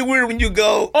only weird when you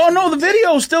go, oh no, the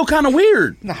video is still kind of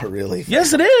weird. Not really. Fam.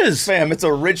 Yes, it is. Fam, it's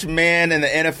a rich man in the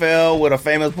NFL with a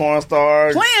famous porn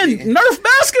star playing Nerf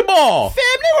basketball. Fam,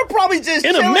 they were probably just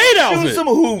in a maid outfit, shooting some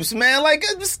hoops, man. Like,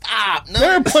 stop. No.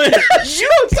 They're playing. You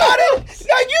got it.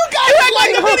 You got it.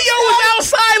 Like the video was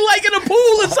outside, like in a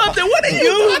pool or something. What are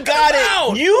you talking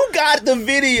about? You got the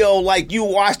video like you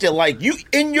watched it. Like you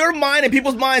in your mind and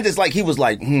people's minds, it's like he was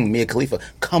like, Mia Khalifa,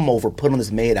 come over, put on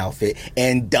this maid outfit,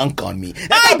 and dunk on me.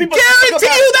 I guarantee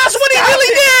you that's what he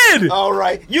really did. All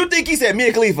right. You think he said,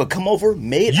 Mia Khalifa, come over,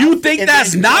 maid outfit? You think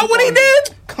that's not what he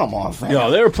did? Come on, fam.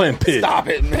 Yo, they were playing pig. Stop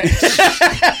it, man.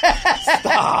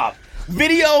 Stop.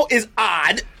 Video is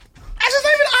odd. It's just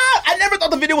not even odd. I never thought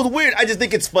the video was weird. I just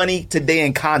think it's funny today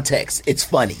in context. It's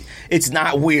funny. It's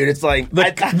not weird. It's like you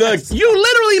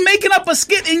literally making up a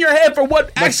skit in your head for what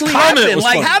actually happened.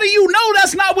 Like, funny. How do you know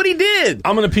that's not what he did?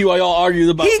 I'm gonna pee while y'all argue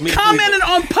about. He commented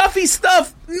on Puffy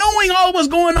stuff, knowing all was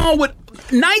going on with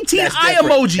 19 eye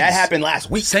emojis. That happened last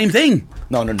week. Same thing.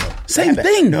 No. Same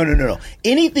thing. No.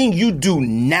 Anything you do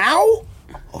now,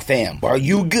 fam, are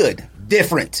you good?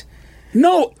 Different.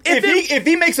 No, if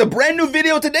he makes a brand new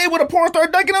video today with a porn star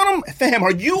dunking on him, fam,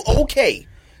 are you okay?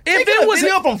 If it was a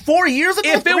video from 4 years ago,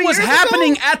 if it was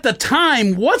happening at the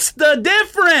time, what's the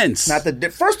difference?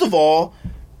 First of all,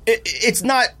 it's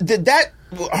not that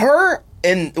her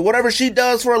and whatever she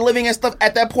does for a living and stuff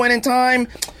at that point in time.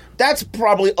 That's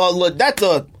probably that's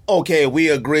a okay, we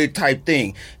agree type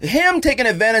thing. Him taking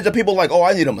advantage of people like, oh,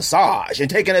 I need a massage, and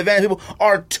taking advantage of people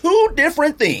are two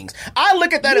different things. I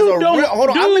look at that I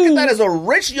look at that as a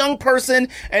rich young person,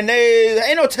 and they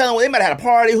ain't no telling. They might have had a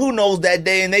party, who knows that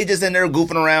day, and they just in there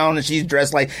goofing around, and she's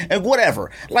dressed like and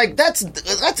whatever. Like that's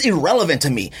irrelevant to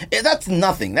me. That's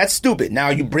nothing. That's stupid.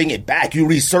 Now you bring it back, you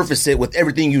resurface it with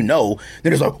everything you know.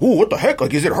 Then it's like, oh, what the heck?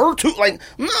 Like, is it her too? Like,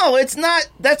 no, it's not.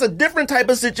 That's a different type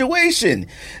of situation.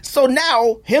 So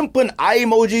now him him putting eye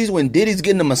emojis when Diddy's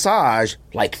getting a massage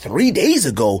like 3 days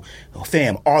ago. Oh,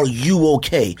 fam, are you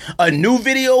okay? A new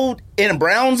video in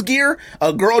Brown's gear?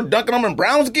 A girl dunking him in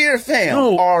Brown's gear? Fam,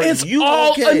 are you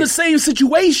all okay? in the same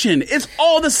situation. It's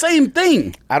all the same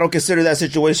thing. I don't consider that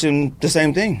situation the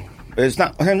same thing. It's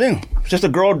not the same thing. It's just a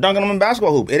girl dunking him in a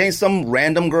basketball hoop. It ain't some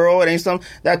random girl. It ain't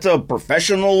that's a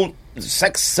professional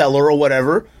sex seller or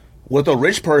whatever with a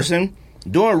rich person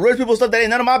doing rich people stuff that ain't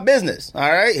none of my business. All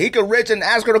right? He could rich and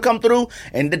ask her to come through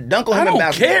and dunk on him in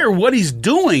basketball. I don't care what he's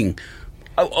doing.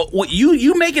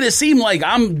 You making it seem like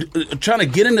I'm trying to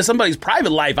get into somebody's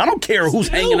private life. I don't care who's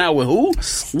hanging out with who.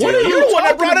 What are you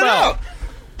talking about?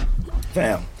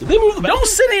 Fam. Don't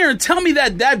sit here and tell me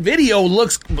that video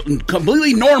looks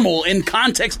completely normal in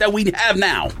context that we have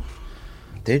now.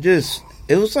 It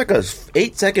was like a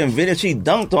 8-second video. She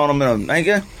dunked on him and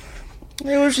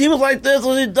he was like this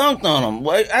when she dunked on him.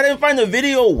 Like, I didn't find the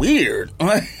video weird.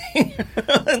 I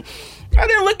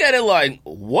didn't look at it like,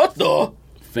 what the?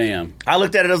 Fam. I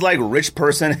looked at it as like rich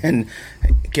person and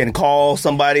can call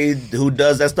somebody who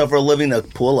does that stuff for a living to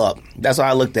pull up. That's how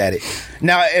I looked at it.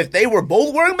 Now, if they were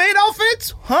both wearing maid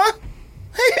outfits, huh?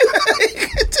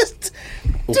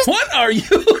 What are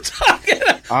you talking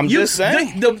about? I'm just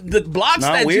saying. The blocks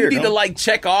that weird, you need to like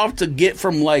check off to get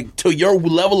from like to your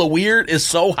level of weird is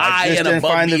so high and above. I just didn't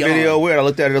find the video weird. I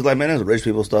looked at it as like, man, there's rich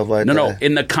people stuff like that. No.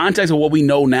 In the context of what we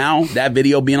know now, that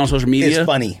video being on social media is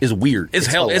funny. Is weird. It's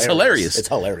hilarious. It's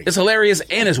hilarious. It's hilarious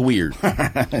and it's weird.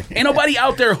 Ain't nobody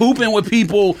out there hooping with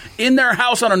people in their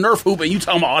house on a Nerf hoop and you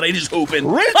talking about, oh, they just hooping.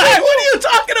 Rich, what are you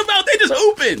talking about? They just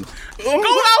hooping.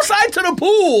 Go outside to the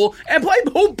pool and play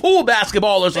pool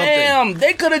basketball or something. Damn,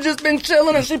 they could have just been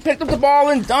chilling and she picked up the ball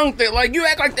and dunked it. Like, you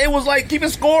act like they was like keeping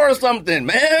score or something,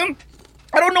 man.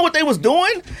 I don't know what they was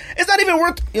doing. It's not even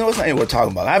worth, it's not even worth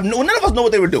talking about. None of us know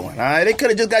what they were doing. All right? They could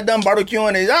have just got done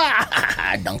barbecuing and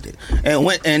I dunked it and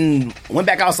went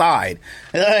back outside.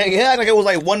 Like it was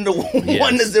like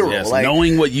 1-0. Yes. Like,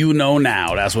 knowing what you know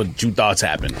now, that's what you thought's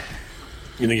happened.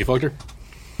 You think you fucked her?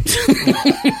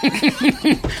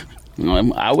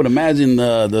 I would imagine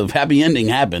the happy ending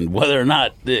happened, whether or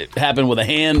not it happened with a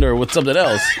hand or with something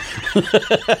else.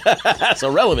 That's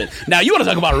irrelevant. Now, you want to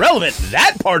talk about irrelevant?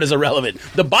 That part is irrelevant.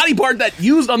 The body part that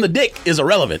used on the dick is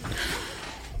irrelevant.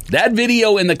 That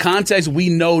video in the context we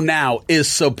know now is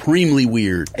supremely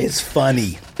weird. It's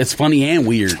funny. It's funny and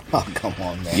weird. Oh, come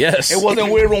on, man. Yes. It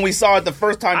wasn't weird when we saw it the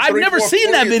first time. I've never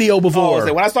seen that video before.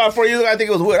 When I saw it 4 years ago, I think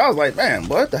it was weird. I was like, man,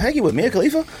 what the heck? You with Mia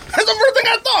Khalifa? That's the first thing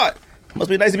I thought. Must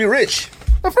be nice to be rich.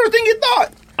 The first thing you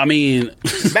thought. I mean,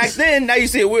 back then, now you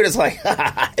see it weird. It's like,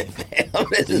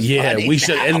 we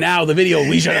should. And now the video,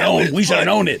 we should have owned. We should have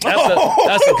known it. That's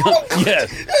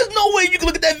yes. There's no way you can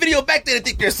look at that video back then and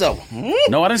think to yourself.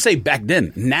 No, I didn't say back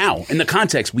then. Now, in the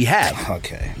context, we have.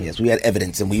 Okay. Yes, we had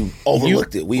evidence and we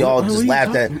overlooked it. We all just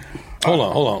laughed at.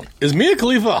 Hold on. Is Mia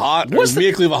Khalifa hot? Or is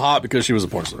Mia Khalifa hot because she was a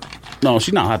porn star? No,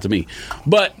 she's not hot to me.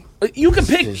 But you could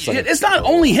pick. It's not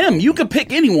only him. You could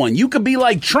pick anyone. You could be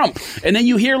like Trump, and then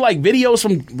you hear like videos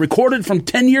recorded from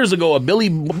 10 years ago of Billy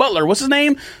Butler. What's his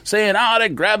name? Saying, they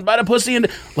grabbed by the pussy and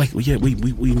like, yeah, we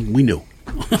knew.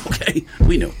 Okay,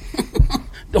 we knew.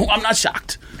 I'm not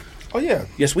shocked. Oh yeah.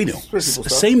 Yes, we knew.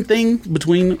 Same thing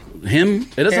between him.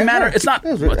 It doesn't matter. It's not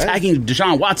attacking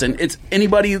Deshaun Watson. It's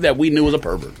anybody that we knew was a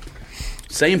pervert.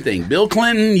 Same thing. Bill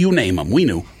Clinton. You name him. We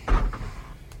knew.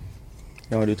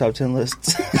 You want to do top 10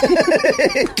 lists?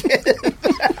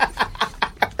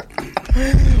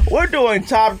 We're doing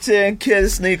top 10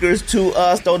 Kith sneakers to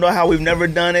us. Don't know how we've never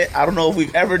done it. I don't know if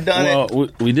we've ever done it.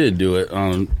 Well, we did do it.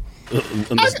 I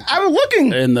was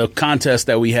looking. In the contest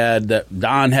that we had, that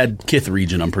Don had Kith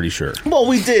region, I'm pretty sure. Well,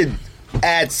 we did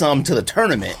add some to the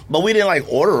tournament, but we didn't like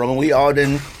order them. We all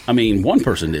didn't. I mean, one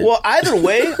person did. Well, either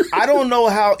way, I don't know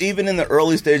how, even in the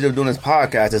early stages of doing this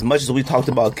podcast, as much as we talked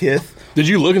about Kith. Did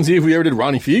you look and see if we ever did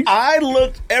Ronnie Feig? I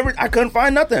looked I couldn't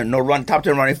find nothing. No top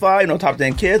 10 Ronnie Feig, no top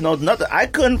 10 Kith, no nothing. I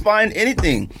couldn't find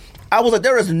anything. I was like,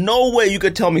 there is no way you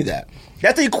could tell me that.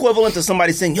 That's the equivalent to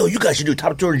somebody saying, yo, you guys should do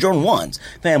top 10 Jordan 1s.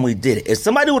 Fam, we did it. If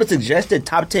somebody would have suggested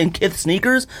top 10 Kith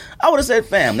sneakers, I would have said,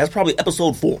 fam, that's probably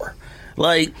episode 4.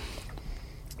 Like,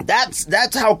 that's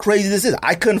how crazy this is.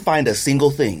 I couldn't find a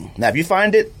single thing. Now, if you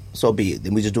find it, so be it.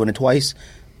 Then we just doing it twice.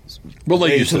 But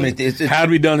like you said, had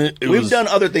we done it, we've done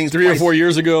other things 3 or 4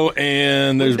 years ago,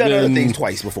 and we've done other things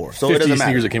twice before, so it doesn't matter.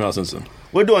 Sneakers that came out since then.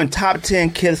 We're doing top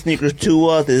 10 Kith sneakers to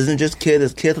us. This isn't just Kith;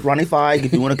 it's Kith, Ronnie Feig,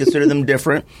 if you want to consider them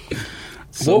different.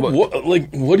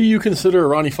 What do you consider a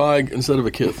Ronnie Feig instead of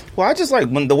a Kith? Well, I just like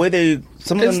when the way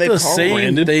some of them they the call same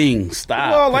branded thing.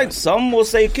 Stop. Well, like some will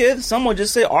say Kith, some will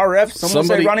just say RF, some will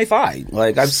say Ronnie Feig.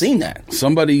 Like I've seen that. I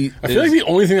feel like the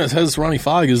only thing that says Ronnie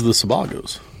Feig is the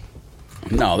Sabagos.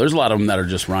 No, there's a lot of them that are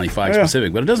just Ronnie Feig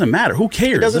specific, but it doesn't matter. Who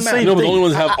cares? It doesn't matter. No, but the only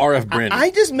ones that have RF branding.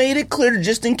 I just made it clear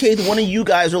just in case one of you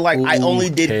guys are like, I only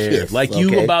did Kith. Like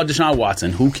you about Deshaun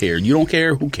Watson. Who cared? You don't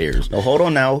care. Who cares? No, hold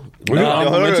on now.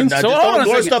 Don't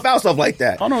blur stuff out, stuff like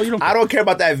that. Oh, no, you don't. I don't care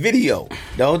about that video.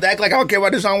 Don't act like I don't care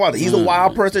about Deshaun Watson. He's a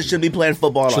wild person. Shouldn't be playing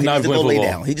football. He needs to go lay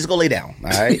down. He just go lay down. All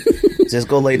right, just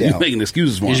go lay down. You're making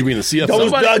excuses for him. You should be in the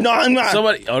CFL. No, I'm not.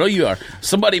 Oh no, you are.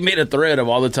 Somebody made a thread of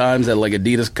all the times that like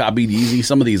Adidas copied Yeezy.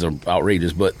 Some of these are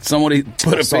outrageous, but somebody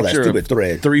put a picture of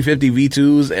thread. 350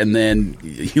 V2s and then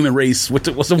Human Race.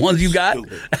 What's the ones you got?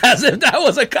 As if that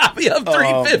was a copy of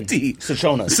 350.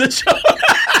 Citronas.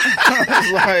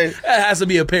 That has to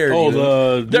be a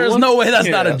parody. There's no way that's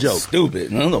not a joke.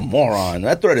 Stupid. I'm a moron.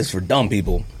 That thread is for dumb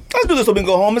people. Let's do this so we can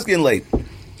go home. It's getting late.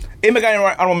 Hey, got any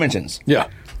honorable mentions? Yeah.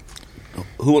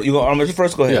 Who you go honorable mention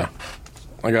first? Go ahead. Yeah.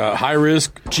 I got High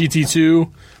Risk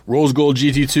GT2, Rose Gold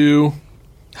GT2.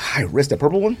 High Risk, the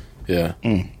purple one? Yeah.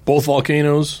 Both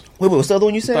volcanoes. Wait, what's the other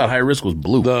one you said? I thought High Risk was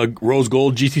blue. The Rose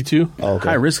Gold GT2. Oh, okay.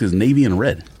 High Risk is navy and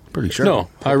red. Pretty sure. No,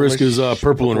 High Risk is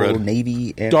purple and red.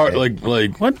 Navy and dark, red.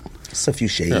 like what? It's a few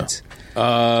shades.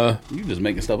 You just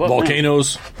making stuff up.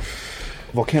 Volcanoes.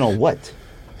 Volcano what?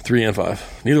 3 and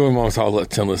 5. Neither one of them on top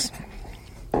 10 list.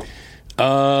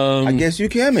 I guess you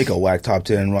can make a whack top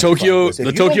 10.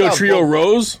 The Tokyo Trio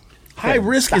Rose. High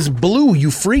Risk is blue,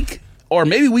 you freak. Or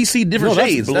maybe we see different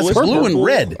shades. That's blue and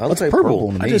red. That's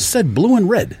purple. I just said blue and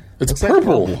red. It's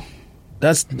purple.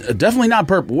 That's definitely not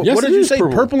purple. Yes, what did you say?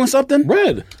 Purple and something?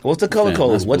 Red. What's the color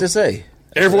code? What'd it say?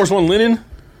 Air Force One linen.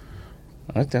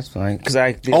 That's fine.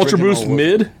 Ultra Boost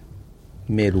mid.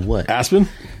 Mid what? Aspen.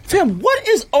 Fam, what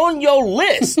is on your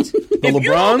list? If LeBrons?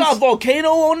 you don't got Volcano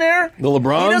on there, the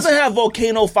LeBrons. He doesn't have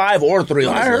Volcano 5 or 3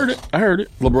 on I heard it.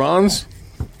 LeBrons.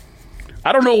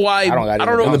 I don't know why. I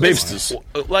don't know. The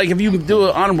Babesters. Like, if you do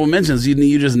honorable mentions,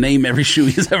 you just name every shoe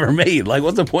he's ever made. Like,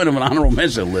 what's the point of an honorable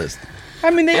mention list? I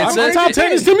mean, my top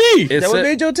 10 is to me. That would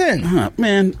made your 10.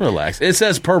 Man, relax. It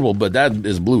says purple, but that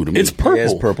is blue to me. It's purple. Yeah,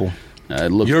 it's purple.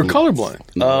 It looks You're blue. colorblind.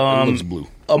 No, it looks blue.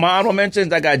 My honorable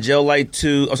mentions, I got Gel Light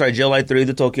 2. I'm sorry, Gel Light 3,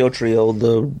 the Tokyo Trio,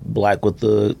 the black with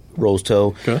the rose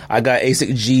toe. Okay. I got ASIC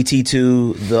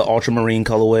GT2, the ultramarine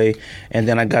colorway. And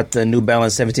then I got the New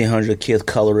Balance 1700 Kith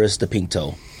Colorist, the pink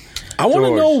toe. I want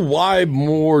to know why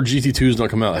more GT2s don't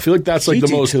come out. I feel like that's like the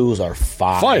most... GT2s are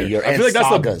fire. I feel like that's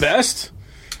the best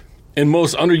and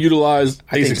most underutilized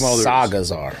ASIC model.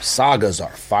 Sagas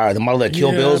are fire. The model that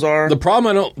Kill Bills are. The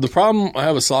problem I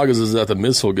have with Sagas is that the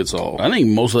midsole gets all... I think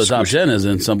most of the top 10 is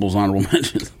in Simple's honorable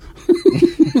mentions.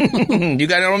 You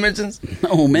got honorable mentions?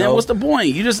 No, man. No. What's the point?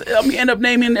 You just end up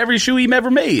naming every shoe he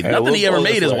ever made. Right, Nothing he ever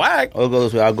made is whack. I'll go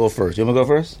this way. I'll go first. You want me to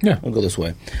go first? Yeah. I'll go this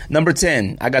way. Number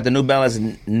 10, I got the New Balance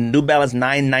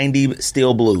 990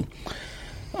 Steel Blue.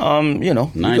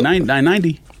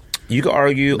 990. You could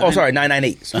argue...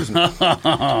 998. Excuse me.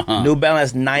 New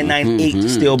Balance 998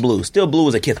 Steel Blue. Steel Blue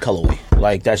is a Kith colorway.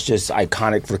 Like, that's just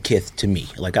iconic for Kith to me.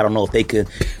 Like, I don't know if they could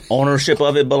ownership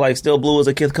of it, but, like, Steel Blue is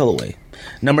a Kith colorway.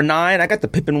 Number 9, I got the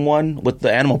Pippin one with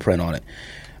the animal print on it.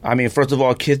 I mean, first of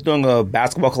all, Kith doing a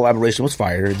basketball collaboration was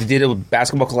fire. They did a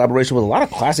basketball collaboration with a lot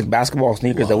of classic basketball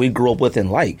sneakers that we grew up with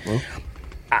and like.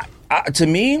 To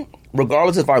me,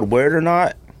 regardless if I'd wear it or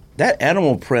not, that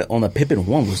animal print on the Pippin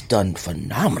 1 was done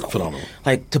phenomenal.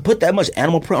 Like, to put that much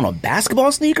animal print on a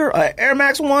basketball sneaker, Air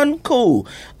Max 1, cool.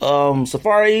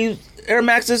 Safari Air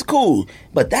Max is cool.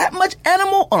 But that much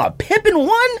animal on a Pippin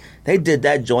 1, they did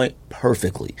that joint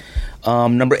perfectly.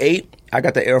 Number 8, I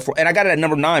got the Air Force, and I got it at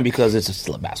number 9 because it's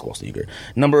still a basketball sneaker.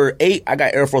 Number 8, I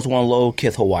got Air Force One Low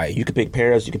Kith Hawaii. You could pick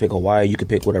Paris, you could pick Hawaii, you could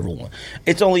pick whatever one.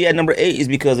 It's only at number 8 is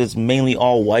because it's mainly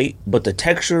all white, but the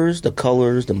textures, the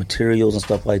colors, the materials, and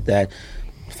stuff like that,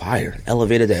 fire.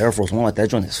 Elevated the Air Force One like that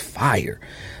joint is fire.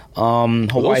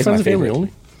 Hawaii is my favorite.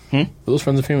 Only? Are those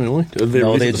friends and family only?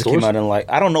 They just came out in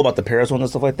I don't know about the Paris ones and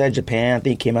stuff like that. Japan, I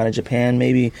think came out in Japan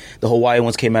maybe. The Hawaii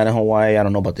ones came out in Hawaii. I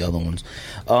don't know about the other ones.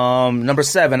 Number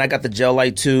 7, I got the Gel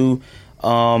Light 2. The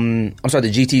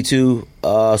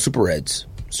GT2 Super Reds.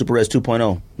 Super Reds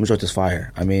 2.0. Let me show this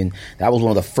fire. I mean, that was one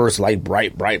of the first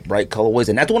bright colorways.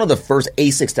 And that's one of the first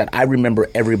ASICs that I remember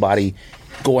everybody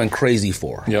going crazy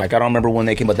for. Yep. Like, I don't remember when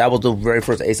they came, but that was the very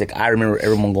first ASIC I remember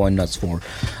everyone going nuts for.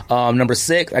 Number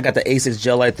 6, I got the ASICS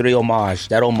Gel Light 3 Homage.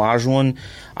 That Homage one,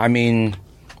 I mean,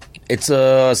 it's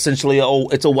essentially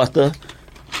it's a Weta.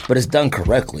 but it's done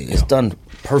correctly. It's done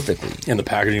perfectly. And the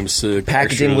packaging was sick.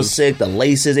 Packaging was sick. The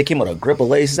laces, it came with a grip of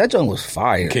laces. That junk was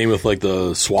fire. Came with like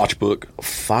the swatch book.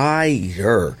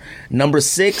 Fire. Number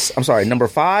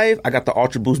 5, I got the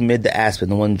Ultra Boost Mid to Aspen,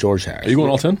 the one George has. Are you going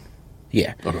all 10?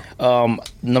 Yeah. Okay.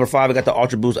 Number 5, I got the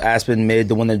Ultra Boost Aspen Mid,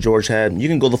 the one that George had. You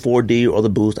can go the 4D or the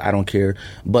Boost. I don't care.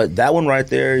 But that one right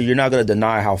there, you're not going to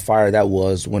deny how fire that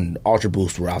was when Ultra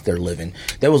Boosts were out there living.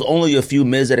 There was only a few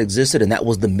mids that existed, and that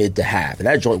was the mid to have. And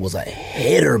that joint was a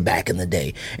hitter back in the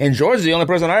day. And George is the only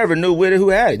person I ever knew with it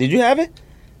who had it. Did you have it?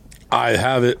 I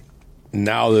have it.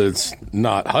 Now that it's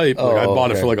not hype, I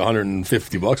bought it for like $150,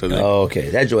 I think. Oh, okay.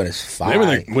 That joint is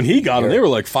fire. When he got them, they were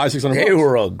like $500-$600. They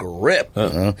were a grip.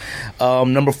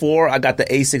 Number 4, I got the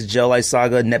A6 Gel Light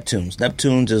Saga Neptunes.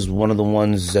 Neptunes is one of the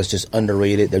ones that's just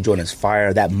underrated. Their joint is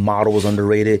fire. That model was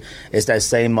underrated. It's that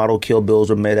same model Kill Bills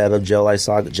were made out of Gel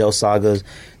Sagas.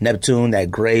 Neptune,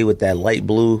 that gray with that light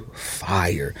blue,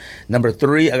 fire. Number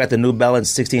 3, I got the New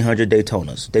Balance 1600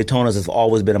 Daytonas. Daytonas have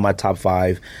always been in my top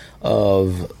 5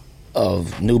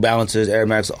 of New Balances, Air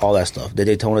Max, all that stuff. The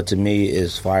Daytona to me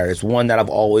is fire. It's one that I've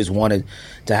always wanted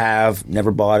to have.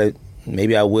 Never bought it.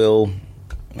 Maybe I will.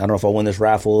 I don't know if I win this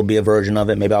raffle. It'll be a version of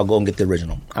it. Maybe I'll go and get the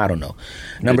original. I don't know.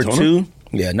 Number 2,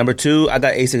 I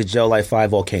got A6 Gel Light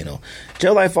 5 Volcano.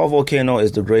 Gel Light 5 Volcano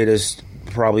is the greatest,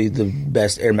 probably the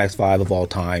best Air Max 5 of all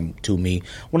time to me.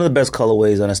 One of the best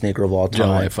colorways on a sneaker of all time. Gel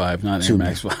Light 5, not Air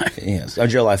Max 5. Yes, or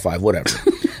Gel Light 5, whatever.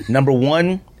 Number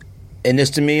 1, and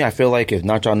this to me, I feel like if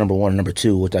not y'all number 1 and number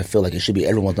 2, which I feel like it should be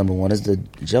everyone's number 1, is the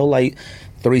Gel Light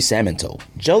 3 Salmon Toe.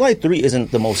 Gel Light 3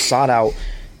 isn't the most sought out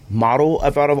model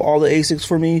out of all the ASICs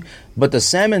for me, but the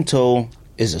Salmon Toe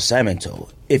is a Salmon Toe.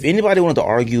 If anybody wanted to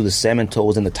argue the Salmon Toe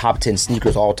was in the top 10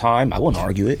 sneakers all time, I wouldn't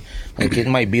argue it. Like, it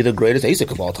might be the greatest ASIC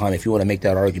of all time if you want to make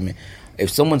that argument. If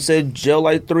someone said Gel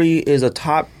Light 3 is a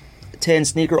top 10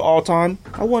 sneaker all time,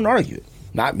 I wouldn't argue it.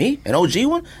 Not me. An OG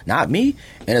one? Not me.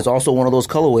 And it's also one of those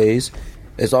colorways.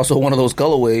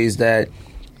 That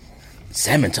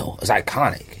Salmon Toe is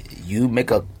iconic. You make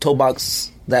a toe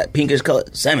box that pinkish color,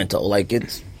 Salmon Toe. Like,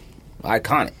 it's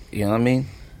iconic. You know what I mean?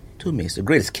 To me, it's the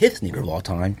greatest Kith sneaker of all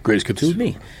time. Greatest Kith to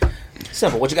me.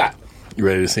 Simple. What you got? You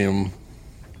ready to see him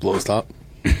blow his top?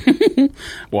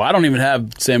 Well, I don't even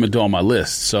have Salmon Toe on my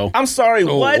list, so... I'm sorry,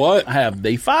 what? I have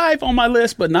the 5 on my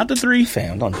list, but not the 3.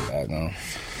 Fam, don't do that, no.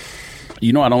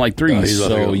 You know I don't like 3s,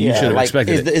 so you should have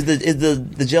expected it. Is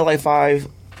the Gel Light 5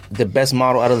 the best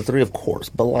model out of the 3? Of course.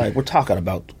 But, like, we're talking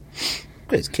about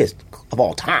greatest Kith of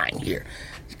all time here.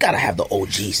 You gotta have the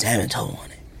OG Salmon Toe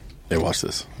on it. Hey, watch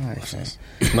this. Watch this.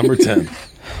 Number 10.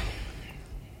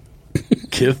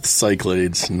 Kith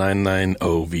Cyclades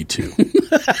 990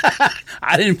 V2.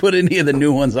 I didn't put any of the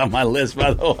new ones on my list,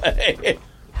 by the way.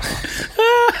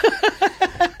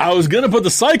 I was going to put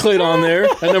the Cyclade on there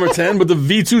at number 10, but the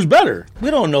V2's better. We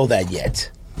don't know that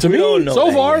yet. To me,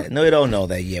 so far. Yet. No, we don't know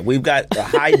that yet. We've got the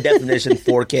high-definition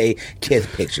 4K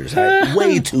Kith pictures. Right?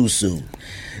 Way too soon.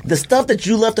 The stuff that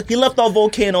he left off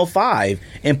Volcano 5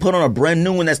 and put on a brand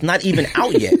new one that's not even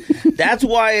out yet. That's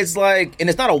why it's like, and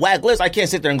it's not a whack list. I can't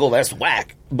sit there and go, that's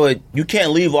whack. But you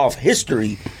can't leave off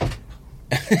history.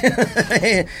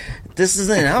 This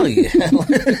isn't out yet.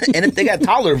 And if they got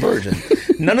toddler version.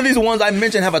 None of these ones I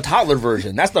mentioned have a toddler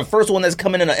version. That's the first one that's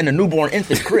coming in a newborn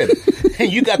infant crib.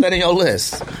 And you got that in your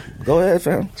list. Go ahead,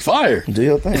 fam. Fire. Do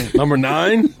your thing. Number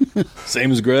 9,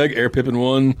 same as Greg, Air Pippin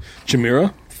 1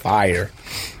 Chimera. Fire.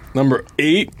 Number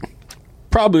 8,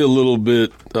 probably a little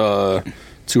bit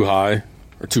too high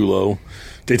or too low.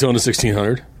 Daytona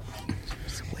 1600.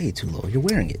 It's way too low. You're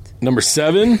wearing it. Number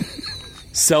 7,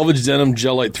 Selvage Denim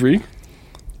Gel Light 3.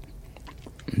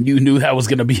 You knew that was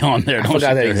going to be on there. I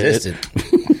forgot that existed.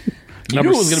 You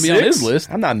knew it was going to be on his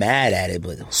list. I'm not mad at it,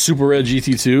 but... Super Red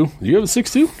GT2. Do you have a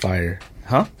 6.2? Fire.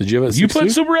 Huh? Did you have a 6.2? You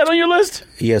put Super Red on your list?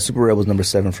 Yeah, Super Red was number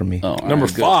 7 for me. Oh, number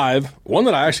 5, one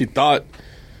that I actually thought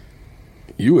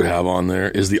you would have on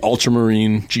there is the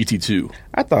Ultramarine GT2.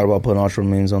 I thought about putting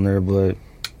Ultramarines on there, but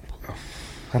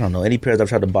I don't know. Any pairs I've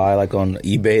tried to buy, like on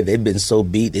eBay, they've been so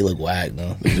beat, they look whack,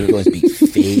 no? They're going to be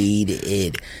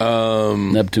faded.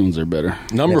 Neptunes are better.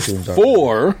 Number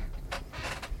 4,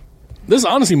 this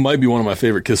honestly might be one of my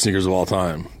favorite Kith sneakers of all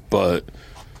time, but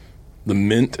the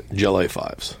Mint Gel Light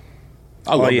 5s.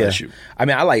 I love that shoe. I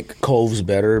mean, I like Coves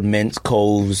better. Mints,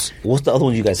 Coves. What's the other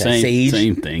one you guys have? Sage?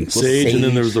 Same thing. Sage, and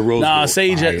then there's the Rose Gold.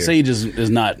 Sage is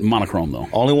not monochrome, though.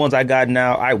 Only ones I got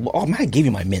now. I gave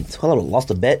you my Mint. I lost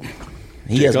a bet.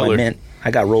 He has my Mint. I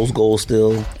got Rose Gold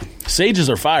still. Sages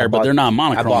are fire, but they're not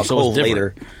monochrome, I bought so Coves it's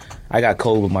different. later. I got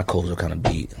Coves, but my Coves are kind of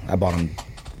beat. I bought them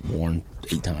worn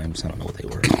 8 times. I don't know what they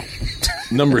were.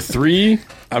 Number 3,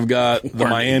 I've got the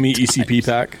Miami ECP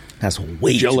pack. That's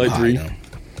way Gel too Light high. 3. Now.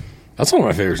 That's one of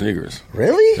my favorite sneakers.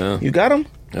 Really? Yeah. You got them?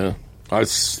 Yeah.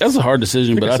 That's a hard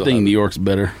decision, but I still think have New it. York's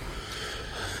better.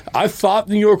 I thought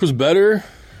New York was better.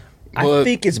 I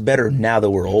think it's better now that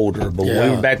we're older, but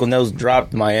Yeah. way back when those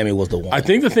dropped, Miami was the one. I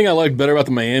think the thing I liked better about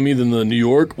the Miami than the New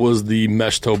York was the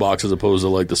mesh toe box as opposed to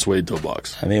like the suede toe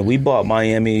box. I mean, we bought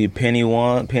Miami penny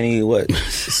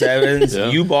sevens.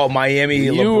 Yeah. You bought Miami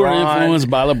You LeBron. were influenced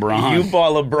by LeBron. You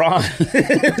bought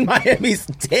LeBron Miami's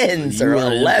 10s You or were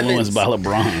 11s. influenced by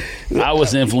LeBron. I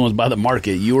was influenced by the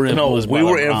market. You were No, influenced we by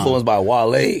were LeBron. influenced by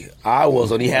Wale. I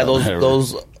was when he had Whatever.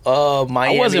 those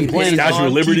Miami. I wasn't planning Statue on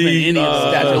of Liberty, keeping any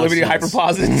of that Statue of Liberty nonsense.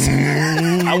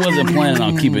 hyperposits. I wasn't planning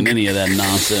on keeping any of that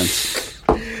nonsense.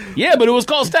 Yeah, but it was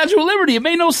called Statue of Liberty. It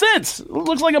made no sense. It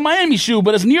looks like a Miami shoe,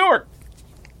 but it's New York.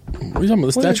 What are you talking about?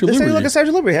 The Statue of This ain't Liberty? like a Statue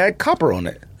of Liberty. It had copper on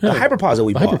it. The hyperposit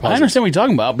we bought. I understand what you're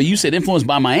talking about, but you said influenced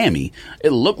by Miami. It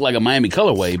looked like a Miami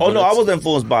colorway. Oh but no, I it's- was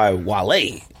influenced by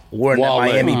Wale. Wearing that Wale.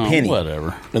 Miami Oh, penny.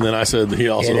 whatever. And then I said he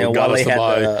also And then got Wale us to had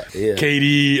buy the,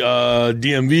 KD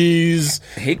DMVs.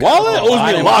 He Wale got- owes I me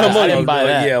a didn't lot buy of that. I money. didn't buy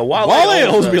that. Yeah,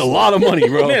 Wale owes me a lot of money, He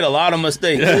bro. made a lot of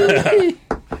mistakes.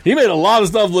 He made a lot of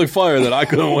stuff look fire that I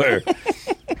couldn't wear.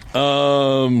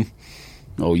 Oh,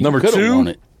 you Number could've 2, worn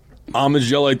it. Homage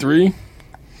Gel Light 3.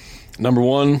 Number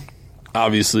 1,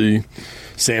 obviously,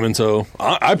 Salmon Toe.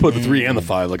 I put the 3 and the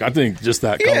 5. Like, I think just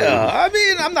that color. Yeah, I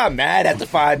mean, I'm not mad at the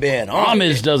 5-band.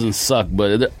 Homage doesn't suck,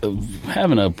 but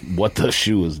having a what the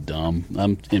shoe is dumb.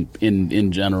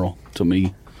 In general, to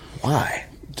me, Why?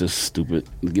 just stupid.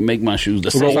 Make my shoes the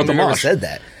What about same. what the I never mosh? said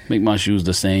that. Make my shoes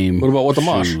the same. What about what the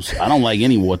mosh? shoes. I don't like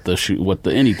any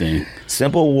anything.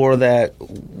 Simple wore that.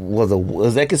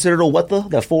 Was that considered a what the?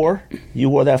 That 4? You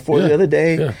wore that 4 Yeah, the other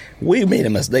day. yeah. We made a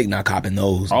mistake not copping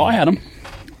those. Oh, I had them.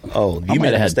 Oh, you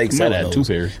made a mistake might selling have had those.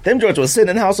 2 pairs. Them George was sitting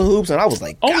in House of Hoops, and I was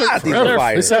like, God, these are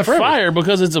fire. It's fire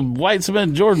because it's a white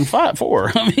cement Jordan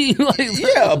 4. I mean, like,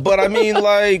 Yeah, but I mean,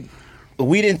 like,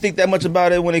 we didn't think that much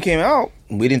about it when it came out.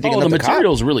 We didn't think the enough to cop.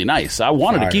 material's really nice. I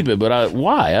wanted Fire. to keep it, but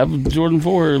why? I have Jordan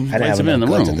 4 white have cement in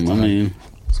the enough guts at room. the I time. mean,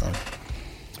 So,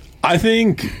 I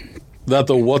think that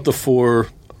the What the 4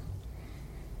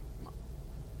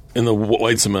 and the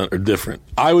white cement are different.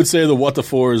 I would say the What the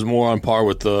 4 is more on par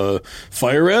with the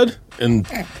Fire Red, and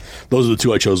those are the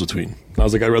 2 I chose between. I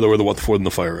was like, I'd rather wear the What the 4 than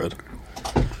the Fire Red.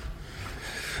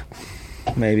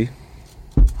 maybe.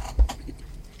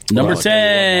 Number Well,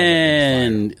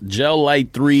 10, Gel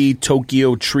Light 3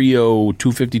 Tokyo Trio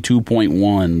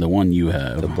 252.1, the one you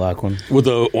have. The black one. With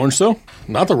the orange toe?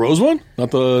 Not the rose one?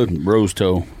 Not the... Rose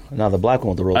toe. No, the black one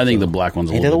with the rose. I think the black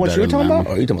one's a Ain't little that the bit one better you were talking than that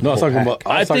about? Or are you talking No, I about was the talking whole about,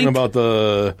 pack? I was talking about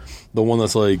the one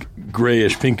that's like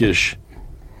grayish, pinkish.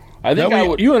 I think That I one,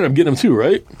 would. you ended up getting them too,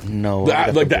 right? No. The, I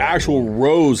got like the black actual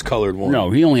rose-colored one. No,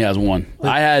 he only has one.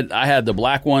 I had the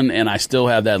black one, and I still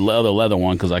have that leather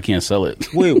one because I can't sell it.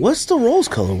 one. Wait, what's the rose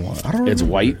color one? I don't It's remember.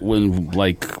 white when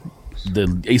like the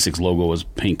Asics logo is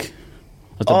pink.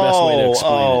 That's the best way to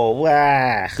explain it.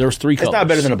 Wow. There's 3 colors. It's not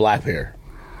better than a black pair.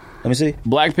 Let me see.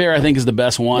 Black pair. I think is the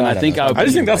best one. No, I no, think no. I would. I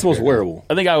just think that's the most Black wearable.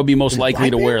 I think I would be most likely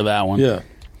to black wear pair? that one. Yeah.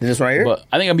 This one right here? But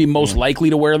I think I'd be most likely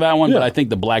to wear that one, but Yeah. I think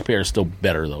the black pair is still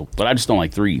better though. But I just don't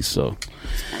like 3s. So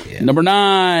number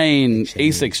 9,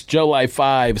 Asics Gel Light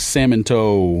 5 Salmon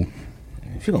Toe.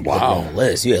 If you're going to put it on the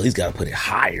list, you at least got to put it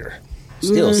higher.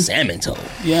 Still salmon toe.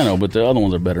 Yeah, I know, but the other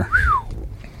ones are better.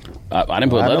 I didn't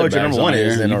put I know what your leatherbacks number on one here.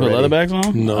 is then You put already. leatherbacks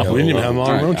on? No, we didn't even have them on.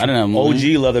 All right, Roach. I didn't have them on. OG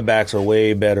leatherbacks are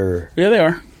way better. Yeah, they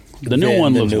are. The new than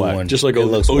one the looks new whack. one. Just like It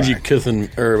looks OG whack. Kith and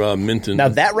or Minton. Now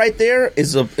that right there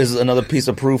is another piece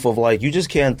of proof of like you just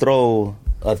can't throw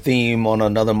a theme on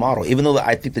another model. Even though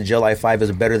I think the Gel Light 5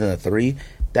 is better than the 3,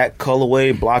 that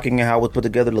colorway, blocking, and how it was put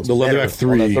together looks The better Leatherback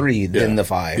 3, on the 3 than yeah. the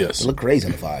 5. Yes. It looked crazy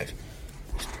in the 5.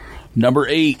 Number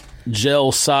 8,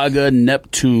 Gel Saga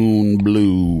Neptune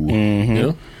Blue.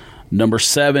 yeah. Number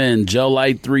 7, Gel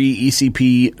Light 3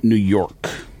 ECP New York.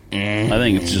 I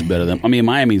think it's just better than. I mean,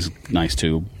 Miami's nice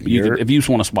too. If you just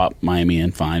want to swap Miami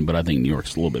in, fine. But I think New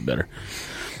York's a little bit better.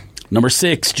 Number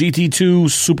 6, GT2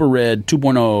 Super Red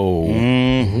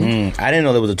 2.0. I didn't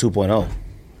know there was a 2.0.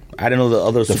 I didn't know the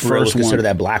other Super Red was first one. considered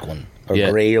that black one or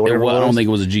Yeah, gray or whatever. I it don't was. think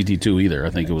it was a GT2 either. I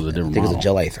think it was a different I think it was model. a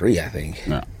Gel Light 3. I think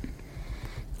Yeah.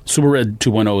 Super Red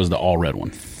 2.0 is the all red one.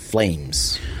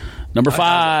 Flames. Number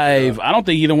 5, I don't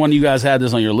think either one of you guys had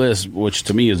this on your list, which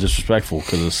to me is disrespectful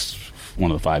because it's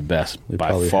one of the 5 best by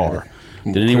probably far.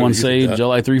 had Did anyone say that. Gel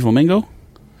Light 3 Flamingo?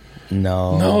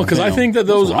 No, because I no. think that What's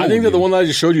those. wrong I think with that the you? one that I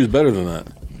just showed you is better than that.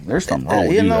 There's something wrong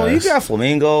with you know, you guys. got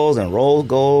flamingos and rose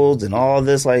golds and all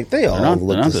this. Like they all not-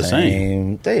 look they're not the the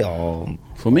same. They all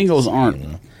Flamingos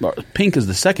aren't. Pink is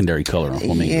the secondary color on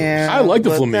flamingos. Yeah, I like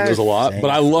the flamingos a lot, but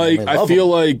I feel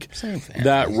like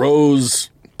that rose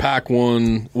pack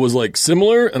one was like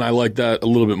similar, and I like that a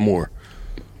little bit more.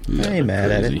 I ain't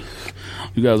mad at it.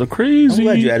 You guys are crazy. I'm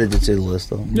glad you added it to the list,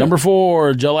 though. Number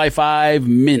 4, July 5,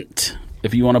 mint.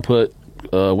 If you want to put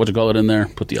what you call it in there,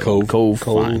 put the other Cove,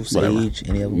 fine, Sage, whatever.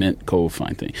 any of them. Mint, Cove,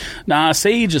 fine thing. Nah,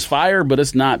 Sage is fire, but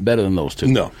it's not better than those two.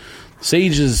 No.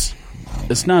 Sage is.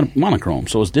 It's not monochrome,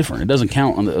 so it's different. It doesn't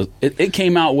count on the. It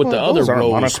came out with the other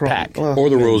rose pack, or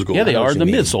the rose gold. Yeah, they are. The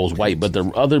midsole's white, but the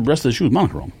rest of the shoe is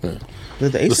monochrome. Yeah.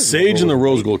 The Sage and the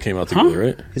rose gold came out together,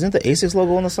 right? Isn't the ASICS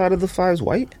logo on the side of the 5s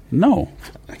white? No,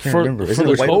 I can't remember. For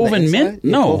the Cove and mint,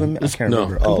 no, I can't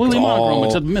remember. Completely monochrome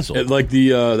except the midsole. Like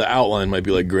the outline might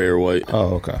be like gray or white.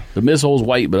 Oh, okay. The midsole's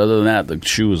white, but other than that, the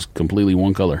shoe is completely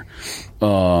one color.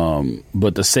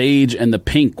 But the Sage and the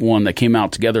pink one that came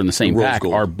out together in the same pack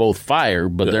are both fire,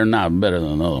 but they're not better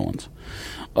than the other ones.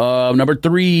 Number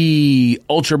 3,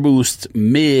 Ultra Boost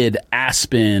Mid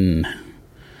Aspen.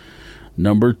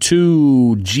 Number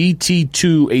 2, GT2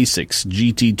 ASICS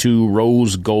GT2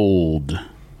 Rose Gold.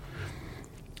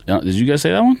 Did you guys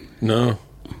say that one? No.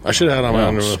 I should have had on my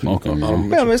under.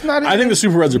 It's not. I think the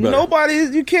Super Reds are better.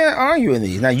 You can't argue in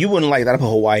these. Now, you wouldn't like that. I put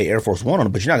Hawaii Air Force One on it,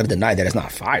 but you're not going to deny that it's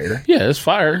not fire. Yeah, it's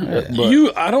fire.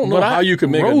 But, I don't know how you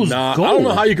could make I don't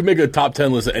know how you could make a top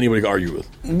 10 list that anybody could argue with.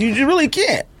 You really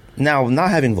can't. Now, not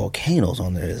having volcanoes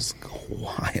on there is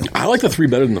wild. I like the 3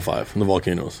 better than the 5, the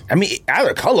volcanoes. I mean,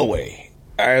 either colorway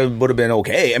would have been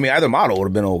okay. I mean, either model would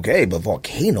have been okay, but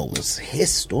volcano is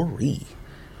history.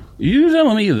 You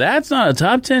telling me that's not a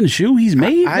top 10 shoe he's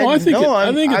made? I think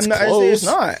it's close. I say it's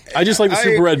not. I just like the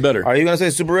Super Red better. Are you going to say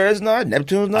Super Red's not?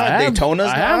 Neptune's not? Daytona's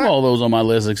not? I have all those on my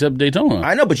list except Daytona.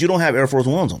 I know, but you don't have Air Force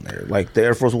Ones on there. Like the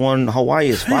Air Force One Hawaii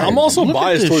is fine. I'm also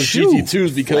biased towards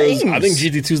GT2s because I think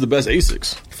GT2 is the best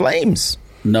ASICS. Flames.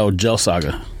 No, Gel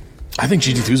Saga. I think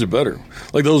GT2s are better.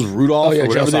 Like those Rudolph or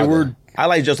whatever they were. I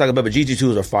like Gel Saga better, but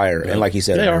GT2s are fire. And like he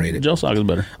said, they are. rated. Gel Saga's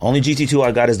better. Only GT2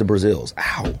 I got is the Brazils.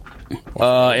 Ow.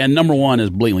 And number 1 is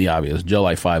blatantly obvious.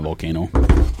 July 5 Volcano.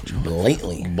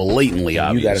 Blatantly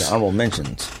obvious. You got an honorable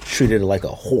mentions. Treated it like a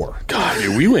whore. God,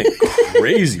 dude, we went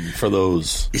crazy for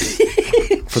those.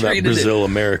 For that Brazil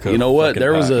America. You know what? I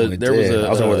was on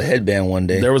with a headband one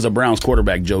day. There was a Browns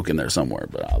quarterback joke in there somewhere,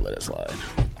 but I'll let it slide.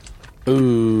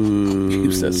 Ooh.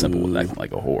 You said simple with acting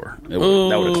like a whore. That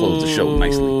would have closed the show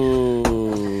nicely.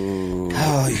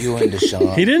 Oh, you and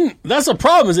Deshaun. He didn't. That's the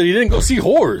problem is that he didn't go see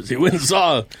whores. He went and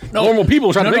saw normal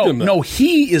people trying to make them. No,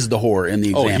 he is the whore in the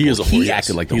example. Oh, he is a whore. He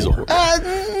acted like the whore.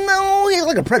 No, he's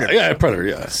like a predator. Yeah, a predator.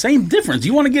 Yeah, same difference.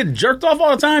 You want to get jerked off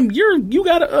all the time? You're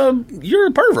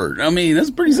a pervert. I mean, that's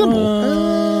pretty simple.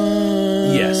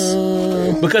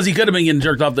 Yes, because he could have been getting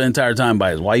jerked off the entire time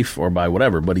by his wife or by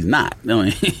whatever, but he's not. I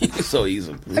mean, so he's.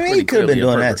 He could have been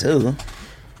doing that too.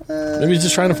 Maybe he's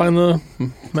just trying to find the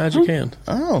magic hand.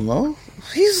 I don't know.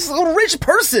 He's a rich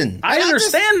person. I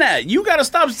understand that. You got to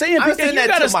stop saying. You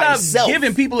got to stop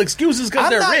giving people excuses because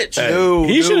they're rich.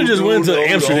 He should have just went to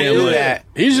Amsterdam.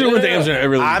 He should have went to Amsterdam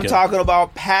every weekend. I'm talking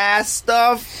about past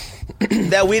stuff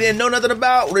that we didn't know nothing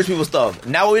about. Rich people stuff.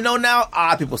 Now what we know now,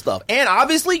 odd people stuff. And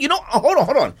obviously,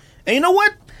 hold on. And you know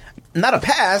what? Not a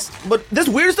past, but this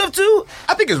weird stuff too.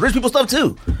 I think it's rich people stuff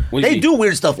too. They do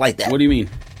weird stuff like that. What do you mean?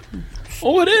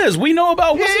 Oh, it is. We know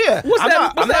about what's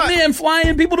that man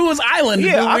flying people to his island to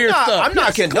do weird stuff. I'm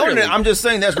not condoning it. I'm just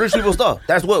saying that's rich people stuff.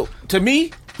 That's what, to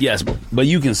me. Yes, but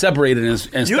you can separate it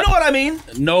and you know what I mean?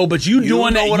 No, but you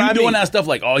doing that stuff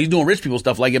like, he's doing rich people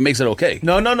stuff like it makes it okay.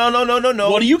 No.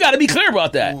 Well, you got to be clear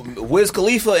about that. Wiz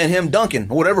Khalifa and him dunking,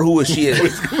 whatever she is.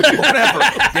 Whatever.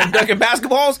 Him dunking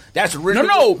basketballs, that's rich people.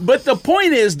 No, but the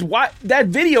point is why that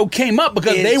video came up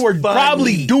because they were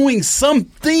probably doing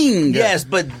something. Yes,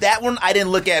 but that one I didn't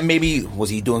look at. Maybe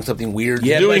was he doing something weird?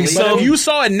 Yeah, but if you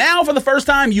saw it now for the first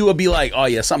time, you would be like, oh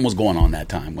yeah, something was going on that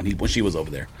time when she was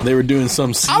over there. They were doing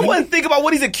some. I wouldn't think about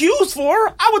what he's accused for.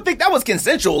 I would think that was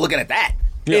consensual looking at that.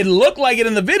 Yeah. It looked like it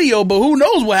in the video, but who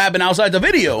knows what happened outside the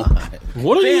video.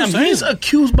 What are you saying? He's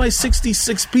accused by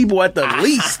 66 people at the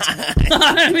least.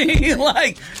 I mean,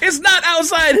 like, it's not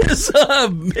outside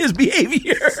his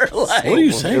behavior. Like, what are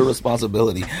you saying?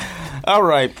 Irresponsibility. All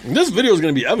right. This video is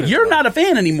going to be evident. You're not a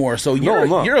fan anymore, so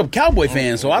you're a Cowboy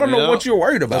fan, so I don't know what you're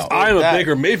worried about. I'm a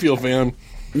Baker Mayfield fan.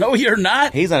 No, you're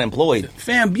not. He's unemployed.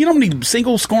 Fam, you know how many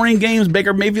single scoring games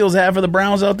Baker Mayfield's had for the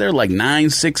Browns out there? Like 9,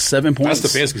 6, 7 points.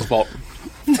 That's Stefanski's fault.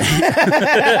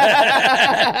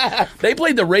 They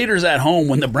played the Raiders at home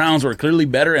when the Browns were clearly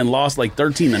better and lost like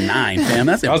 13-9. Fam,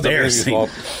 that's embarrassing.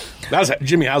 That's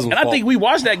Jimmy Haslam's fault. And I think we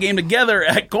watched that game together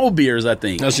at Cold Beers, I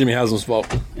think. That's Jimmy Haslam's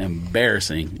fault.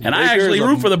 Embarrassing. And I Lakers, actually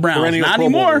root for the Browns. perennial Not Pro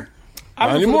anymore. Bowler.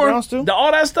 Not anymore.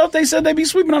 All that stuff they said they'd be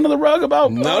sweeping under the rug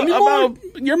about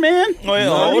your man. Oh, yeah,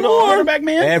 Not hold anymore. on. Quarterback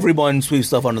man. Everyone sweeps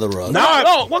stuff under the rug.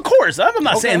 No, of course. I'm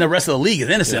not saying the rest of the league is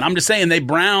innocent. I'm just saying they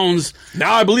Browns.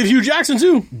 Now I believe Hugh Jackson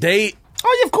too. They.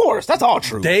 Oh, yeah, of course. That's all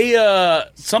true. They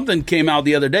something came out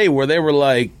the other day where they were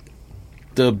like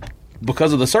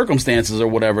because of the circumstances or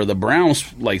whatever, the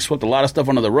Browns like swept a lot of stuff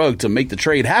under the rug to make the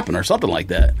trade happen or something like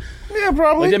that. Yeah,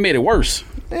 probably. Like they made it worse.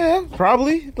 Yeah,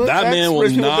 probably. But That man will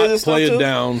not play it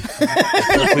down. Look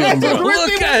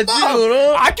at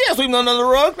you. I can't sweep nothing under the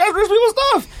rug. That's rich people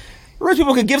stuff. Rich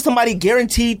people can give somebody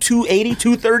guaranteed 280,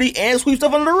 230 and sweep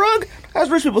stuff under the rug. That's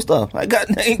rich people stuff. Ain't got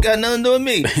nothing to do with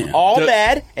me. All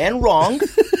bad and wrong.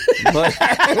 But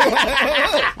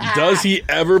Does he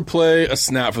ever play a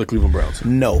snap for the Cleveland Browns?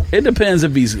 no. It depends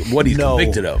if he's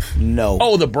convicted of. No.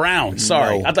 Oh, the Browns.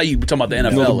 Sorry. No. I thought you were talking about the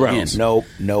NFL No, the Browns. again. No.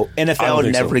 I don't NFL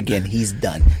think never so. again. He's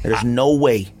done. There's no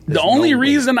way. The only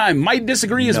reason I might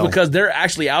disagree is because they're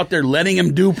actually out there letting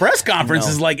him do press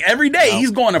conferences like every day.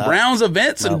 He's going to Browns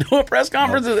events and doing press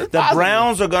conferences. It's The possible.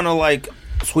 Browns are gonna like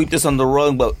sweep this under the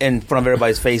rug, but in front of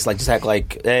everybody's face, like just act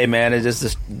like, hey man, it's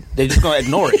just they're just gonna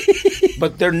ignore it.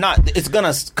 But they're not. It's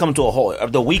gonna come to a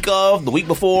halt. The week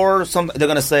before, they're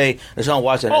gonna say Deshaun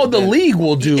Watson. Oh, the league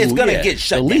will do. It's gonna get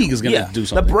shut. The down. league is gonna do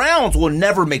something. The Browns will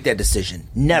never make that decision.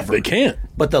 Never. They can't.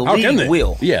 But the How can league they?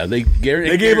 will. Yeah, they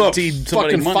They gave up guaranteed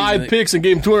somebody fucking money. 5 picks and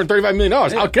gave him $235 million.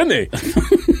 How can they?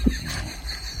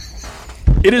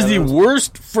 It is the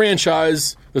worst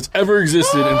franchise that's ever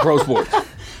existed in pro sports.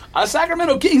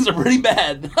 Sacramento Kings are pretty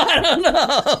bad. I don't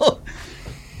know.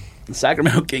 The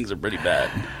Sacramento Kings are pretty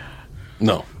bad.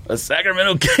 No. The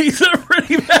Sacramento Kings are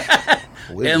pretty bad.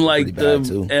 And like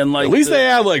At least they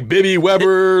have like Bibby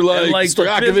Weber, like, the Pittsburgh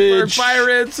Stojakovic.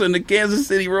 Pirates and the Kansas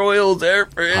City Royals. They're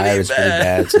pretty Pirates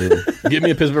bad. pretty bad too. Give me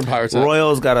a Pittsburgh Pirates.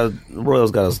 Royals got a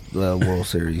World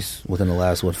Series within the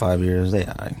last 5 years. They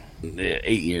high. Yeah,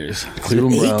 8 years.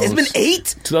 Cleveland Browns. It's been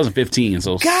 8. 2015,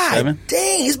 so God 7.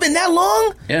 dang, it's been that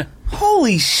long. Yeah.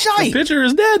 Holy The shite! pitcher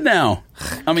is dead now.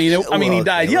 I mean, he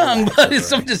died young, but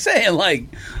I'm just saying, like,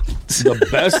 The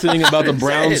best thing about the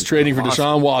Browns trading for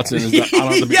Deshaun Watson is that I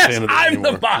don't have to be a yes, fan of this I'm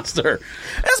anymore. the monster.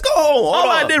 Let's go. Hold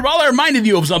on. All I reminded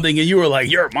you of something, and you were like,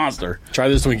 "You're a monster." Try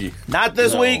this Twinkie. Not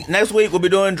this week. Next week we'll be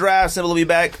doing draft. Simple will be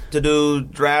back to do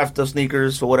draft of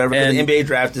sneakers for whatever. And the NBA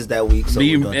draft is that week. So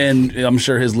we're done. And I'm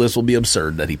sure his list will be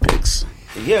absurd that he picks.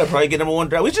 Yeah, probably get number 1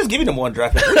 draft. We should just give you number 1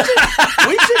 draft pick.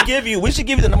 We should give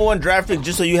you the number 1 draft pick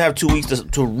just so you have 2 weeks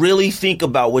to really think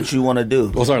about what you want to do.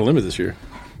 What's our limit this year?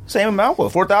 Same amount,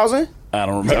 what, 4,000? I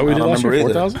don't Is that what we remember. did last year? either.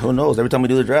 4,000? Who knows? Every time we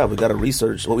do the draft, we got to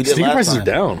research what we did Sneaker last prices time. are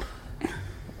down.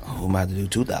 We might have to do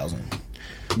 2,000.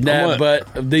 Nah, but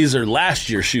these are last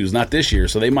year's shoes, not this year,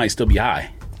 so they might still be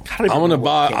high. I'm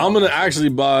gonna actually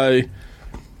buy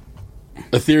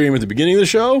Ethereum at the beginning of the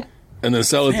show and then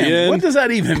sell at the Damn, end. what does that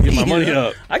even mean? my money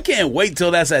up. I can't wait till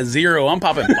that's at 0. I'm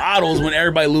popping bottles when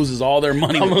everybody loses all their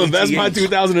money. I'm with gonna invest my ETH.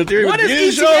 2,000 Ethereum What at the beginning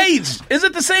of the show. is ETH? Is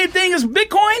it the same thing as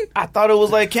Bitcoin? I thought it was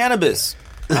like cannabis.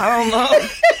 I don't know.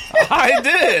 I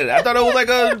did. I thought it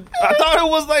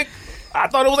was like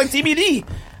CBD.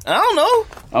 I don't know.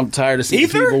 I'm tired of seeing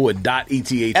Ether? people with .eth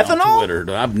Ethanol? on Twitter.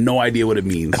 I have no idea what it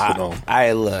means.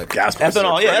 I look. Gas prices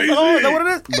Ethanol. are Yeah, crazy. ethanol. Is that what it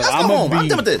is? Let's go home. I'm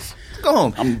done with this. Let's go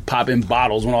home. I'm popping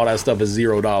bottles when all that stuff is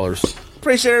 $0.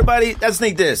 Appreciate everybody. Let's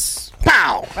sneak this.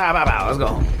 Pow. Pow, pow, pow. Let's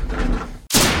go.